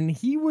point, and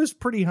he was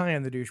pretty high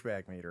on the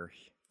douchebag meter.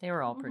 They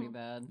were all pretty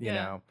bad. You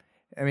know,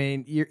 I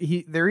mean,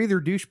 they're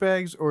either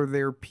douchebags or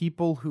they're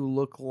people who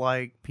look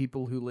like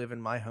people who live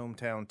in my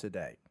hometown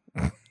today.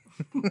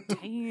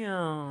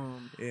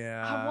 Damn.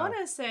 Yeah. I want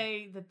to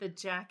say that the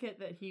jacket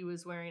that he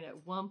was wearing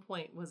at one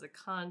point was a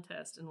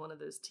contest in one of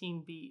those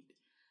Teen Beat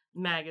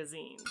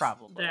magazines.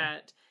 Probably.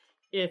 That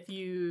if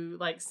you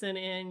sent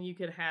in, you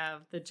could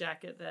have the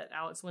jacket that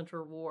Alex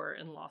Winter wore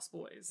in Lost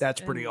Boys.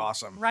 That's pretty And-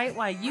 awesome. Right?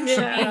 Why you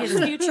should be his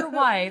future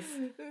wife.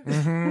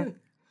 Mhm.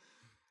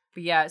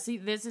 But yeah, see,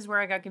 this is where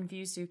I got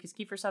confused too, because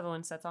Kiefer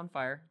Sutherland sets on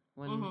fire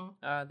when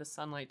Mhm. the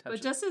sunlight touches.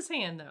 But just his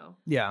hand, though.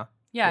 Yeah.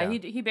 yeah, yeah.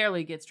 he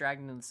barely gets dragged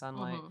into the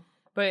sunlight. Mhm.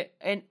 But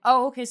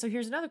okay, so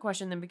here's another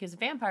question then, because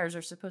vampires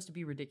are supposed to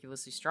be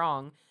ridiculously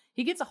strong.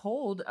 He gets a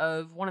hold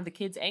of one of the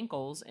kid's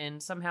ankles,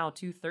 and somehow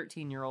two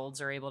 13-year-olds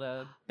are able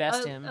to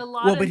best him. A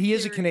lot Well, of but he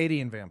is a theory-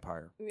 Canadian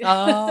vampire.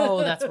 Oh,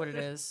 that's what it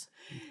is.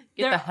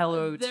 Get There- the hell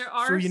out. There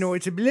are So,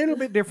 it's a little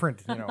bit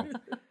different,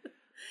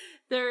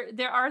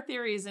 There are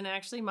theories, and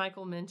actually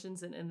Michael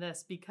mentions it in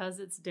this, because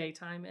it's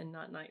daytime and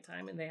not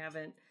nighttime, and they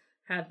haven't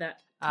had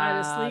that time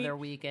of sleep. Their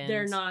weekends.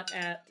 They're not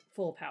at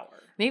full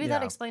power. Maybe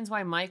that Yeah. explains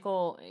why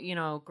Michael,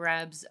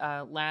 grabs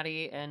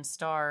Laddie and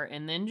Star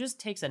and then just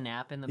takes a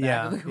nap in the back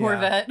Yeah, of the yeah,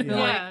 Corvette, yeah.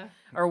 Yeah,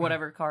 or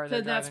whatever car they're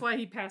so that's driving. why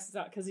he passes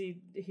out, because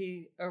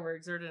he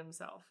overexerted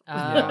himself.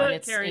 And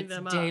it's carrying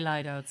them up.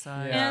 daylight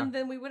outside. Yeah. And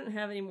then we wouldn't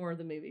have any more of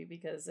the movie,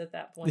 because at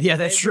that point, Yeah,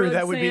 that's they true. drug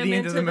That would be Sam the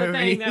end of the into movie.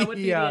 thing. That would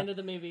be Yeah. the end of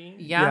the movie.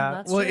 Yeah,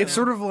 that's well, true. it's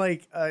sort of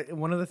like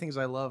one of the things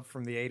I love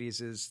from the 80s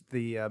is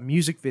the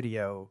music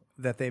video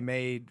that they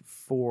made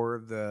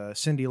for the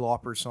Cyndi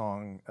Lauper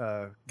song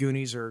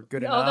Goonies Are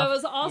Good Enough. Oh, that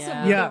was awesome.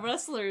 Yeah. With Yeah. the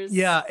wrestlers.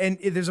 Yeah, and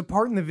there's a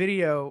part in the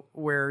video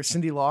where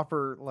Cyndi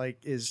Lauper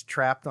is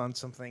trapped on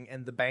something,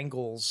 and the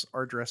Bangles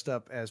are dressed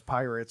up as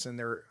pirates, and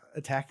they're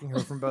attacking her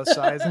from both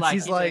sides. And Like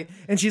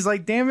she's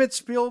like, "Damn it,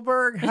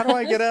 Spielberg! How do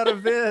I get out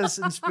of this?"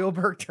 And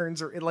Spielberg turns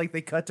her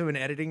they cut to an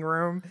editing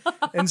room,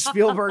 and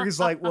Spielberg is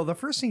like, "Well, the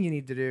first thing you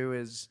need to do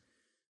is,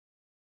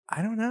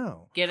 I don't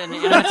know, Get an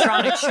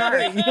animatronic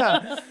shark.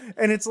 yeah,"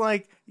 and it's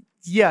like.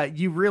 Yeah,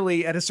 you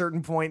really, at a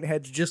certain point,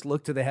 had to just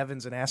look to the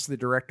heavens and ask the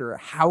director,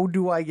 how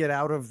do I get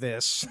out of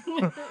this?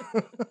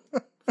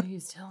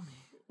 Please tell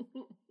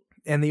me.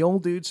 And the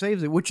old dude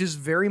saves it, which is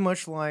very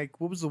much like,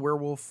 what was the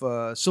werewolf?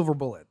 Silver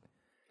Bullet.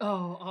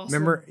 Oh, awesome.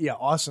 Remember? Yeah,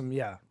 awesome,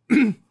 yeah.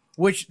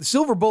 Which, the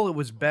Silver Bullet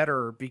was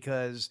better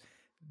because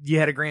you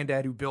had a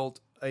granddad who built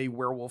a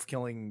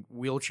werewolf-killing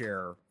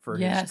wheelchair for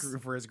Yes. his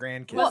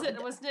grandkid. Was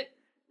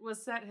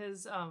that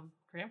his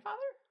grandfather?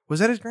 Was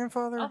that his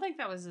grandfather? I think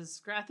that was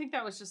his. I think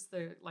that was just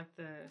the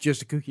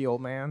Just a kooky old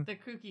man? the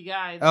kooky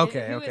guy.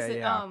 Okay, Who is okay, it?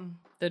 yeah.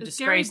 The It's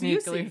Gary disgraced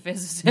nuclear Busey.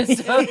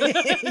 physicist.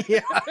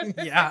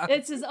 yeah.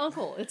 It's his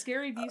uncle. It's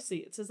Gary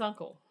Busey. It's his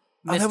uncle.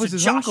 Oh, that Mr. was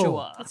his Joshua.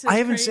 uncle. It's his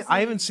I crazy-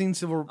 haven't seen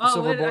Silver Oh,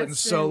 Bullet in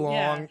so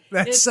long.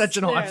 That's such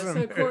an awesome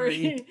so Corey,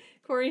 movie.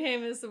 Corey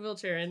Haim is the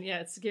wheelchair, and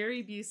it's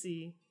Gary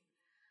Busey.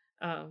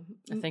 I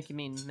think you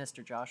mean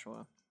Mr.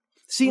 Joshua.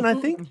 See, and I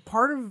think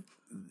part of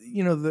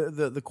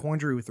the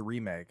quandary with the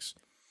remakes,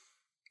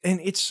 and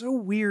it's so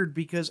weird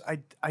because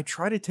I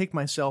try to take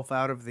myself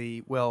out of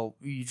the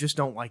you just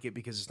don't like it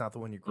because it's not the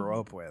one you grew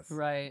up with,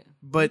 Right.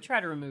 But you try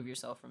to remove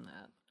yourself from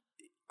that.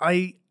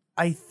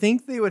 I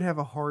think they would have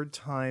a hard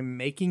time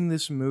making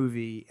this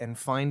movie and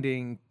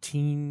finding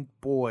teen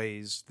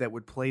boys that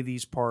would play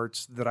these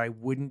parts that I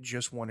wouldn't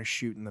just want to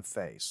shoot in the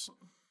face.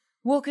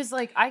 Well, because,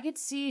 I could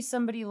see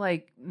somebody,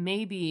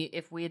 maybe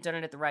if we had done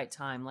it at the right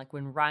time, like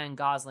when Ryan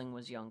Gosling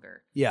was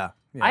younger. Yeah.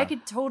 I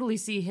could totally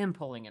see him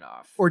pulling it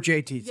off. Or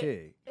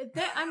JTT.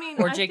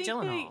 Or I Jake think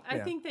Gyllenhaal. I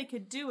think they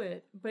could do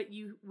it, but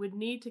you would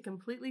need to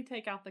completely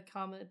take out the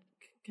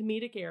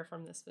comedic air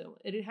from this film.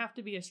 It'd have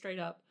to be a straight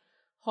up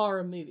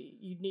horror movie.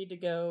 You'd need to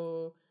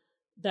go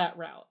that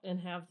route and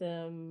have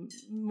them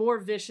more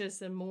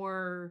vicious and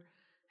more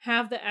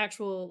have the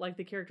actual, like,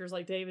 the characters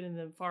like David and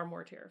them far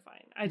more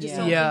terrifying. I just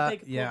don't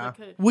think they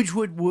could. Which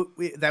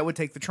that would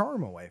take the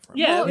charm away from it.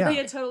 Yeah, it would be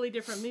a totally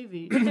different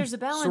movie. But there's a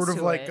balance sort of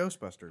to like it.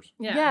 Ghostbusters.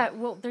 Yeah,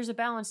 well, there's a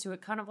balance to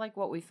it, kind of like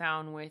what we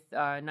found with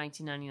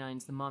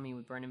 1999's The Mummy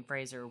with Brendan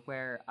Fraser,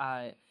 where,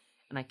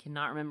 and I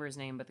cannot remember his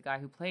name, but the guy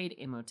who played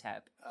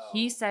Imhotep,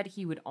 he said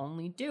he would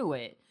only do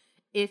it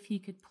if he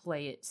could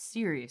play it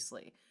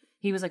seriously.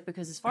 He was like,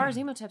 because as far as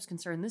Imhotep's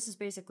concerned, this is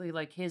basically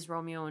like his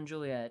Romeo and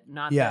Juliet.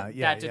 Not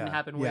that didn't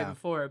happen way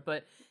before,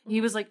 but he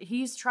was like,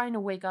 he's trying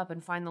to wake up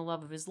and find the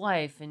love of his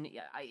life. And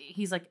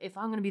he's like, if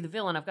I'm going to be the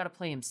villain, I've got to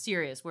play him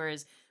serious.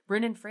 Whereas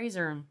Brendan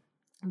Fraser,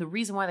 the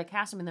reason why they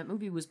cast him in that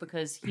movie was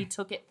because he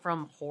took it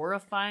from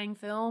horrifying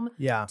film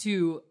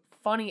to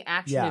funny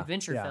action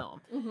adventure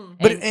film.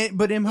 Mm-hmm.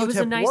 But Imhotep it was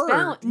a nice worked.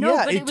 balance. No,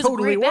 but it was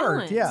totally a great balance.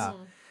 worked. Yeah.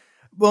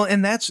 Well,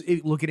 and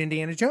look at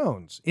Indiana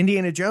Jones.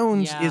 Indiana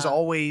Jones is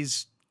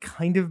always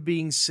kind of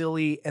being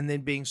silly and then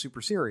being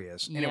super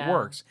serious, and it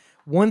works.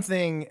 One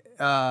thing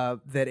that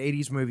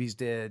 80s movies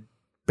did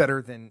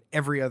better than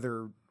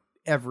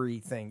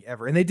everything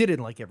ever, and they did it in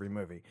like every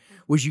movie,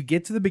 was you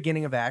get to the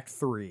beginning of Act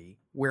 3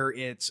 where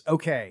it's,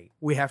 okay,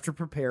 we have to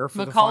prepare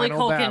for Macaulay the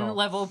final Culkin battle.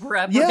 level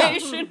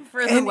preparation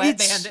for the Wet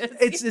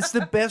Bandits. It's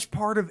the best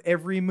part of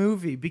every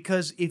movie,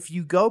 because if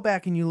you go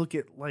back and you look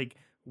at like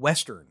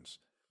Westerns,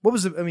 what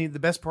was the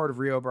best part of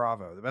Rio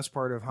Bravo? The best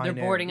part of High They're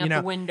Noon, boarding up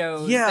the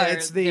windows. Yeah,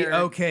 it's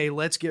okay,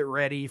 let's get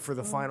ready for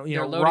the final.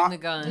 They're loading the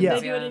guns. They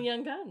do it in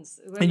Young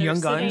Guns. In Young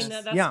Guns,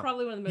 that's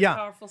probably one of the most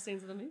powerful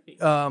scenes of the movie.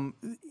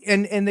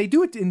 And they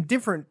do it in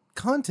different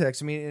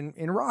contexts. I mean,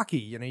 in Rocky,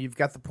 you've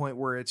got the point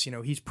where it's,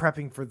 he's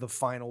prepping for the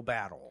final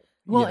battle.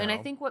 Well, and I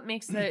think what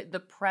makes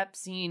the prep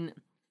scene,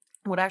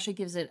 what actually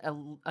gives it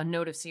a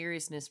note of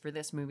seriousness for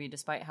this movie,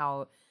 despite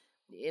how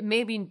it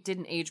maybe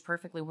didn't age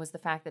perfectly, was the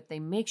fact that they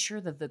make sure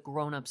that the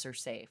grown-ups are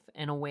safe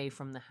and away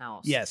from the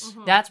house. Yes.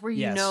 Mm-hmm. That's where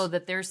you know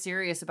that they're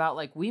serious about,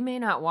 like, we may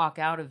not walk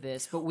out of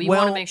this, but we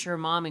want to make sure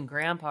mom and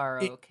grandpa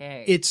are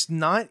okay. It's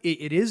not,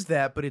 it is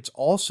that, but it's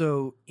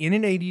also, in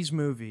an 80s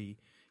movie,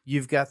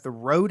 you've got the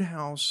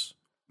Roadhouse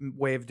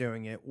way of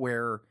doing it,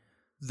 where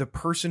the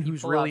person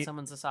who's pull really out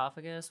someone's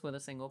esophagus with a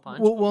single punch.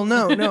 Well,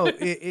 no.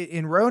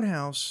 In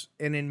Roadhouse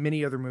and in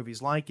many other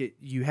movies like it,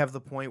 you have the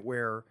point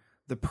where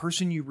the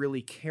person you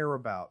really care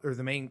about, or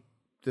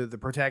the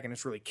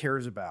protagonist really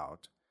cares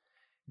about,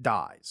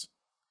 dies.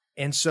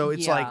 And so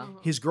it's like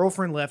his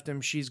girlfriend left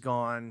him, she's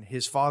gone,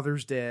 his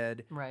father's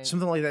dead,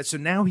 something like that. So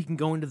now he can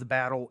go into the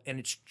battle, and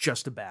it's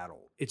just a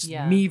battle. It's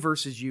me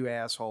versus you,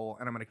 asshole,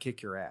 and I'm going to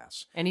kick your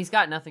ass. And he's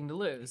got nothing to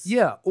lose.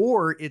 Yeah,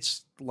 or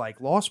it's like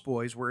Lost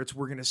Boys, where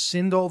we're going to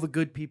send all the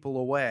good people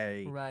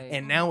away,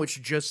 and now it's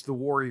just the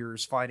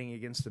warriors fighting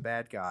against the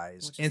bad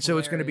guys. And so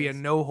it's going to be a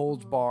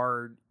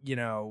no-holds-barred,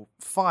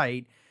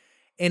 fight.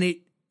 And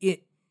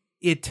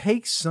it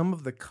takes some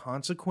of the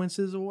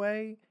consequences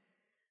away,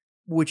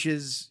 which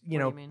is, What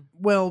do you mean?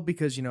 well,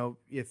 because,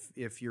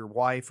 if your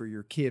wife or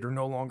your kid are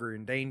no longer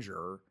in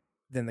danger,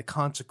 then the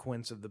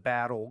consequence of the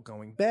battle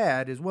going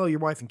bad is, well, your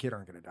wife and kid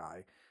aren't going to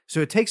die. So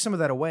it takes some of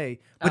that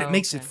away, but it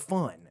makes it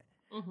fun.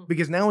 Mm-hmm.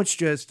 Because now it's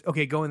just,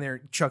 okay, go in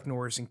there, Chuck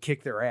Norris, and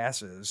kick their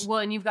asses. Well,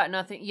 and you've got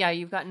nothing. Yeah,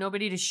 you've got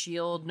nobody to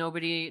shield,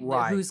 nobody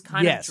who's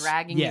kind of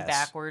dragging you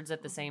backwards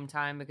at the same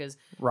time, because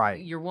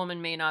your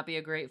woman may not be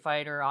a great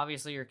fighter.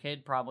 Obviously, your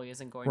kid probably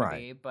isn't going to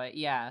be. But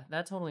yeah,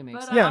 that totally makes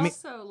sense. But I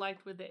also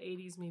liked with the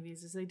 80s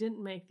movies is they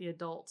didn't make the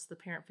adults, the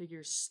parent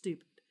figures,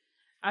 stupid.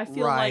 I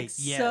feel like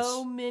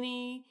so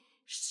many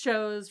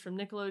shows from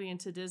Nickelodeon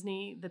to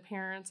Disney, the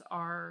parents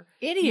are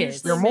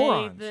idiots. They're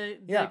morons.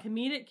 The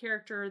comedic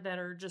character that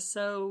are just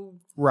so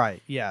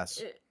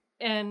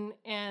and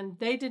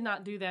they did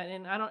not do that,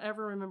 and I don't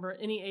ever remember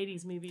any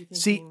 80s movie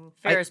thinking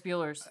Ferris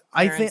Bueller's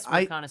parents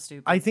were kind of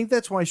stupid. I think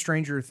that's why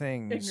Stranger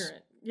Things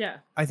ignorant. Yeah.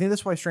 I think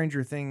that's why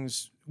Stranger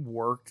Things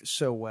worked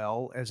so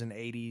well as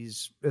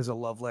a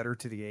love letter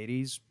to the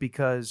 80s,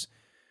 because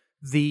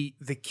the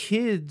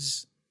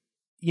kids,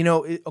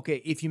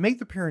 if you make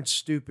the parents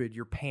stupid,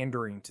 you're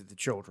pandering to the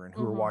children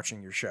who are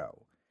watching your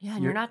show. Yeah,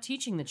 and you're not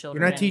teaching the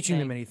children. You're not teaching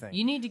them anything.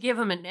 You need to give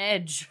them an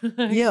edge.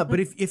 Yeah, but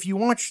if you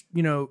watch,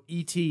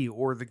 E.T.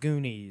 or The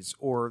Goonies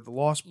or The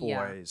Lost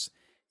Boys,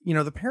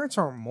 the parents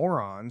aren't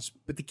morons,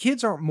 but the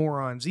kids aren't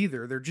morons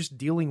either. They're just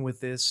dealing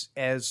with this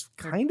as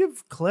kind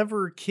of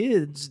clever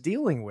kids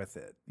dealing with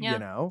it,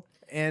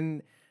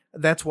 And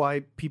that's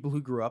why people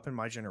who grew up in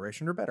my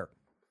generation are better.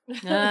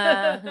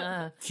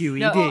 QED.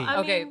 No,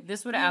 okay,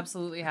 this would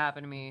absolutely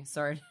happen to me.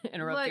 Sorry to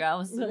interrupt you,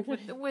 Allison.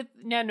 With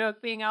Nanook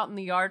being out in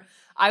the yard,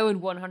 I would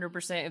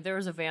 100%, if there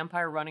was a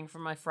vampire running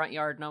from my front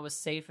yard and I was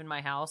safe in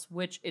my house,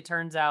 which it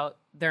turns out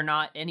they're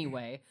not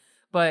anyway,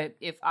 but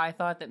if I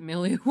thought that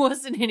Millie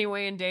was in any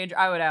way in danger,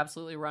 I would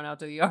absolutely run out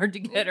to the yard to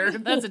get her.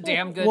 That's a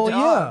damn good dog.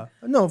 Yeah.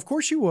 No, of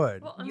course you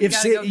would. Well, if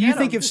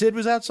Sid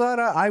was outside,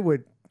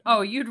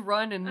 Oh, you'd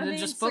run and then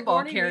just football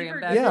Sigourney carry Weaver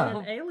him back did Yeah. it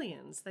home. in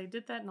Aliens. They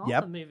did that in all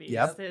Yep, the movies.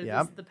 yep, The,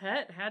 yep. the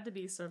pet had to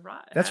be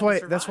survived. That's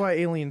why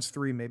Aliens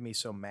 3 made me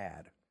so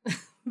mad.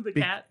 The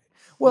cat.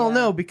 Well, Yeah.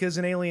 no, because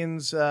in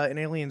Aliens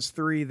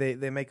 3,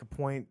 they make a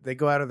point. They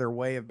go out of their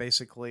way of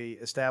basically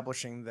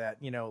establishing that,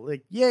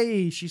 like,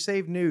 yay, she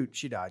saved Newt.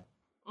 She died.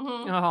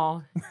 Mm-hmm.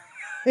 Oh. Well,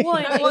 You know,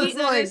 and Well, it's he,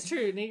 that like, is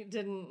true. He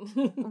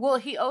didn't. well,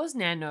 he owes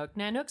Nanook.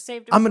 Nanook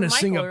saved him I'm from gonna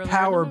sing Michael a earlier in the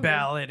power movie.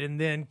 ballad and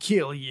then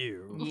kill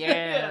you.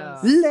 Yeah.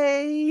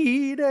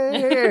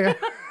 Lady.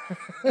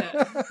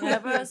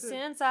 Ever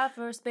since I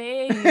first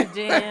bathed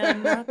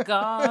in the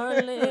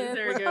garlic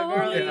There you with go,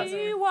 garlic.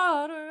 holy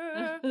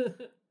water.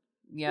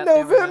 Yep, there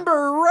we go.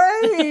 November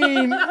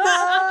rain.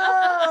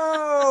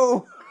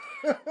 No.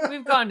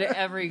 We've gone to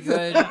every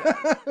good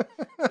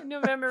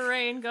November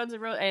Rain, Guns N'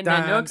 Roses, and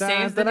Dun, Nanook dun,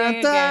 saves the dun,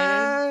 day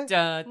dun, again.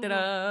 Da, da,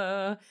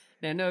 da.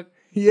 Nanook,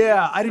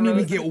 Yeah, I didn't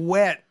even Throws- get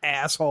wet,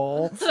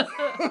 asshole.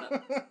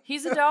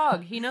 he's a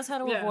dog. He knows how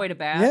to Yeah. avoid a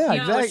bath. Yeah, He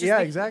exactly, pushes yeah,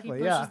 the- exactly,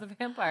 He yeah. pushes the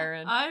vampire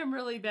in. I am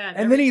really bad.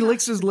 And then Every he time-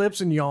 licks his lips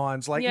and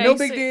yawns like, Yeah, no he's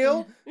big sick.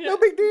 deal. Yeah. No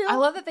big deal. I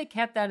love that they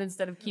kept that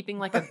instead of keeping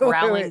like a Wait,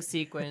 growling wait.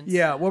 sequence.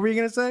 Yeah, what were you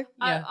going to say?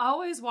 I Yeah.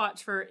 always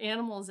watch for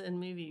animals in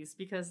movies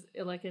because,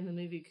 like in the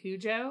movie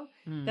Cujo,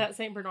 that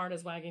Saint Bernard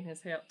is wagging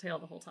his tail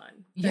the whole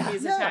time. Yeah.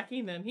 He's Yeah.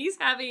 attacking them. He's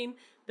having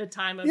the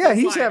time of Yeah, his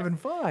he's life. having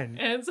fun.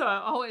 And so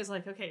I'm always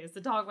like, okay, is the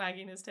dog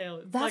wagging his tail?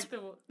 It's That's-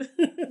 like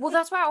the. Well,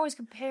 that's why I always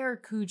compare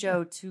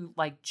Cujo to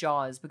like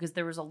Jaws because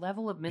there was a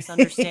level of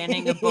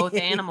misunderstanding of both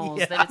animals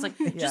Yeah. that it's like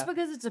Yeah. just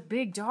because it's a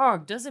big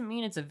dog doesn't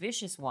mean it's a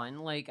vicious one.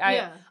 Like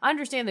Yeah. I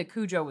understand that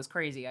Cujo was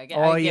crazy. I get.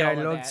 Oh I get yeah, all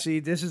of look, that. see,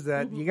 this is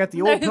that. You got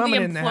the old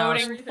plumbing in the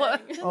house. imploding plug.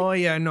 Oh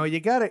yeah, no, you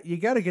gotta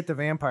get the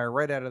vampire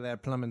right out of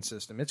that plumbing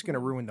system. It's gonna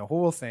ruin the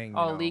whole thing.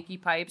 Oh, you know. leaky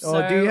pipes.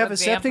 Oh, do you have a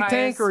septic vampires-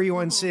 tank or are you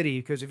on city?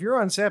 Because if you're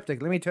on septic,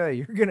 let me tell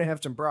you, you're gonna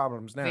have some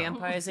problems now.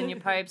 vampires in your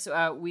pipes?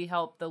 We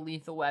help the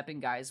Lethal Weapon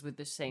guys with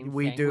the same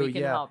We thing. do, We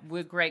can yeah. help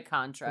with great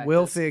contracts.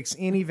 We'll fix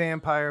any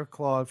vampire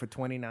clog for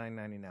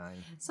 $29.99.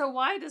 So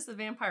why does the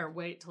vampire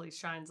wait till he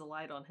shines a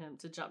light on him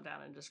to jump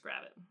down and just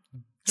grab it?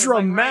 'Cause,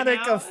 Dramatic like,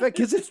 right now- effect,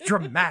 because it's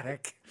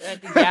dramatic.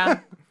 Yeah.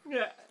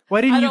 Yeah.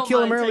 Why didn't I you don't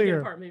kill him mind taking earlier?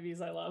 apart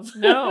movies I love.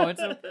 No,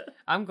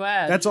 I'm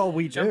glad. That's all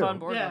we Jump do. on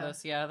board Yeah. with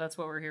us. Yeah, that's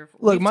what we're here for.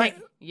 Look,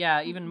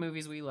 Even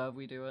movies we love,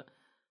 we do it.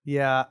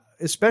 Yeah,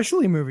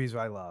 especially movies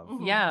I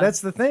love. Yeah,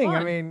 That's the thing. I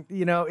fun. mean,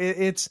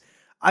 it's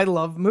I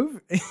love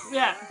movies.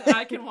 Yeah,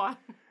 I can watch.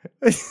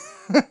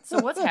 So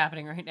what's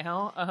happening right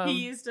now? He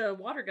used a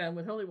water gun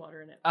with holy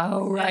water in it.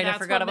 Oh And right, I that's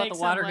forgot what about the makes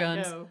him water let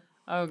guns. go.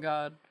 Oh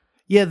god.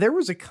 Yeah, there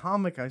was a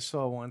comic I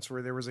saw once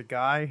where there was a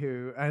guy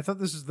who I thought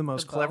this is the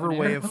most The clever bow and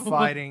way of arrow.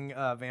 fighting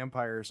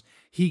vampires.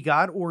 He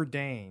got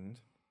ordained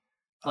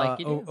Like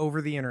you do.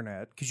 over the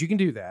internet because you can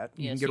do that.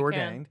 You Yes, can get you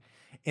ordained,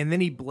 and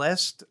then he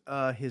blessed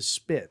his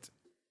spit.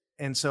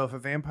 And so, if a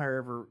vampire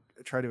ever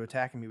tried to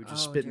attack him, he would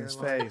just Oh, spit in dear his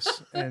Lord.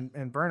 face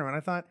and burn him. And I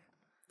thought,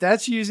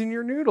 that's using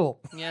your noodle.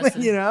 Yes.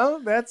 You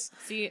know, that's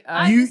See,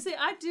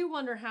 I do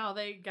wonder how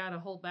they got a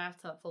whole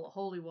bathtub full of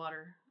holy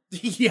water.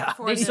 yeah.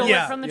 For they this. stole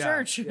Yeah, it from the yeah,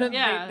 church. yeah.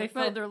 Yeah, they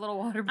but filled their little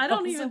water. I don't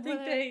bottles even up think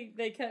with it.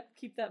 they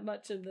keep that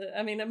much in the.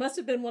 I mean, it must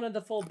have been one of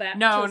the full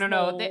baptismal.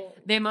 No.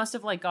 They must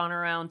have like gone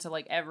around to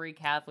like every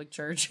Catholic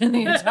church in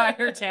the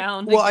entire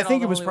town. to Well, I get all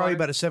think the it was holy probably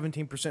water. about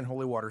a 17%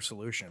 holy water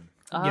solution.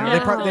 Oh. You know,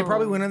 they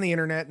probably went on the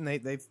internet and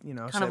they've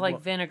kind said, of like well,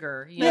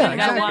 vinegar. Yeah, You gotta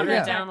exactly, water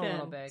yeah. it down a Back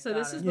little then. bit. So Got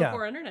this it. is Yeah.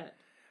 before internet.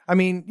 I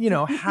mean,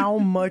 how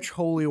much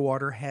holy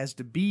water has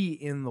to be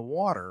in the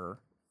water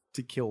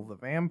to kill the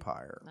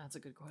vampire? That's a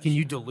good question. Can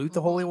you dilute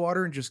the holy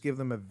water and just give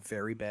them a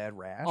very bad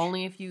rash?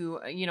 Only if you,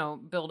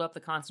 build up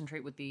the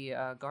concentrate with the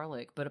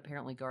garlic, but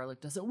apparently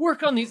garlic doesn't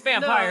work on these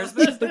vampires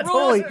because the rules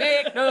Holy-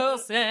 make no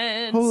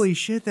sense. Holy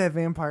shit, that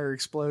vampire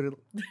exploded.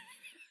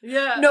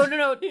 Yeah.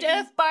 No.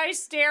 Death by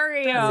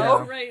stereo. Yeah.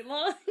 Oh, right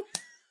line.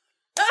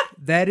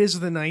 That is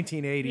the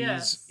 1980s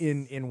Yes.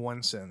 in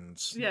one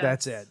sentence. Yes.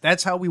 That's it.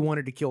 That's how we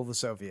wanted to kill the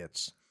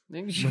Soviets.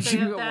 They Well, have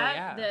that.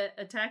 yeah.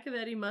 The Attack of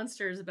Eddie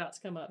Munster is about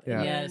to come up. Yeah.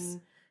 And Yes.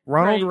 then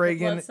Ronald the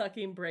Reagan,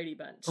 blood-sucking Brady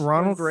Bunch.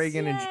 Ronald was-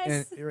 Reagan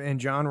Yes. and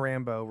John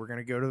Rambo were going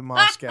to go to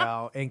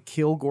Moscow and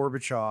kill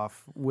Gorbachev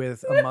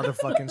with a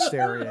motherfucking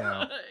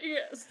stereo.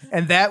 Yes.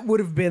 And that would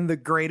have been the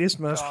greatest,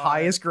 most God.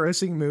 highest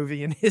grossing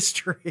movie in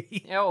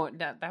history. Oh,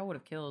 that would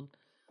have killed.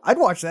 I'd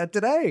watch that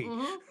today.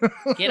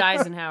 Mm-hmm. Get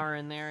Eisenhower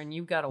in there, and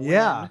you've got to win.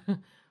 Yeah.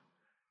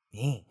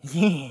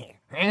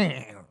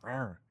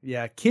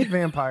 Yeah, kid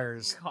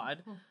vampires,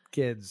 God.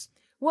 kids.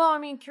 Well, I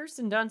mean,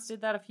 Kirsten Dunst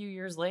did that a few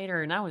years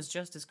later, and that was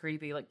just as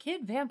creepy. Like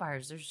kid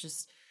vampires,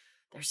 there's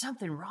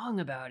something wrong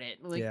about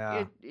it. Like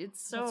Yeah.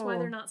 it's so. That's why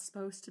they're not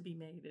supposed to be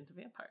made into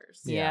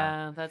vampires.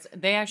 Yeah,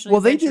 they actually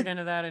Well, they ventured did-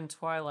 into that in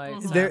Twilight.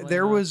 Mhm. sadly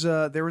There enough.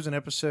 was an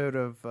episode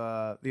of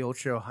the old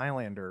show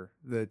Highlander,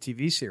 the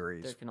TV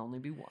series, There can only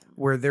be one.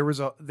 where there was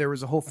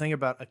a whole thing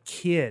about a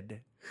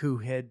kid who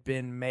had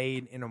been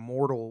made an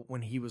immortal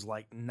when he was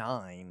like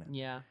 9,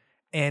 Yeah.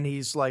 and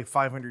he's like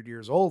 500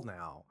 years old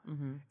now.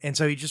 Mm-hmm. And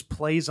so he just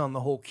plays on the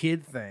whole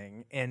kid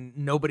thing, and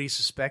nobody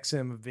suspects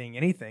him of being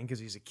anything because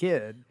he's a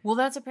kid. Well,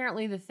 that's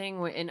apparently the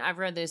thing, and I've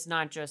read this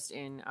not just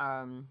in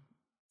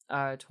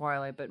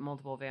Twilight, but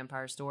multiple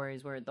vampire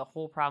stories, where the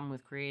whole problem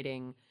with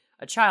creating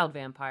a child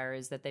vampire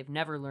is that they've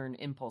never learned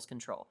impulse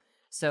control.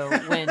 So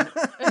when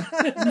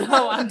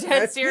no, I'm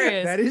dead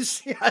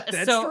serious.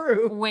 That's so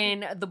true.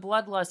 When the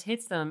bloodlust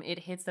hits them, it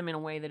hits them in a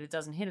way that it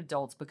doesn't hit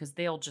adults, because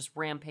they'll just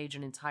rampage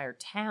an entire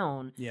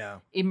town. Yeah.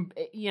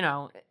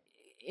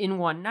 In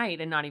one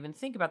night, and not even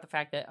think about the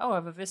fact that,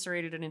 I've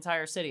eviscerated an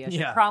entire city. I should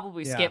Yeah.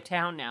 probably Yeah. skip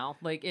town now.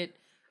 Like it.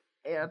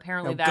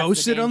 Apparently, Now that's go the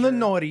sit on the danger.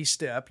 naughty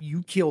step.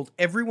 You killed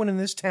everyone in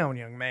this town,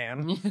 young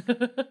man.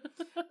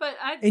 But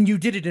And you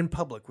did it in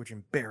public, which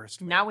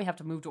embarrassed me. Now we have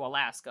to move to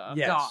Alaska.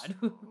 Yes.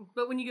 God.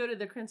 But when you go to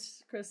the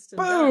Kristen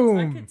Boom!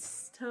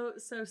 Dunst, I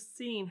could so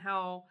seeing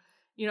how,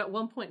 at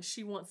one point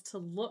she wants to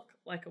look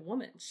like a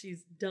woman.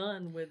 She's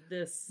done with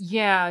this.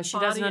 Yeah, she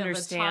doesn't body of a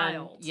understand.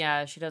 child.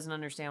 Yeah, she doesn't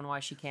understand why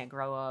she can't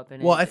grow up.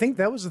 And Well, I think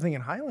that was the thing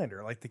in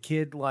Highlander. Like the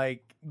kid,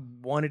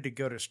 wanted to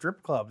go to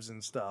strip clubs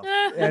and stuff,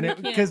 and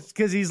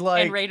because he's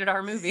like, and rated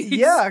R movies.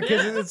 yeah,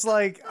 because it's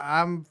like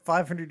I'm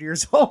 500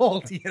 years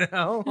old,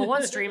 Well,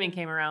 once streaming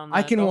came around,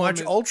 I can the whole watch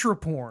movie- ultra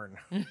porn.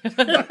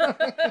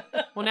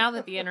 Well, now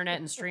that the internet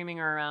and streaming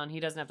are around, he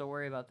doesn't have to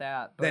worry about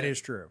that. But, That is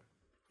true,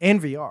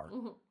 and VR.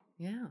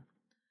 yeah.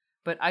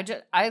 But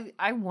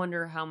I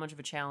wonder how much of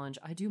a challenge.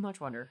 I do much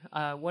wonder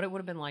what it would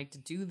have been like to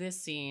do this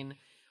scene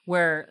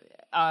where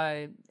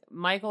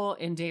Michael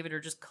and David are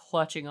just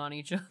clutching on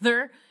each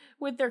other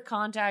with their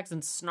contacts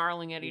and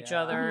snarling at each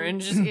other, and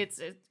just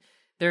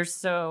it's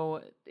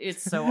so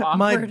awkward.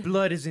 My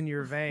blood is in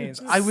your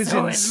veins. I was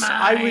So is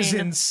I was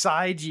mine.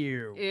 inside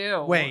you.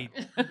 Ew. Wait,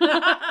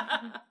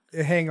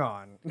 hang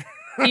on.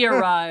 He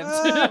arrived.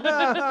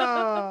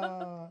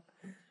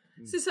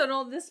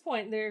 So at this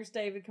point, there's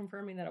David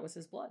confirming that it was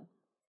his blood.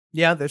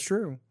 Yeah, that's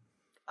true.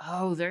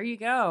 Oh, there you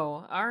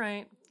go. All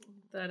right.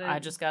 That I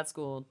just got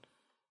schooled.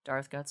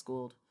 Darth got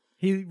schooled.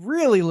 He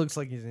really looks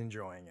like he's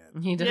enjoying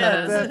it. He does.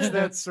 Yeah,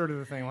 That's sort of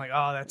the thing. Like,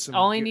 that's some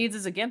All he good- needs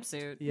is a gimp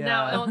suit. Yeah.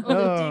 Now on the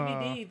Oh.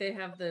 DVD, they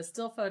have the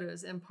still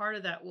photos, and part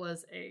of that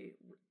was a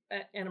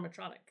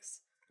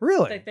animatronics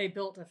Really? that they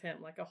built of him,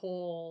 like a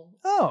whole.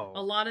 A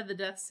Oh. lot of the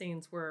death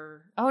scenes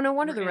were. Oh, no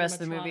wonder Were the rest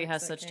of the movie animatronics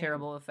has that such came.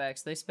 terrible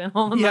effects. They spent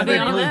all the Yeah, money they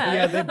on blew, that.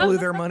 yeah, they blew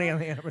their money on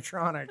the That's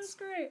animatronics.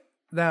 great.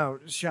 Thou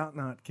shalt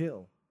not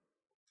kill.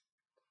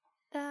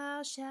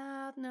 Thou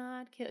shalt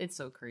not kill. It's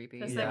so creepy.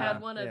 Because Yeah, they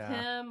had one of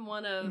yeah. him,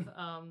 one of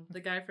the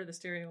guy for the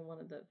stereo, and one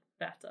of the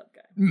bathtub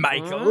guy.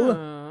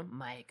 Michael.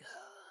 Michael.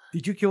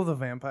 Did you kill the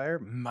vampire?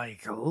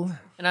 Michael.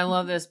 And I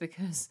love this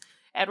because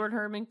Edward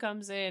Herrmann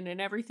comes in and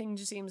everything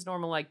just seems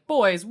normal. Like,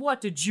 boys, what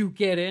did you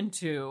get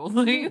into?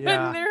 Like,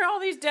 Yeah. and there are all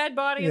these dead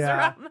bodies Yeah.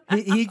 around.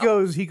 the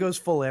He goes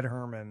full Ed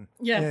Herman.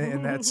 Yeah.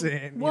 And that's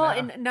it. Well,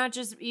 you know? and not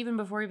just even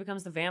before he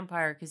becomes the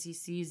vampire, because he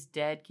sees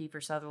dead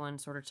Kiefer Sutherland,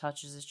 sort of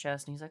touches his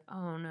chest, and he's like,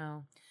 oh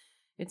no,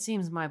 it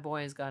seems my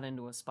boy has got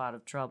into a spot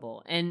of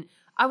trouble. And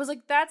I was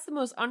like, that's the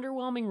most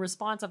underwhelming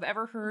response I've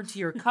ever heard to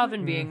your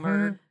coven being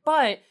murdered.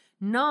 But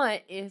not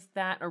if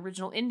that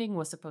original ending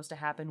was supposed to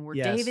happen where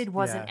Yes, David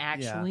wasn't yeah,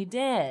 actually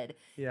dead.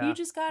 Yeah. He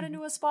just got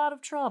into a spot of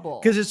trouble.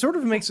 Because it sort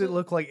of makes it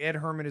look like Ed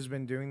Herman has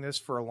been doing this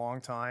for a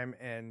long time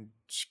and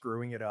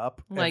screwing it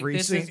up. Like, every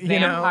this is scene, you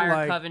know, Vampire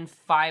like, Coven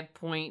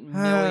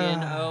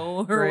 5.0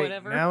 or great,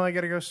 whatever. Now I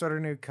got to go start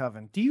a new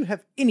coven. Do you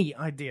have any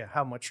idea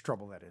how much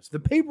trouble that is? The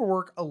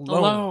paperwork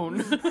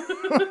Alone.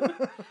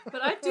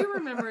 But I do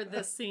remember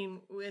this scene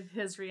with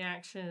his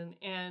reaction,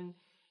 and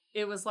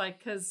it was like,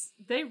 because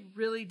they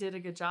really did a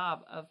good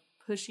job of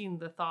pushing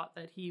the thought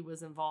that he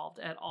was involved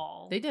at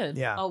all They did.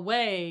 Yeah.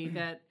 away,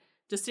 that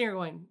just sitting there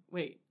going,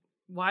 wait,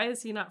 why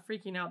is he not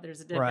freaking out?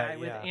 There's a dead Right, guy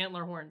with yeah.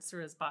 antler horns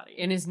through his body.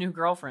 In his new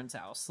girlfriend's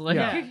house. Like,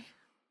 Yeah.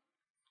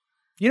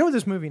 You know what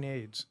this movie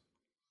needs?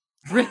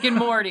 Rick and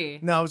Morty.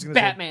 No, I was going to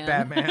say Batman.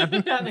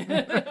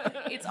 Batman.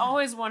 It's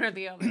always one or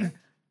the other.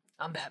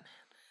 I'm Batman.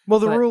 Well,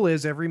 the But- rule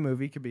is every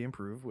movie could be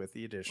improved with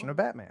the addition of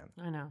Batman.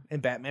 I know.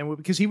 And Batman would,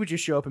 because he would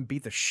just show up and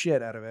beat the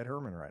shit out of Ed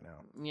Herman right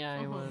now. Yeah,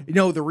 he would. You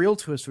know, the real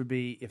twist would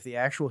be if the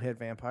actual head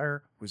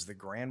vampire was the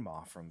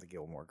grandma from the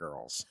Gilmore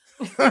Girls.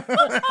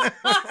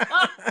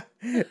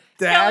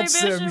 That's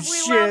some Bishop,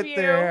 we love shit you.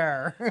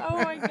 there.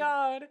 Oh my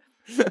god.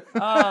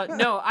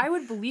 No, I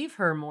would believe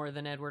her more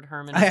than Edward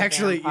Herman. I as a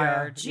actually-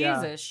 vampire. yeah,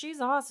 Jesus, yeah. she's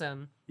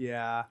awesome.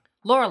 Yeah.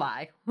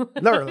 Lorelai.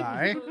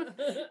 Lorelai.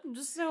 I'm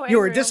just so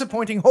You're a angry.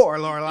 disappointing whore,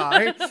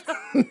 Lorelai.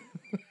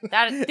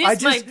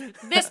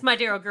 This, my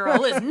dear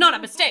girl, is not a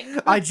mistake.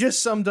 I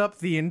just summed up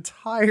the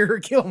entire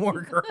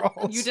Gilmore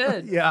Girls. You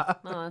did. Yeah.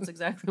 Oh, that's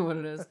exactly what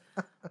it is.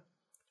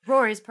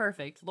 Rory's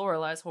perfect.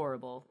 Lorelai's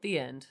horrible. The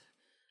end.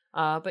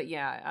 But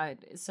yeah,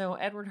 so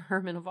Edward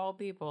Herman of all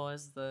people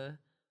is the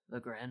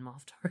Grand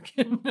Moff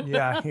Tarkin.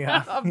 Yeah,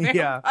 yeah, of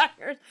yeah.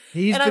 vampires.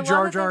 He's And I the love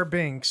Jar that Jar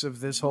Binks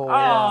of this whole.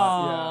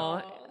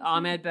 Oh,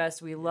 Ahmed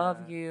Best, we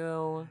love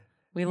you.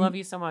 We love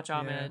you so much,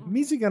 Ahmed.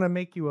 Means he gonna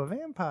make you a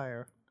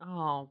vampire.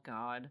 Oh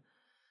God.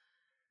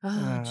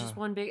 Just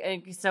one big.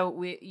 And so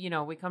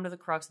we come to the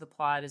crux of the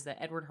plot is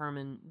that Edward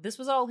Herrmann. This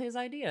was all his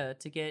idea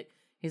to get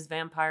his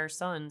vampire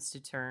sons to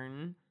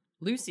turn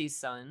Lucy's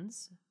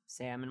sons,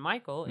 Sam and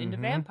Michael, into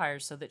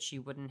vampires, so that she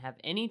wouldn't have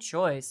any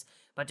choice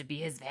but to be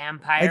his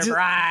vampire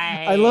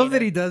bride. I love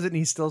that he does it, and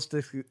he still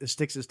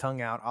sticks his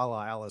tongue out, a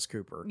la Alice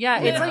Cooper.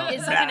 Yeah, it's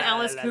like an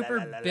Alice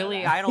Cooper,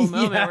 Billy Idol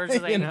moment where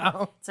it's like,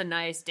 it's a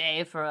nice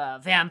day for a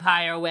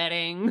vampire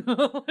wedding.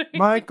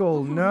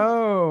 Michael,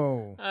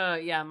 no.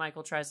 Yeah,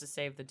 Michael tries to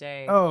save the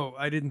day. Oh,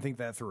 I didn't think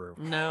that through.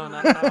 No,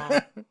 not at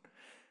all.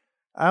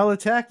 I'll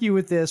attack you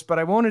with this, but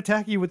I won't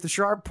attack you with the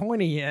sharp,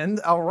 pointy end.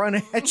 I'll run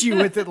at you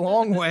with it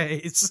long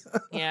ways.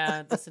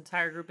 Yeah, this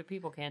entire group of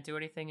people can't do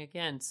anything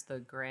against the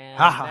grand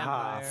Ha ha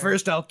vampire. ha.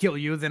 First I'll kill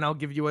you, then I'll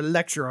give you a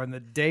lecture on the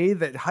day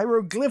that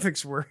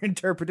hieroglyphics were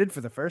interpreted for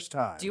the first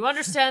time. Do you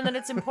understand that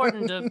it's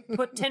important to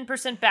put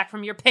 10% back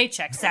from your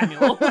paycheck,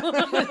 Samuel?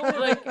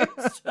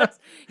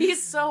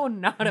 He's so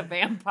not a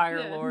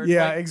vampire lord.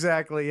 Yeah,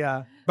 exactly,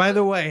 yeah. By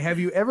the way, have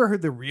you ever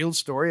heard the real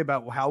story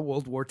about how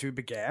World War II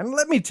began?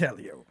 Let me tell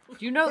you.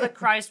 Do you know that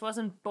Christ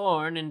wasn't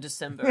born in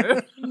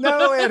December?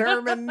 No, Ed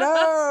Herrmann,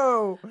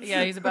 no!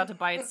 Yeah, he's about to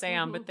bite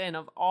Sam, but then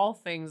of all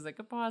things that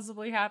could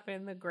possibly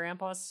happen, the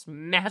grandpa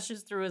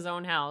smashes through his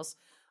own house,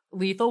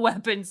 Lethal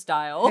Weapon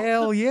style.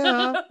 Hell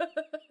yeah.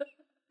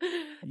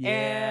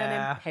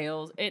 And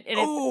impales.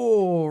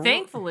 Oh.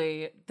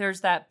 Thankfully,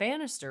 there's that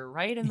banister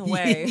right in the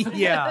way.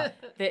 Yeah.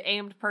 That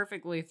aimed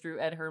perfectly through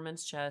Ed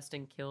Herrmann's chest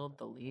and killed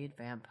the lead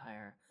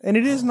vampire. And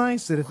it is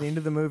nice that at the end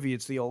of the movie,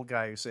 it's the old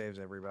guy who saves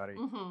everybody.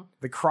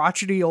 The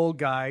crotchety old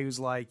guy who's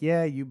like,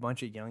 yeah, you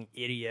bunch of young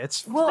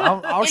idiots.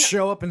 Well, I'll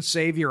show up and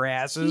save your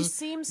asses. He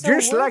seems so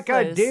just like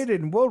I worthless. did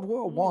in World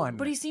War One.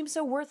 But he seems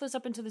so worthless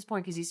up until this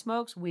point because he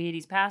smokes weed,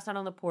 he's passed out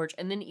on the porch,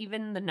 and then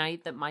even the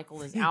night that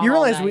Michael is out You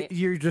all realize night,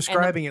 you're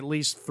describing at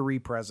least 3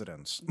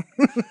 presidents.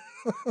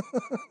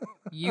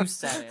 You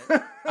said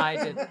it. I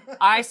did.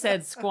 I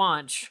said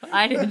squanch.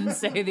 I didn't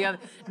say the other.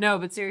 No,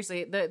 but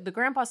seriously, the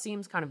grandpa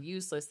seems kind of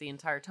useless the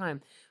entire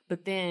time.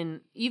 But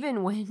then,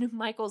 even when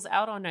Michael's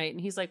out all night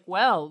and he's like,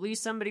 well, at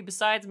least somebody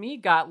besides me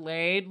got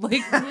laid.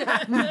 Like,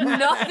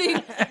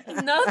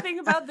 nothing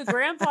about the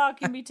grandpa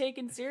can be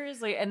taken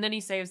seriously. And then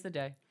he saves the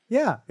day.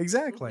 Yeah,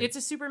 exactly. It's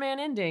a Superman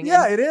ending.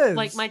 Yeah, And, it is.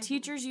 like, my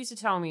teachers used to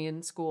tell me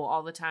in school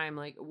all the time,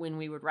 like, when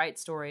we would write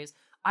stories,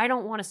 I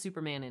don't want a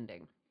Superman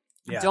ending.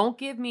 Yeah. Don't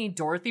give me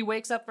Dorothy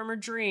wakes up from her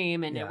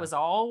dream and it was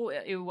all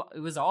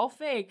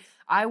fake.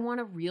 I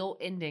want a real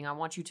ending. I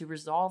want you to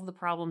resolve the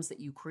problems that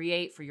you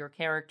create for your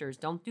characters.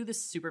 Don't do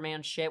this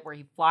Superman shit where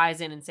he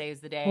flies in and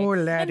saves the day. Poor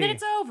laddie. And then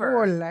it's over.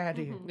 Poor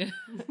laddie.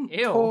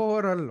 Ew.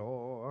 Poor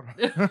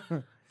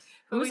Lord.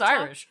 Who's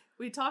Irish?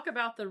 We talk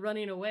about the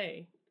running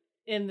away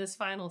in this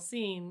final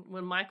scene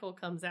when Michael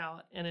comes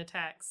out and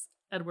attacks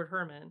Edward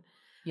Herrmann.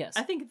 Yes.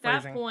 I think at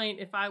that Phrasing. point,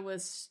 if I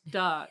was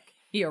stuck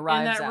He in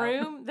arrives that out.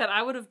 room, that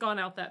I would have gone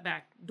out that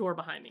back door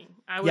behind me.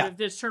 I would have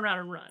just turned around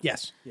and run.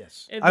 Yes.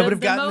 I would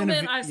have gotten the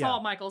moment I saw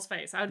Michael's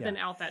face, I would have been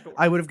out that door.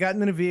 I would have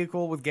gotten in a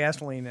vehicle with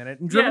gasoline in it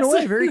and driven Yes.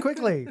 away very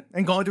quickly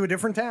and gone to a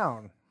different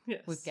town.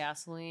 Yes. With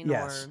gasoline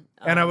Yes.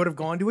 or... And I would have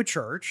gone to a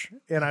church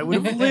and I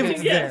would have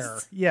lived Yes. there.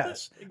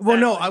 Yes. Well,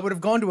 no, I would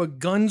have gone to a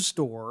gun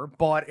store,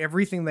 bought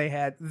everything they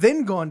had,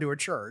 then gone to a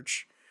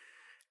church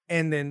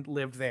and then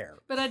lived there.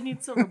 But I'd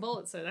need silver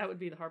bullets, so that would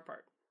be the hard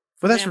part.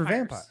 But that's for Vampires.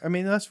 vampires. I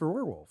mean, that's for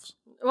werewolves.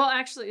 Well,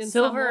 actually, in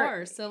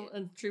Silver-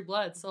 in True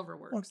Blood, silver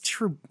works. Well,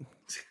 true.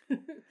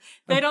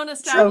 They don't True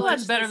establish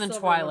Blood's better that than silver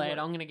Twilight. would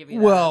work. I'm going to give you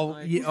that. Well,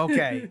 Like, yeah,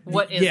 okay.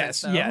 What is it,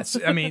 yes, though? yes.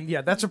 I mean,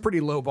 yeah, that's a pretty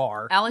low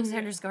bar.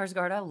 Alexander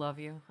Skarsgård, I love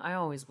you. I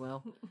always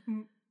will.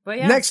 But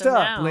yeah, Next so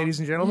up, now- ladies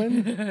and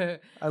gentlemen,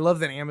 I love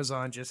that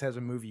Amazon just has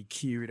a movie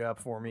queued up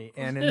for me.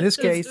 And in this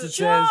case, it says,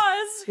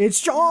 Jaws! it's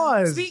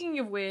Jaws. Speaking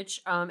of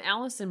which,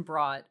 Allison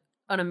brought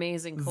an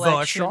amazing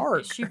collection. The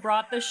shark. She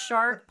brought the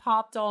shark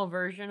pop doll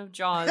version of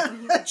Jaws,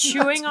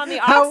 chewing on the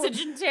How-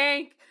 oxygen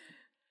tank.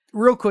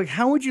 Real quick,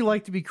 how would you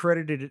like to be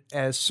credited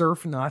as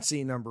Surf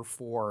Nazi number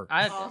 4?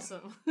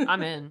 Awesome.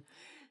 I'm in.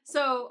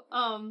 So,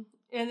 and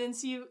then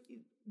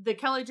the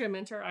Kelly Jo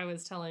Mentor I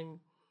was telling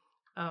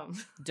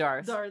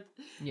Darth. Darth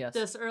Yes.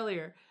 this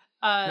earlier.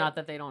 Not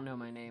that they don't know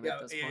my name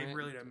at this point. It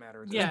really doesn't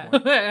matter at this Yeah.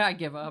 point. I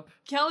give up.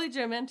 Kelly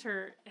Jo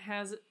Mentor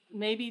has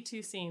maybe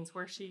 2 scenes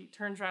where she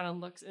turns around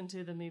and looks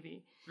into the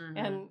movie. Mhm.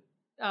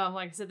 And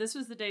like I said, this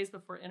was the days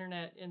before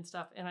internet and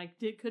stuff, and I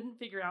couldn't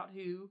figure out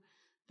who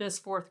this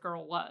 4th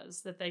girl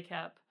was that they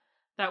kept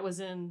that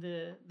was in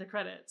the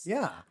credits.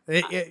 Yeah,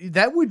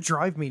 that would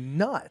drive me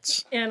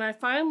nuts. And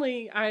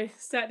I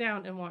sat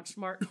down and watched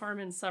Mark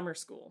Harmon's Summer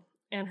School,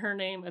 and her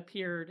name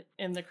appeared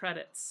in the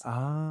credits.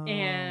 Oh.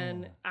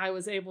 And I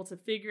was able to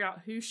figure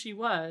out who she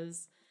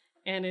was.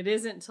 And it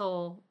isn't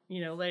until,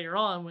 later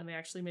on when they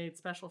actually made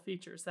special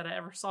features that I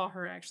ever saw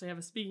her actually have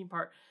a speaking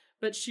part.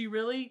 But she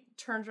really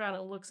turns around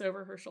and looks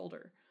over her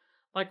shoulder,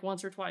 like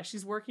once or twice.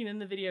 She's working in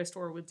the video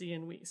store with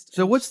Diane Wiest.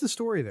 So what's the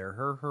story there?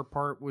 Her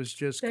part was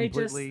just They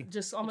completely...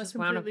 just almost just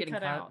wound up completely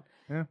getting cut cut. out.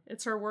 Yeah.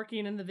 It's her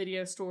working in the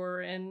video store,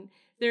 and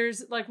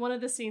there's like one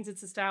of the scenes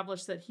it's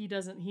established that he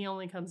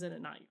only comes in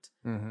at night.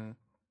 Mm-hmm.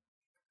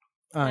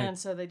 And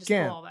so they just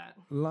pull all that.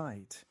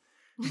 Light.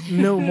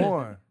 No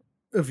more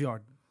of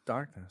your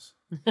darkness.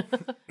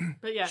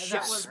 But yeah,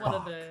 that was one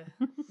of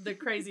the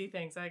crazy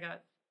things. I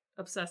got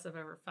obsessive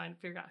over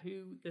figuring out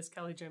who this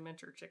Kelly Jo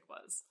Minter chick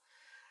was.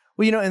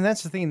 Well, and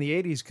that's the thing in the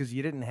 80s because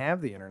you didn't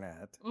have the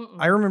internet.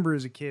 I remember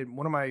as a kid,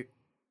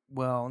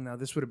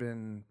 this would have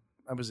been,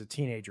 I was a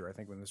teenager, I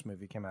think, when this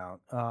movie came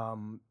out.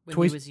 When he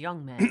was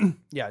young man.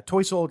 Yeah,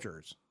 Toy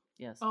Soldiers.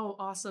 Yes. Oh,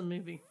 awesome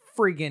movie.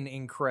 Friggin'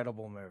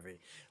 incredible movie.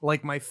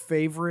 Like my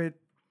favorite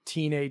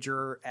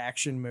teenager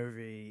action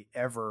movie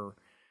ever.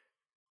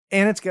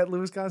 And it's got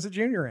Louis Gossett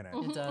Jr. in it.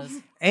 It does.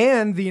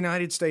 And the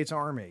United States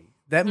Army.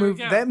 That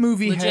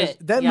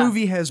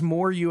movie has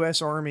more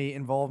U.S. Army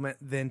involvement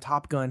than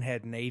Top Gun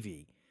had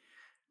Navy.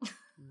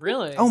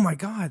 Really? Oh my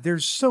God!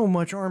 There's so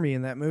much Army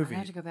in that movie. I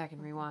have to go back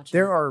and rewatch it.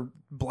 There are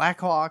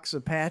Blackhawks,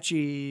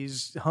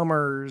 Apaches,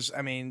 Hummers.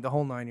 I mean, the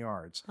whole 9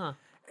 yards. Huh.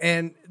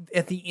 And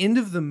at the end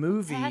of the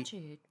movie,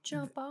 Apache,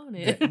 jump on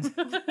it.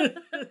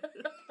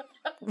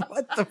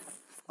 What the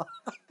fuck?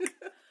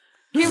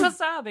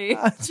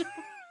 Kimasabi.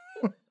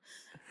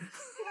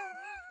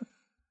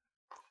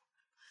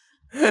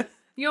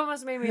 You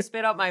almost made me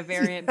spit out my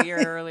variant beer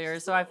earlier,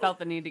 so I felt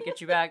the need to get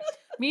you back.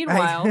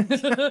 Meanwhile...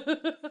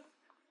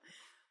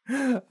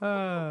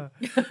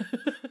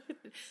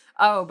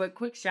 Oh, but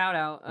quick shout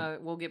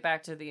out. We'll get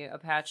back to the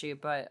Apache,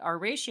 but our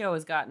ratio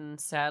has gotten,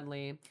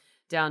 sadly,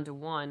 down to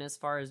 1 as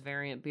far as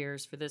variant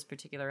beers for this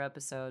particular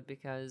episode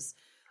because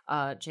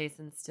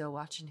Jason's still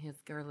watching his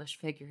girlish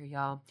figure,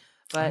 y'all.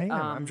 But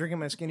I'm drinking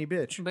my skinny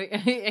bitch.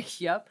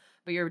 But yep.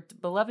 But your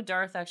beloved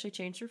Darth actually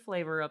changed her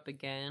flavor up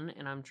again,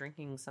 and I'm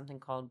drinking something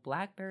called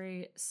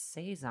Blackberry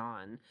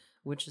Saison,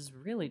 which is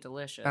really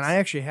delicious. And I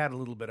actually had a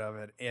little bit of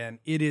it, and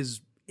it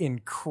is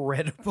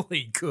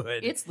incredibly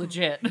good. It's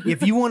legit.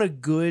 If you want a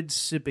good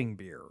sipping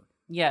beer.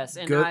 Yes,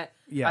 and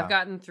I've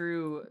gotten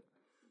through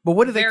but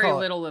what do they very call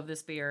little of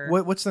this beer.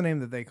 What's the name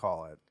that they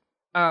call it?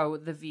 Oh,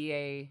 the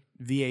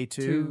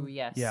VA2?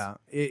 Yes. Yeah.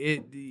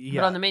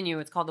 But on the menu,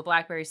 it's called the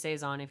Blackberry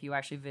Saison if you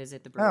actually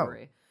visit the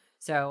brewery. Oh.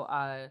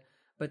 So,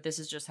 but this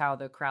is just how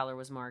the crowler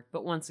was marked.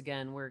 But once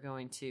again, we're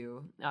going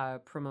to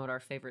promote our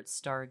favorite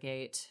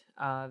Stargate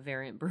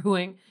variant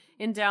brewing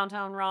in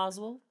downtown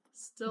Roswell.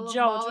 Still a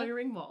Molly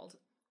Ringwald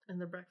in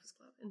the Breakfast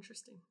Club.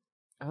 Interesting.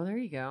 Oh, there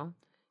you go.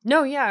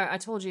 No, yeah, I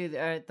told you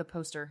the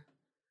poster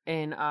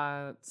in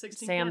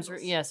 16 Sam's.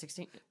 Candles. Yeah,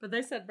 16. But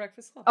they said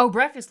Breakfast Club. Oh,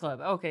 Breakfast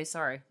Club. Okay,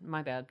 sorry,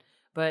 my bad.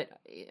 But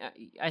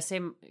I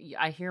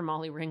hear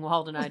Molly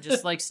Ringwald, and I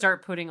just like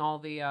start putting all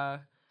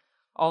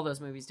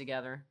those movies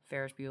together.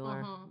 Ferris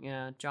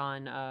Bueller,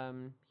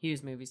 John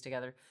Hughes movies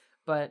together.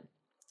 But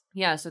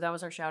yeah, so that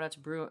was our shout out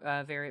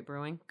to Variant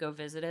Brewing. Go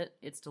visit it;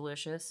 it's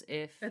delicious.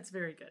 It's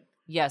very good.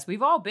 Yes,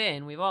 we've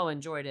all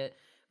enjoyed it.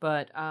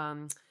 But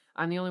I'm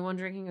the only one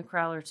drinking a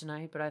crowler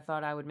tonight. But I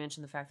thought I would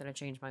mention the fact that I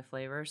changed my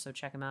flavor. So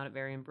check them out at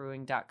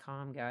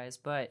variantbrewing.com, guys.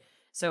 But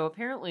so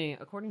apparently,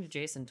 according to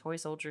Jason, Toy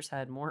Soldiers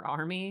had more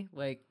Army,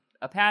 like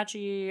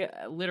Apache,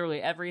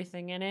 literally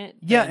everything in it.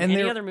 Yeah, and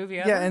any other movie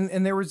ever. Yeah,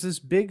 and there was this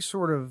big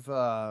sort of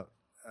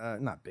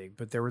not big,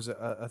 but there was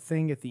a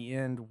thing at the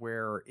end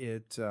where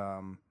it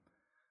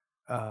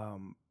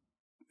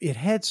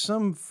had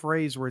some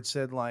phrase where it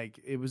said like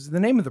it was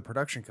the name of the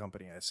production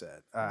company.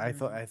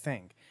 I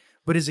think.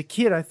 But as a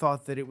kid, I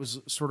thought that it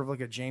was sort of like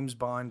a James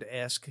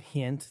Bond-esque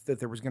hint that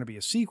there was going to be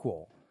a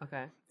sequel.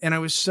 Okay. And I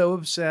was so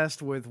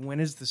obsessed with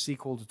when is the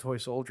sequel to Toy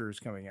Soldiers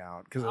coming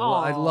out because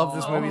I love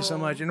this movie so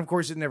much, and of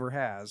course it never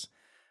has.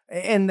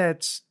 And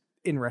that's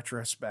in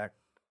retrospect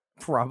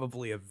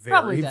probably a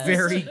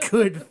very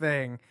good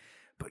thing.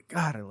 But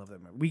God, I love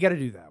that movie. We got to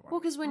do that one. Well,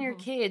 because when you're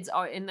kids,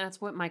 and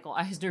that's what Michael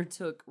Eisner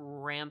took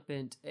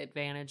rampant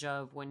advantage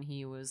of when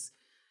he was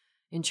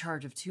in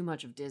charge of too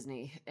much of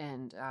Disney.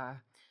 And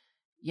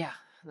yeah,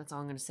 that's all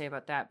I'm going to say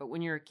about that. But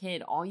when you're a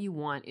kid, all you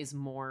want is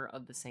more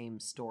of the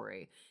same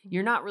story.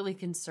 You're not really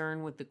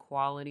concerned with the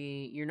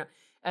quality. You're not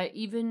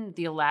even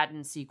the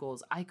Aladdin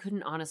sequels. I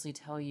couldn't honestly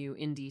tell you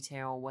in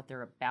detail what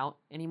they're about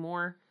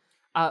anymore.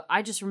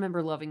 I just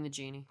remember loving the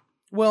genie.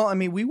 Well, I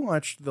mean, we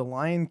watched The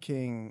Lion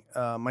King.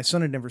 My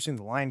son had never seen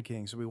The Lion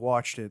King, so we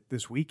watched it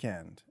this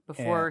weekend.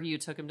 Before you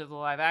took him to the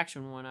live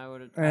action one, I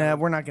would have.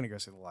 We're not going to go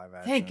see the live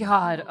action. Thank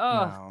God.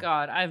 Oh, no.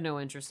 God. I have no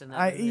interest in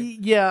that movie.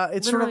 It's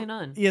literally sort of,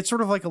 none. Yeah, it's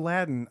sort of like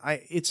Aladdin.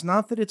 It's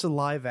not that it's a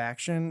live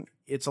action.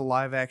 It's a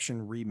live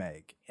action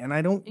remake. And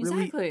I don't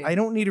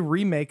need a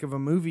remake of a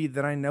movie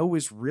that I know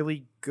is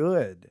really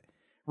good.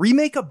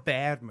 Remake a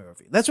bad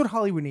movie. That's what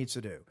Hollywood needs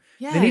to do.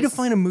 Yes. They need to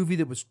find a movie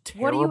that was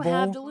terrible. What do you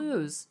have to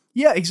lose?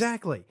 Yeah,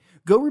 exactly.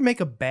 Go remake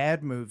a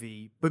bad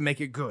movie, but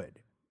make it good.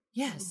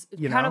 Yes.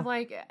 Kind of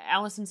like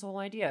Allison's whole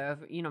idea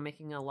of,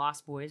 making a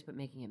Lost Boys, but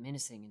making it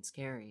menacing and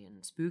scary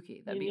and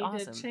spooky. That'd be awesome.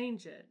 You need to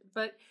change it.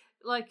 But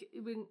like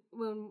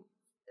when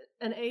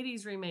an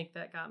 80s remake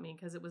that got me,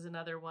 because it was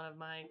another one of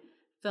my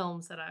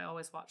films that I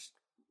always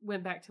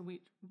went back to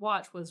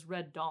watch was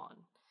Red Dawn.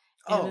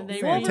 And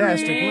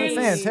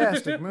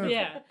fantastic movie.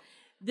 Yeah.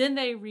 Then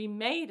they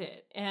remade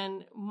it.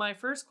 And my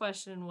first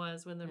question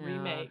was when the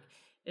remake,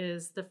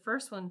 is the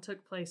first one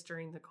took place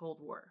during the Cold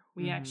War.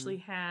 We actually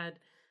had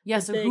Yeah,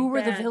 the so big who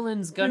were the bad-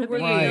 villains who going to were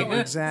be? the Right,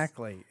 villains?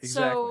 exactly.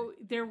 So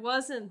there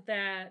wasn't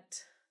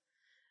that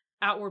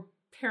outward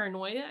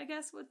paranoia, I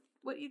guess,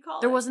 what you call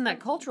it. There wasn't that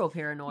cultural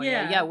paranoia,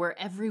 Yeah. where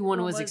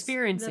everyone was Was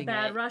experiencing the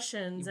bad it.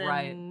 Russians and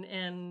Right.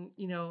 and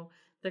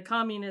the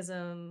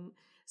communism.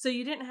 So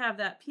you didn't have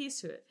that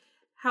piece to it.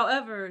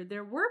 However,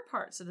 there were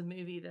parts of the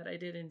movie that I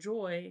did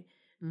enjoy,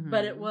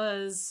 but it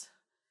was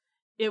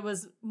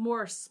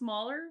more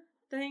smaller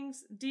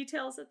things,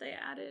 details that they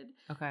added.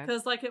 Okay.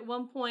 Because like at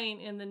one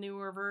point in the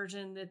newer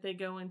version that they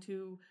go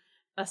into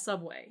a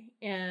Subway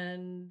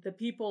and the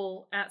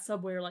people at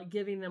Subway are like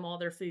giving them all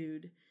their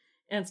food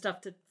and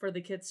stuff for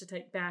the kids to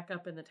take back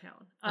up in the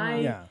town. I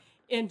Yeah.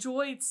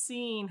 enjoyed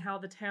seeing how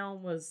the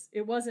town was.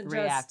 It wasn't just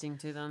Reacting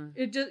to them.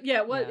 it just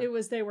it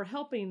was they were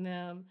helping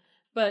them,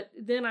 but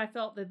then I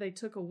felt that they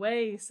took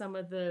away some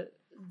of the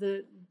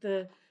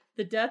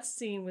death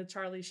scene with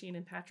Charlie Sheen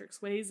and Patrick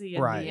Swayze at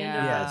Right. the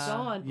end Yes. of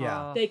Dawn.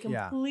 Yeah. They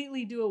Yeah.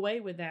 completely do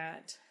away with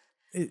that.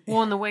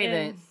 Well, and the way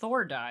And- that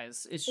Thor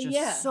dies is just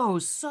Yeah. so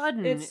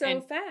sudden. It's so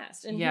and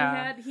fast, and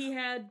yeah. he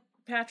had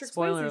Patrick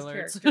spoiler Swayze's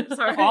alerts. character.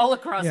 Sorry. All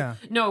across. Yeah.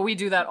 No, we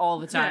do that all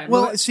the time.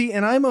 Well, see,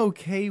 and I'm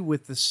okay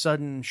with the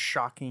sudden,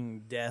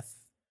 shocking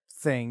death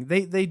thing.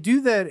 They do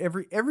that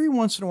every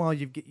once in a while.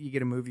 You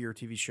get a movie or a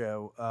TV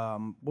show.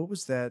 What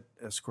was that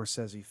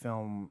Scorsese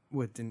film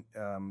with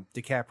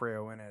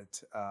DiCaprio in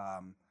it?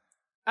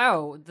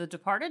 Oh, The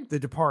Departed? The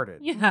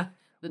Departed. Yeah,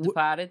 The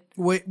Departed.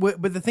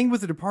 But the thing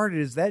with The Departed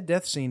is that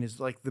death scene is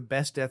like the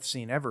best death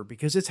scene ever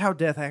because it's how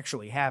death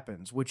actually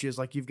happens, which is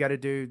like you've got a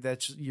dude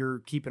that you're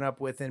keeping up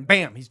with and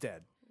bam, he's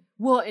dead.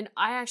 Well, and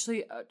I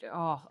actually,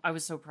 I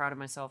was so proud of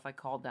myself. I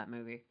called that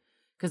movie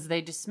because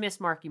they dismissed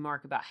Marky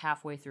Mark about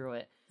halfway through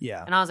it.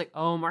 Yeah. And I was like,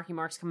 oh, Marky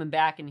Mark's coming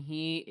back and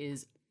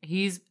he's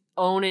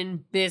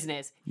owning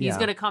business. He's Yeah.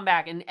 going to come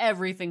back and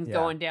everything's Yeah.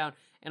 going down.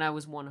 And I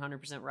was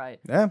 100% right.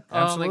 Yeah,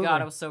 absolutely. Oh my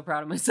God, I was so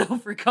proud of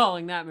myself for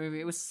calling that movie.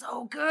 It was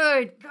so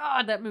good.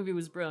 God, that movie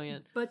was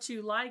brilliant. But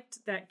you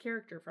liked that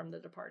character from The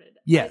Departed.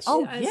 Yes.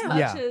 Oh, as yeah.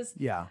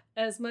 Much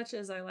as much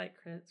as I like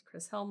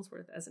Chris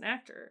Helmsworth as an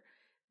actor,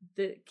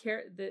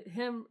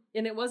 him,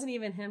 and it wasn't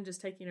even him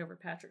just taking over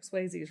Patrick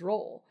Swayze's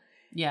role.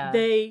 Yeah.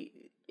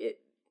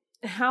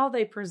 How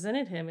they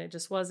presented him, it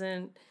just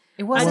wasn't.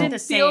 It wasn't I didn't the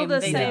feel same. the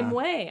They- same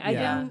way. I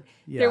Yeah. didn't.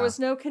 Yeah. There was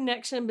no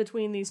connection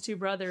between these two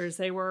brothers.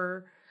 They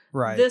were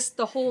right.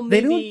 the whole movie.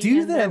 They don't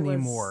do and that there was-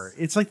 anymore.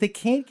 It's like they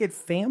can't get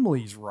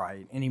families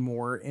right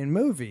anymore in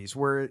movies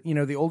where,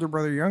 the older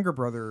brother, younger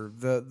brother,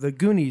 the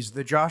Goonies,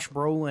 the Josh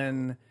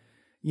Brolin,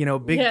 Big Yeah,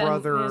 and-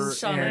 Brother and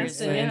Sean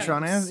Astin, and yeah.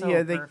 Sean Astin. So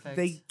Yeah, perfect.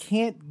 they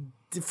can't,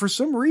 for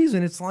some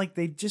reason, it's like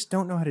they just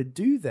don't know how to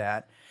do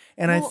that.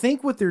 And I Well-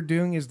 think what they're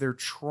doing is they're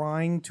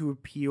trying to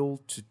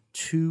appeal to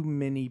too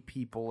many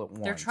people at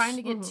once. They're trying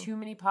to get too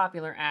many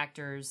popular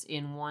actors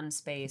in one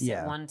space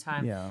Yeah. at one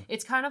time. Yeah.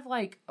 It's kind of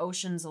like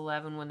Ocean's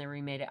 11 when they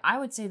remade it. I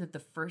would say that the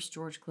first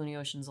George Clooney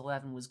Ocean's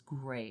 11 was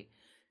great.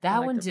 That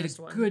like one the did first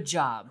a one. good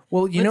job.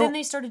 Well, but you know- then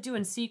they started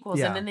doing sequels,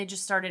 Yeah. and then they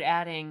just started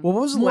adding. Well,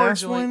 what was the more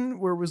last joint- one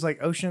where it was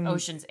like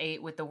Ocean's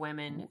 8 with the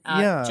women.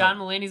 Yeah. John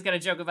Mulaney's got a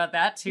joke about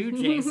that too,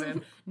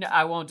 Jason. No,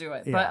 I won't do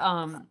it.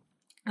 Yeah.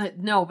 But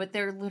no, but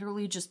they're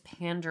literally just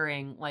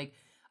pandering. Like,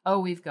 oh,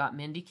 we've got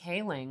Mindy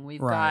Kaling.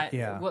 We've Right, got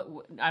yeah. what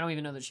I don't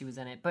even know that she was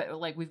in it. But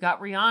like, we've got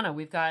Rihanna.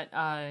 We've got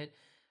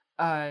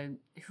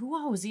who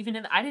all was even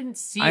in? I didn't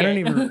see. I don't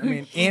it. even. I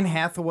mean, Anne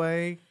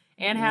Hathaway.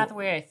 Anne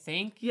Hathaway, I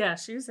think. Yeah,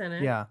 she was in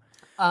it. Yeah.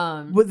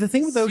 Um, But the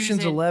thing with Ocean's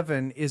Susan-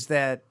 11 is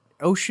that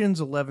Ocean's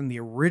 11, the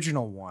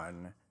original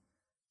one,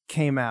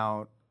 came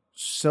out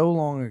so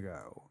long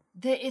ago.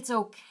 that it's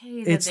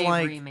okay that It's they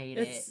like- remade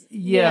it's- it.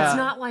 Yeah. It's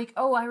not like,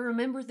 oh, I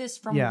remember this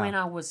from Yeah. when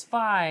I was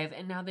 5,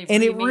 and now they've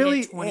And it remade really,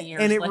 it 20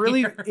 years and it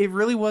later.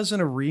 really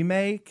wasn't a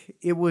remake.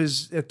 It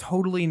was a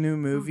totally new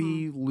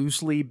movie,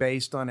 loosely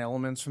based on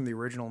elements from the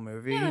original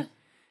movie. Yeah.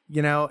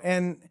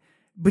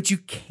 But you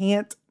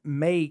can't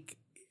make,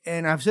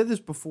 and I've said this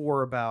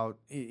before about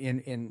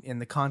in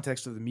the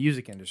context of the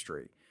music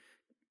industry,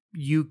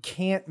 you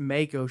can't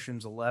make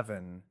Ocean's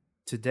 11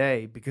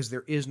 today because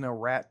there is no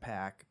Rat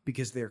Pack,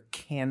 because there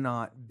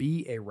cannot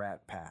be a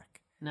Rat Pack.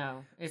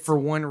 No, it's For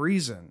one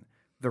reason,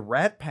 the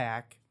Rat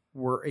Pack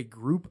were a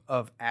group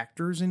of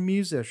actors and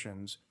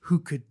musicians who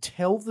could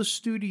tell the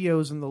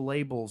studios and the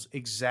labels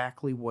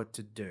exactly what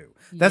to do.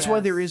 That's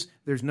why Yes.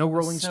 there's no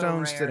Rolling So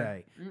Stones rare.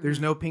 today. There's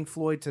no Pink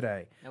Floyd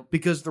today. Nope.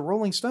 Because the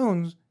Rolling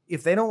Stones,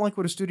 if they don't like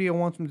what a studio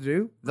wants them to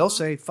do, they'll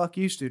say, fuck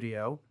you,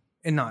 studio,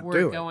 and not we're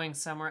do it. going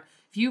somewhere.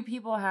 Few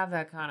people have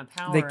that kind of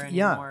power They- anymore.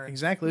 yeah,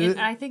 exactly. And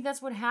I think that's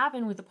what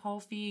happened with the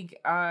Paul Feig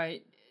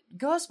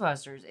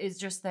Ghostbusters. Is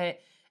just that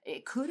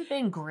it could have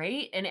been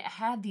great, and it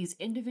had these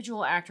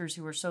individual actors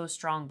who were so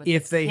strong, but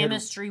If the they had-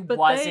 chemistry But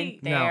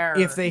wasn't they- there.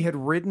 No, if they had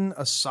written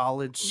a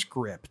solid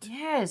script.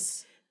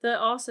 yes, The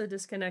also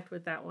disconnect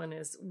with that one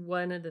is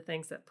one of the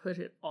things that put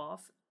it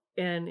off,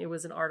 and it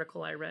was an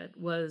article I read,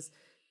 was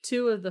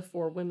 2 of the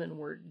 4 women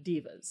were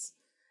divas.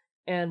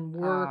 and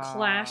were Ah.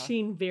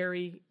 clashing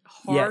very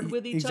hard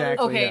with each exactly,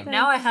 other. Okay, yeah.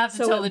 now I have to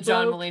So tell it the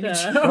John broke Mulaney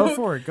the-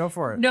 joke. Go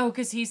for it. No,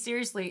 because he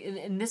seriously,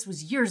 and this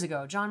was years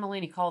ago. John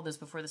Mulaney called this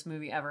before this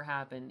movie ever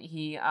happened.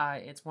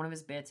 It's one of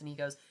his bits, and he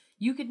goes,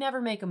 "You could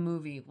never make a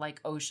movie like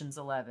Ocean's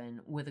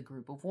 11 with a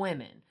group of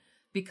women,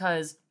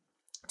 because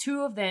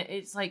two of them,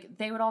 it's like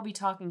they would all be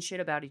talking shit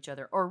about each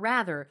other, or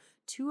rather,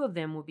 two of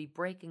them would be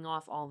breaking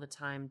off all the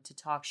time to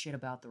talk shit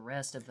about the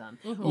rest of them.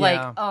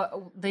 Like,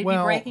 they'd be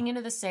breaking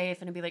into the safe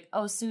and it'd be like,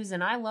 "Oh,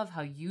 Susan, I love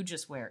how you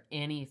just wear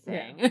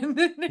anything." Yeah. And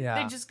then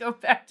Yeah. they just go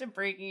back to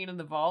breaking into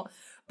the vault.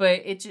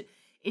 But it just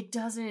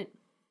doesn't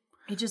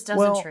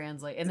Well,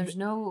 translate. And there's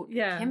no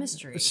Yeah.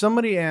 chemistry.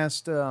 Somebody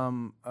asked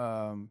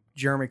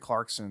Jeremy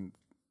Clarkson.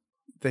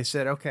 They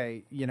said,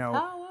 okay,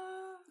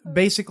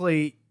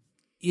 basically,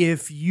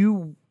 if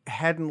you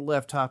hadn't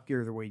left Top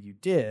Gear the way you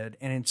did,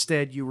 and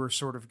instead you were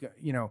sort of,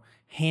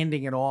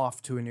 handing it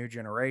off to a new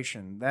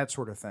generation, that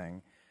sort of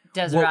thing.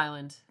 Desert Well,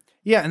 Island.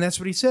 Yeah, and that's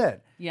what he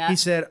said. Yeah. He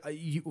said,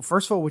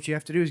 first of all, what you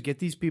have to do is get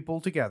these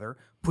people together,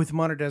 put them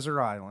on a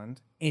desert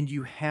island, and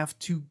you have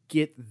to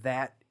get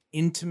that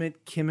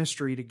intimate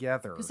chemistry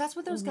together. Because that's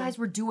what those guys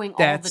were doing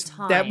all the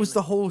time. That was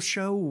the whole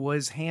show,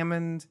 was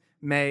Hammond,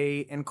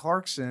 May, and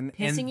Clarkson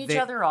Pissing each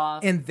other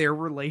off. and their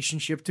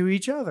relationship to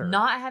each other.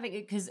 Not having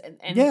it, because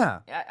Yeah.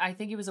 I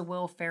think it was a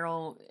Will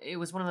Ferrell. It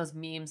was one of those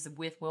memes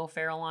with Will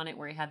Ferrell on it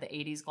where he had the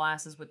 80s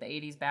glasses with the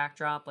 80s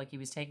backdrop, like he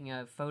was taking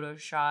a photo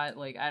shot.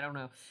 Like, I don't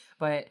know,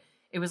 but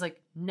it was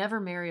like, never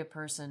marry a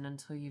person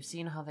until you've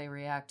seen how they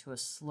react to a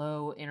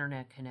slow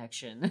internet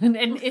connection. and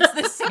it's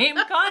the same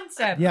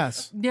concept.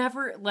 Yes.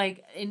 Never,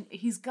 like, and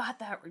he's got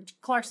that,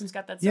 Clarkson's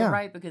got that so Yeah.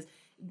 right, because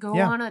go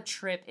Yeah. on a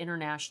trip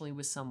internationally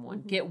with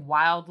someone, get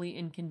wildly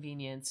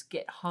inconvenienced,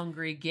 get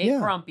hungry, get Yeah.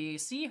 grumpy,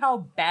 see how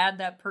bad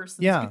that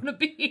person's Yeah. going to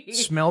be.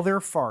 Smell their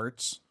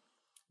farts.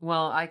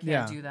 Well, I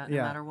can't do that no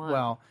matter what.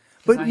 Well,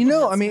 'Cause but I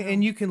cannot smell.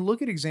 and you can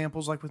look at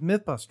examples like with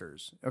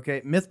Mythbusters.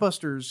 Okay,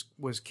 Mythbusters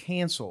was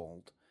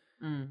canceled.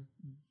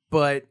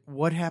 But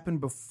what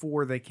happened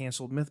before they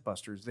canceled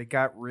Mythbusters? They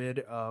got rid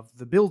of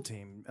the build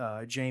team,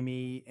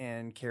 Jamie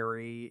and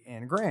Carrie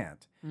and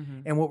Grant.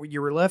 And what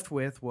you were left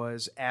with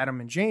was Adam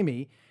and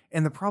Jamie.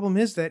 And the problem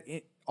is that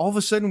all of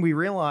a sudden we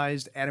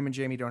realized Adam and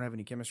Jamie don't have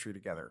any chemistry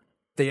together.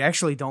 They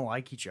actually don't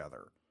like each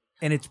other.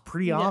 And it's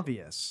pretty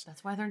obvious.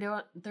 That's why they're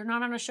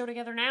not on a show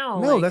together now.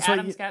 No, Like, that's why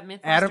Adam's got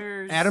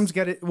Mythbusters. Adam's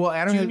got it. Well,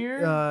 Adam Junior?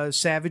 had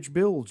Savage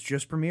Builds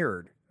just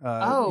premiered.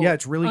 Yeah,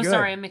 it's really good.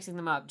 Sorry, I'm mixing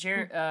them up.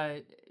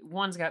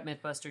 One's got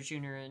Mythbusters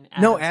Junior and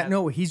Adam's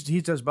No, he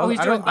does both. he's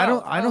I doing don't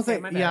both. I don't Okay,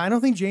 think. my Yeah, bad. I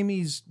don't think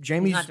Jamie's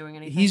not doing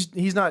anything?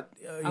 He's not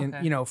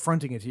Okay.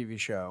 fronting a TV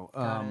show.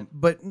 Got it.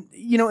 But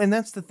and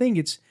that's the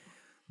thing.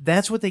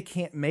 That's what they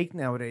can't make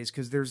nowadays,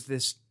 because there's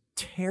this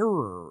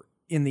terror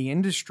in the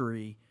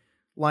industry.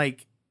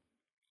 Like,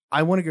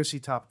 I want to go see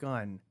Top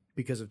Gun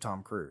because of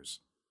Tom Cruise,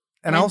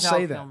 and I'll Val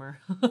say that. Kilmer.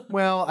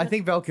 Well, I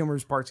think Val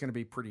Kilmer's part's going to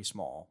be pretty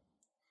small.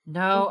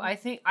 No, I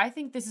think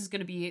this is going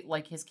to be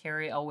like his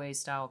Carrie Elway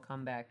style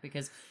comeback,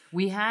 because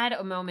we had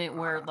a moment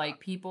where like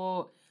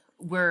people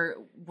were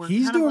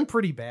He's kind of doing like,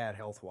 pretty bad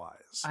health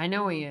wise. I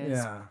know he is,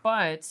 Yeah.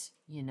 but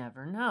you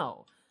never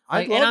know.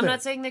 I'd And love I'm it.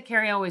 not saying that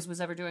Carrie Elways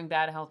was ever doing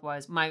bad health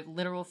wise. My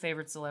literal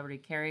favorite celebrity,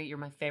 Carrie, you're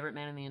my favorite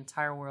man in the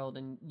entire world,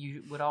 and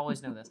you would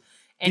always know this.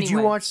 Anyway, Did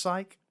you watch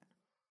Psych?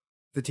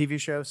 The TV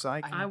show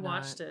Psych? I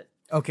watched it.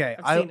 Okay,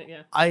 I've seen it,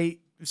 yeah.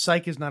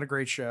 Psych is not a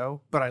great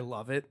show, but I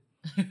love it.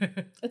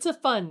 It's a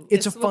fun.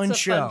 It's a fun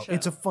show.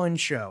 It's a fun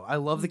show. I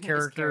love the Is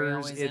Carrie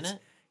characters. Elways in it?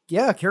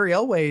 Yeah, Carrie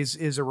Elways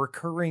is a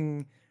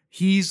recurring.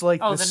 He's like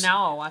Oh, then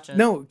now I'll watch it.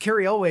 No,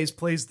 Carrie Elways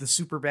plays the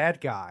super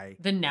bad guy.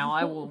 Then now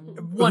I will Who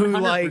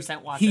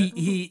 100% watch it.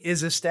 He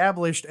is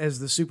established as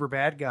the super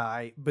bad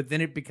guy, but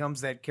then it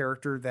becomes that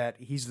character that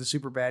he's the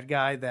super bad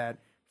guy that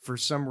for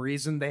some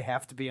reason they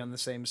have to be on the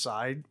same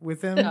side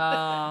with him.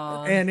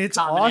 And it's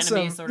common awesome.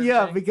 enemy sort of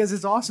yeah, thing. because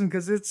it's awesome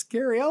because it's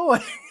Carrie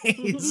Elways.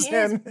 He is.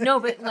 And- No,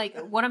 but like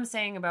what I'm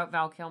saying about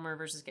Val Kilmer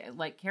versus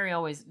like Carrie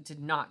always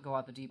did not go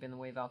out the deep end the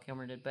way Val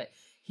Kilmer did, but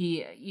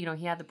he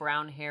had the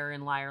brown hair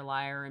in Liar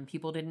Liar, and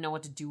people didn't know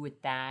what to do with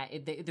that.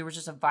 There was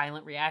just a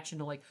violent reaction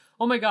to like,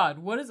 oh my god,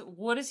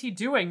 what is he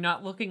doing?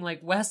 Not looking like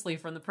Wesley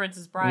from The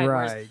Princess Bride.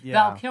 Whereas Right, yeah.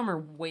 Val Kilmer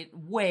went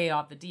way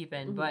off the deep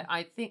end. But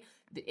I think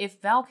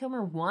if Val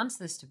Kilmer wants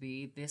this to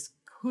be, this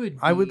could be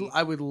I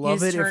would love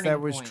his it if that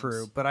turning was point.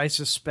 true, but I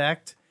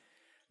suspect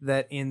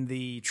that in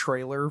the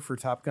trailer for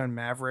Top Gun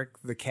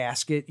Maverick, the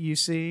casket you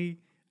see,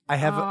 I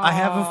have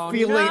a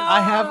feeling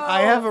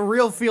I have a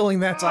real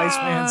feeling that's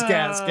Iceman's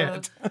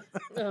casket.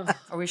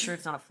 Are we sure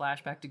it's not a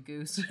flashback to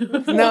Goose?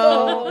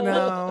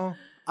 No.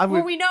 I would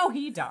Well, we know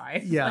he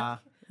died.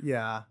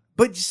 yeah.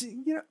 But you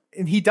see,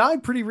 and he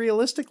died pretty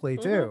realistically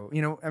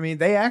too. I mean,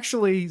 they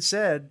actually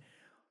said,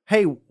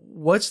 "Hey,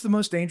 what's the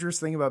most dangerous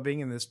thing about being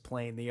in this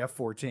plane, the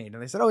F-14?"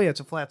 And they said, "Oh yeah, it's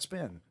a flat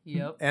spin."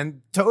 Yep.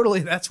 And totally,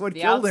 that's what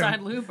The killed outside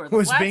him loop or the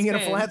was flat being in a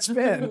spin. flat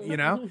spin.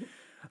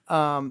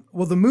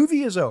 Well, the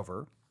movie is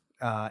over.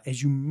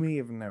 as you may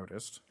have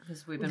noticed.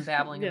 Because we've been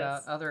babbling Yes.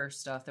 about other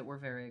stuff that we're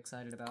very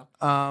excited about.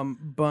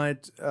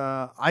 But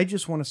I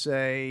just want to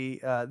say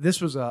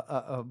this was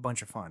a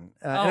bunch of fun.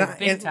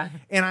 Big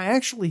time. And I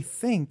actually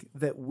think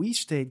that we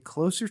stayed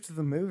closer to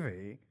the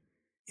movie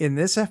in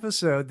this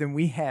episode than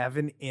we have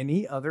in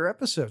any other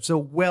episode. So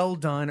well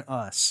done,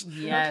 us.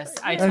 Yes,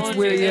 I That's told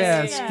where, you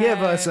this. yes,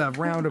 give us a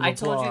round of I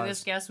applause. told you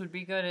this guest would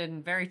be good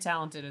and very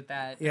talented at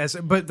that. Yes,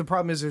 but the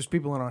problem is there's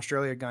people in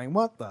Australia going,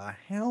 what the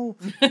hell?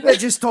 They're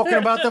just talking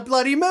about the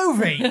bloody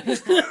movie.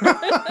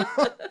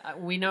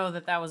 We know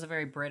that was a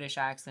very British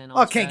accent.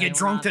 I can't get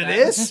drunk to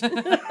this.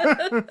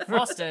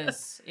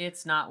 Foster's,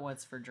 it's not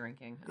what's for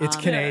drinking. It's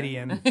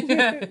Canadian.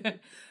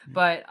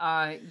 But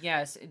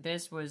yes,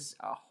 this was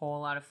a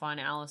whole lot of fun,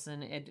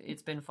 Allison.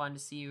 It's been fun to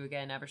see you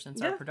again ever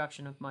since our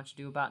production of Much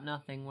Ado About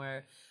Nothing,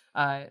 where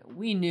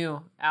we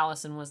knew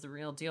Allison was the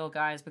real deal,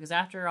 guys, because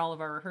after all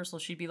of our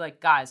rehearsals, she'd be like,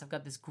 guys, I've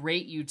got this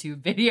great YouTube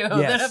video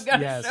that I've got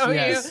to show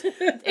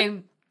you.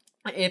 And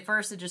at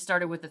first, it just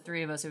started with the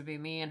three of us. It would be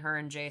me and her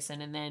and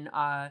Jason, and then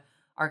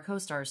our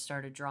co-stars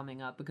started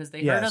drumming up because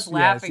they heard us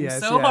laughing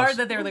so hard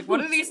that they were like, what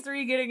are these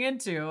three getting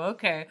into?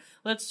 Okay,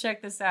 let's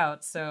check this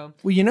out. So,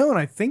 well, and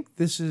I think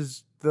this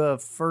is the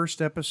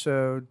first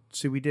episode.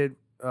 See, we did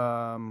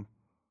the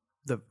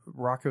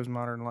Rocco's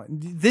Modern Life.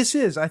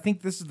 I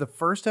think this is the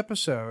first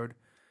episode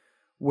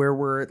where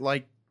we're at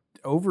like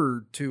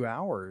over 2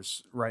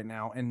 hours right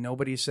now, and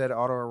nobody said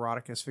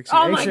autoerotic asphyxiation.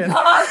 Oh my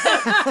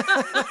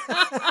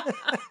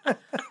God.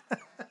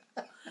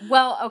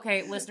 Well,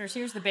 okay, listeners,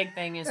 here's the big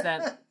thing is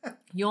that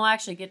you'll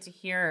actually get to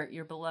hear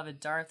your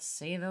beloved Darth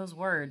say those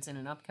words in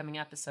an upcoming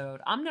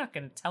episode. I'm not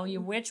going to tell you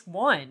which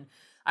one.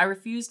 I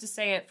refused to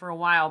say it for a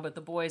while, but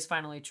the boys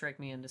finally tricked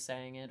me into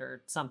saying it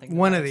or something.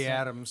 One of the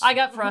Adams. I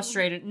got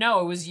frustrated. No,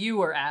 it was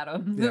you or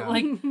Adam.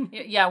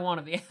 Yeah. One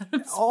of the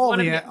Adams. All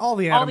the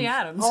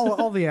Adams.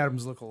 All the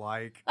Adams look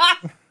alike.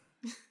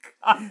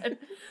 God.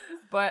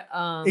 But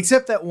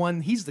except that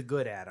one, he's the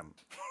good Adam.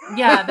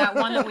 Yeah, that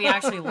one that we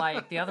actually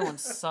like. The other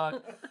ones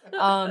suck.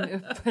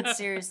 But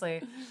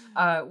seriously,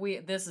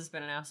 this has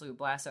been an absolute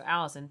blast. So,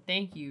 Allison,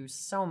 thank you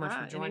so much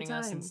for joining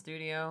us in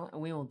studio, and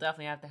we will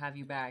definitely have to have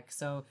you back.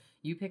 So,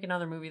 you pick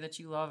another movie that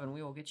you love, and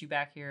we will get you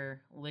back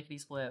here lickety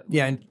split.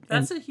 Yeah,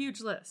 that's a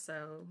huge list.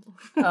 So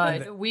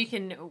we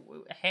can.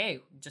 Hey,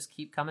 just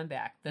keep coming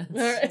back.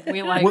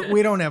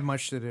 We don't have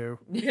much to do.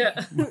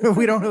 Yeah,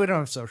 we don't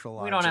have social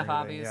lives. We don't have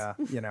hobbies.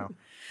 Yeah,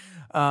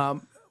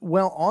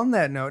 Well, on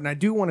that note, and I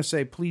do want to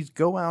say, please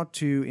go out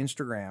to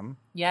Instagram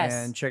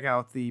and check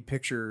out the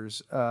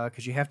pictures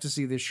because you have to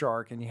see this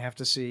shark and you have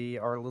to see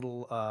our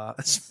little,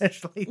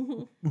 especially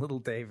little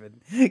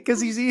David, because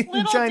he's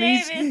eating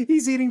Chinese. David.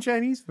 He's eating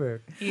Chinese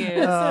food. He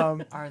is.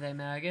 Are they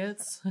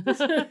maggots?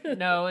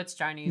 No, it's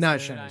Chinese.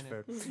 Not food, Chinese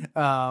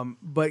food.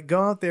 But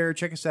go out there,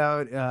 check us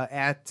out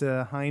at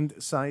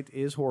Hindsight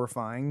is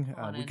Horrifying.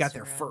 We got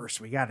there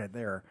first. We got it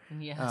there.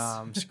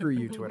 Yes. Screw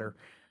you, Twitter.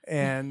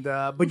 And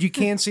but you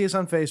can see us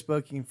on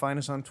Facebook. You can find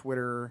us on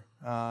Twitter.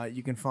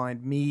 You can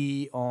find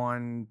me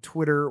on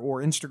Twitter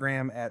or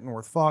Instagram at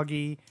North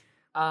Foggy.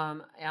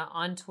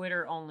 On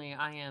Twitter only,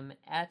 I am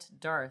at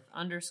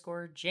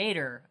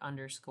Darth_Jader_.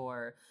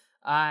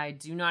 I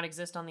do not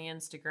exist on the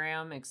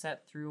Instagram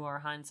except through our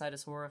Hindsight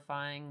is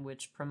Horrifying,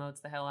 which promotes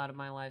the hell out of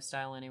my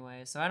lifestyle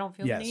anyway. So I don't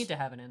feel the need to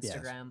have an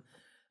Instagram. Yes.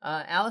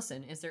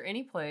 Allison, is there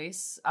any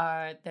place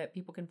that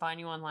people can find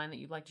you online that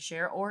you'd like to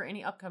share, or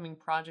any upcoming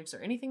projects, or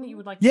anything that you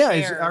would like to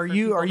share? Are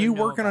you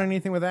working on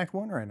anything with Act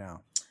One right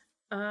now?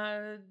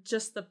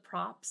 Just the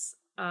props.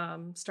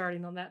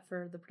 Starting on that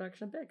for the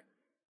production of Big.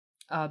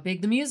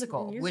 Big the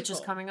musical, which is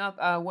coming up.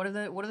 What are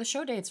the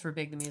show dates for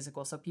Big the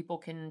Musical so people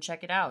can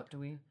check it out? Do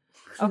we?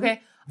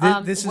 Okay.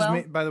 This is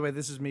me. By the way,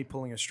 this is me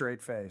pulling a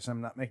straight face.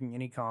 I'm not making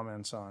any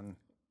comments on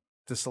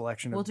the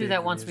selection. We'll do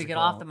that once we get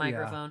off the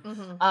microphone. Yeah.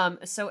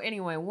 Mm-hmm. So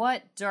anyway,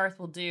 what Darth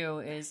will do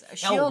is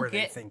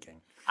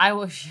thinking. I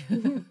will.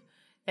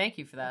 Thank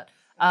you for that.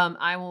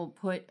 I will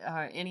put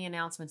any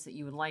announcements that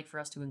you would like for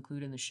us to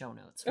include in the show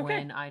notes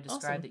when I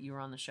describe that you were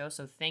on the show.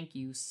 So thank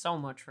you so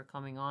much for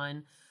coming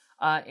on.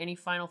 Any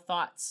final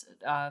thoughts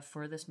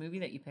for this movie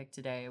that you picked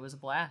today? It was a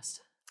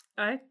blast.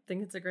 I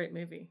think it's a great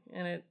movie,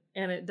 and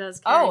it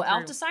does.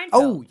 Alf to Seinfeld.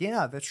 Oh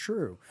yeah, that's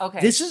true. Okay,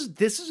 this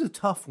is a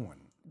tough one.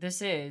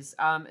 This is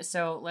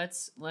so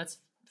let's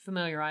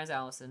familiarize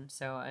Allison.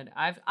 So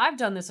I've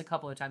done this a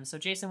couple of times. So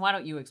Jason, why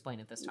don't you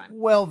explain it this time?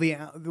 Well,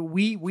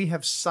 we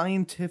have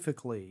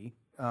scientifically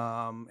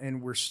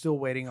and we're still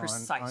waiting on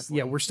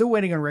we're still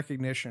waiting on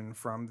recognition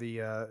from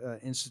the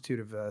Institute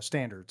of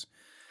Standards.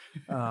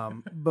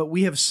 But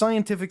we have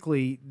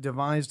scientifically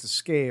devised a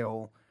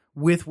scale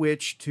with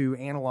which to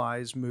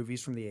analyze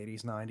movies from the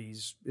 80s,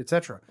 90s,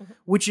 etc.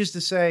 Which is to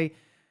say,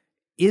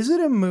 is it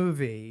a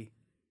movie?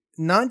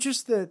 Not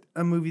just a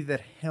movie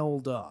that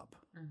held up,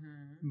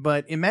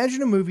 but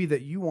imagine a movie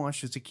that you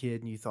watched as a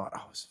kid and you thought,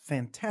 oh, it's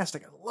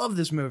fantastic. I love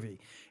this movie.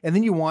 And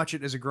then you watch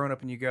it as a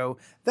grown-up and you go,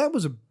 that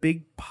was a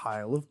big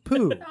pile of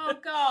poo. Oh,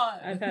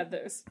 God. I've had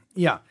those.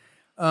 Yeah.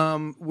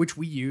 Which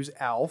we use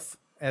Alf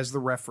as the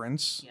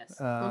reference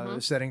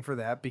Yes. setting for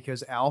that,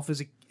 because Alf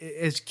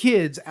as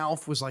kids,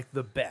 Alf was like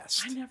the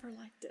best. I never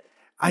liked it.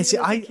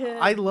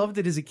 I loved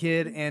it as a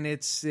kid, and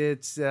it's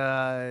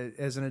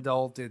as an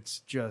adult, it's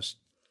just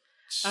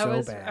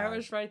so bad. I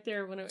was right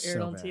there when it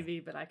aired So on bad.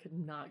 TV, but I could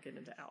not get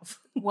into Alf.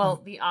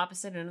 Well, the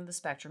opposite end of the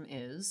spectrum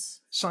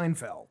is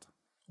Seinfeld,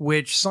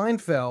 which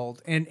Seinfeld,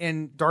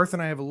 and Darth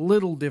and I have a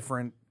little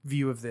different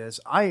view of this.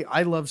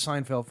 I loved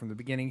Seinfeld from the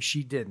beginning.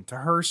 She didn't. To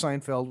her,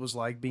 Seinfeld was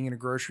like being in a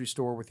grocery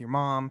store with your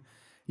mom.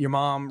 Your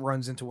mom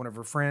runs into one of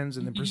her friends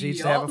and then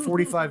proceeds to have a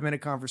 45-minute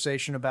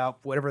conversation about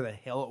whatever the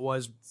hell it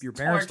was your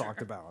parents Torture.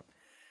 talked about.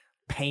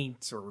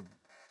 Paint or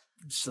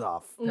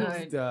stuff.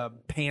 Good.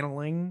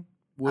 Paneling.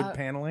 Wood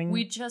paneling.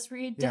 we just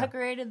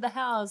redecorated the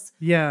house.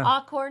 Yeah.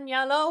 Acorn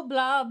yellow,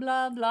 blah,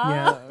 blah, blah.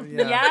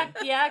 Yeah. Yak,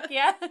 yak,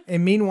 yak.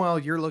 And meanwhile,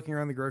 you're looking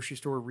around the grocery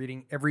store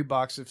reading every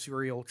box of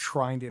cereal,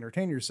 trying to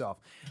entertain yourself.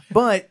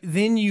 But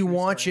then you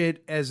watch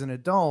it as an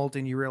adult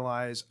and you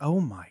realize, oh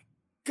my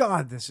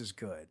God, this is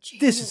good.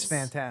 This is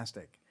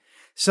fantastic.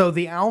 So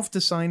the Alf to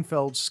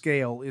Seinfeld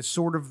scale is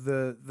sort of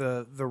the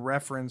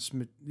reference.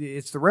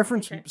 It's the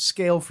reference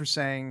scale for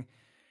saying,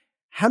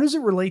 how does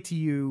it relate to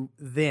you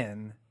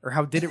then? Or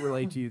how did it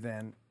relate to you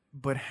then?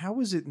 But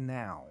how is it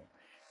now?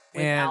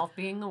 With Alf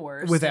being the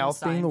worst. With and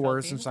Alf being the Seinfeld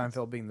worst and being the best.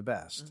 Seinfeld being the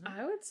best.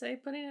 I would say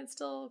putting it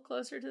still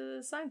closer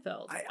to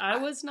Seinfeld. I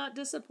was not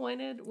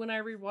disappointed when I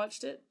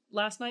rewatched it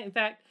last night. In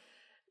fact,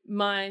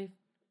 my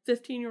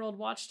 15-year-old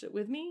watched it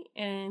with me,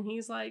 and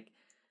he's like,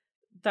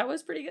 that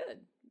was pretty good.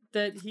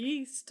 That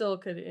he still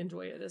could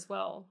enjoy it as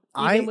well.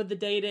 Even with the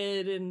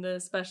dated and the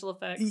special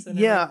effects and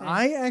everything.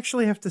 I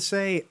actually have to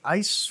say,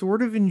 I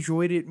sort of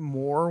enjoyed it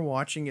more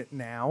watching it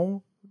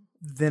now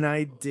than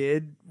I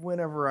did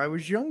whenever I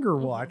was younger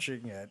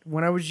watching it.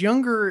 When I was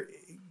younger,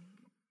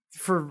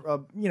 for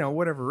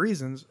whatever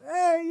reasons,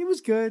 it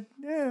was good,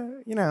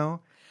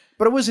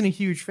 but I wasn't a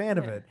huge fan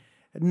of it.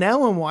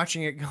 Now I'm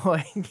watching it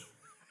going,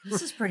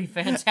 This is pretty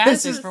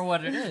fantastic for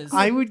what it is.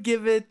 I would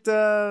give it.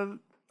 I'm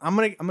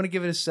gonna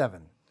give it a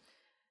 7.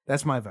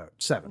 That's my vote.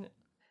 7.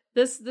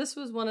 This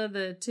was one of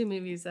the 2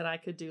 movies that I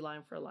could do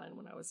line for line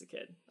when I was a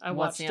kid. I What's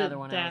watched the it other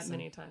one, that Allison?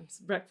 many times.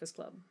 Breakfast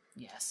Club.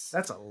 Yes.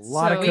 That's a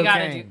lot So of we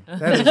gotta cocaine. do-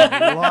 That is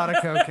a lot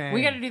of cocaine.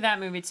 We got to do that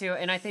movie too.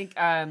 And I think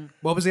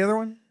What was the other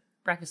one?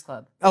 Breakfast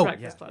Club. Oh,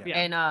 Breakfast Club, yeah.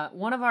 And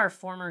one of our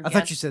former I guests.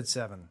 thought you said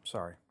 7.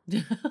 Sorry.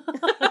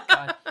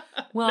 God.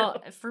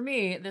 Well, for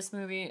me, this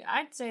movie,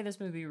 I'd say this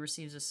movie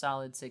receives a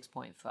solid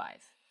 6.5.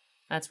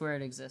 That's where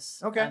it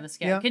exists Okay. on the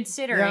scale. Yeah.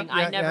 Considering Yeah,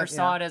 I never yeah.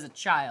 saw it as a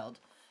child.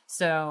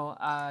 So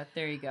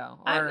there you go.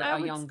 Or I a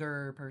would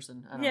younger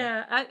person. I don't know.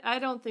 Yeah, I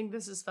don't think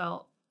this has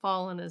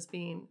fallen as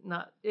being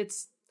not.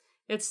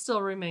 It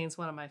still remains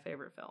one of my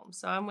favorite films.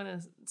 So I'm going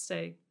to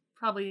say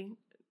probably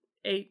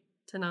 8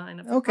 to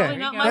 9. Okay. Probably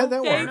not There my you go.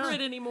 That works.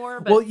 favorite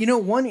anymore. But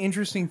Well, one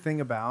interesting thing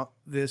about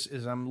this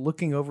is I'm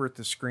looking over at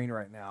the screen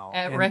right now.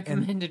 At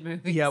recommended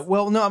movies. Yeah,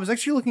 well, no, I was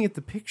actually looking at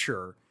the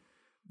picture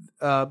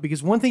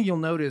because one thing you'll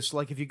notice,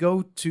 like if you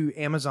go to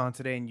Amazon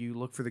today and you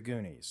look for The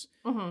Goonies,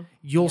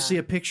 you'll see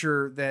a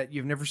picture that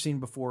you've never seen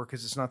before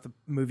because it's not the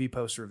movie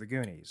poster of The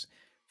Goonies.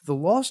 The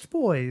Lost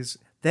Boys,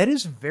 that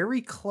is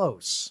very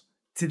close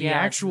to the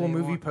actual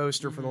movie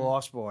poster for The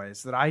Lost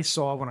Boys that I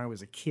saw when I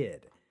was a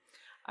kid.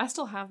 I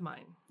still have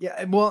mine.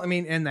 Yeah, well, I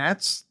mean, and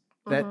that's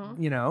that,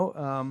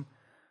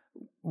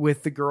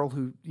 with the girl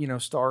who,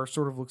 star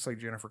sort of looks like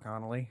Jennifer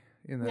Connelly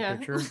in that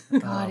picture.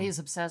 God, he's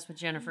obsessed with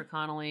Jennifer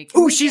Connelly.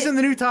 Oh, she's in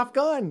the new Top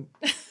Gun.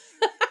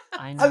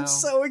 I know. I'm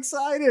so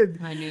excited.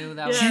 I knew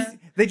that Yeah. was...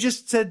 They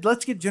just said,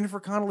 let's get Jennifer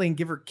Connelly and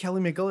give her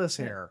Kelly McGillis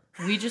hair.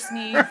 We just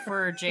need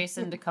for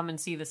Jason to come and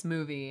see this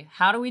movie.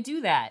 How do we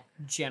do that?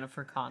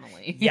 Jennifer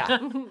Connelly. Yeah.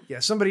 Yeah,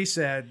 somebody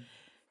said,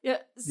 Yeah.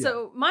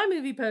 So my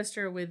movie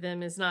poster with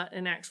them is not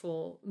an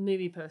actual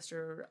movie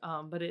poster,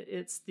 but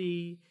it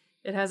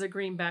has a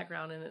green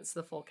background and it's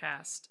the full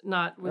cast,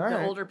 not with All the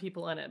right. older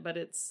people in it, but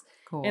it's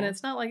Cool. and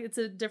it's not like it's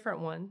a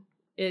different one.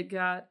 It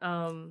got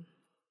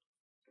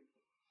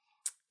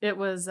it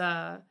was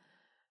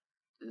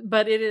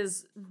but it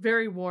is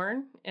very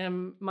worn,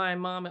 and my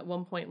mom at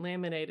one point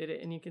laminated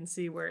it, and you can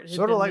see where it had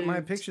sort of been like my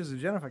moved. pictures of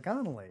Jennifer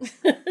Connelly.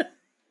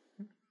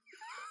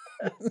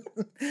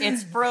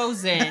 It's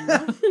Frozen.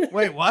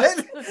 Wait, what?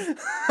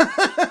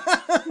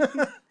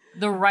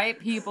 The right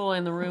people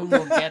in the room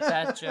will get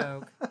that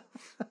joke.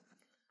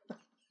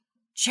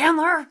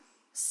 Chandler,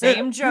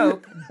 same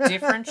joke,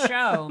 different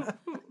show.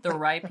 The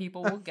right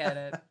people will get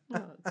it.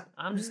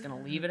 I'm just going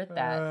to leave it at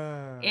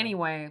that.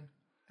 Anyway.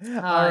 All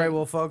right,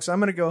 well, folks, I'm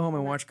going to go home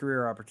and watch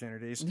Career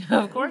Opportunities.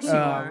 Of course you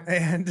are.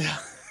 And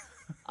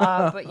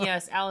But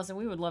yes, Allison,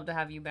 we would love to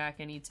have you back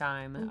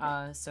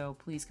anytime. So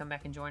please come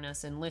back and join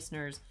us. And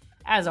listeners,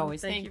 as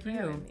always, Thank thank you for you.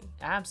 having me.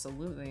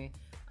 Absolutely.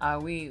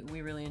 We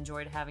really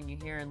enjoyed having you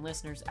here. And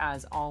listeners,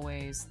 as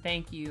always,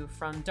 thank you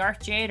from Darth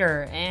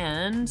Jader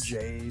and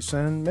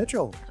Jason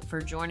Mitchell. for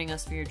joining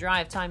us for your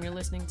drive time, your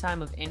listening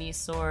time of any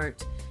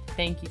sort.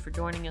 Thank you for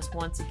joining us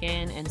once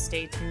again, and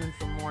stay tuned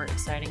for more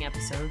exciting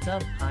episodes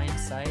of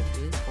Hindsight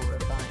is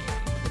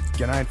Horrifying.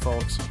 Good night,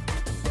 folks.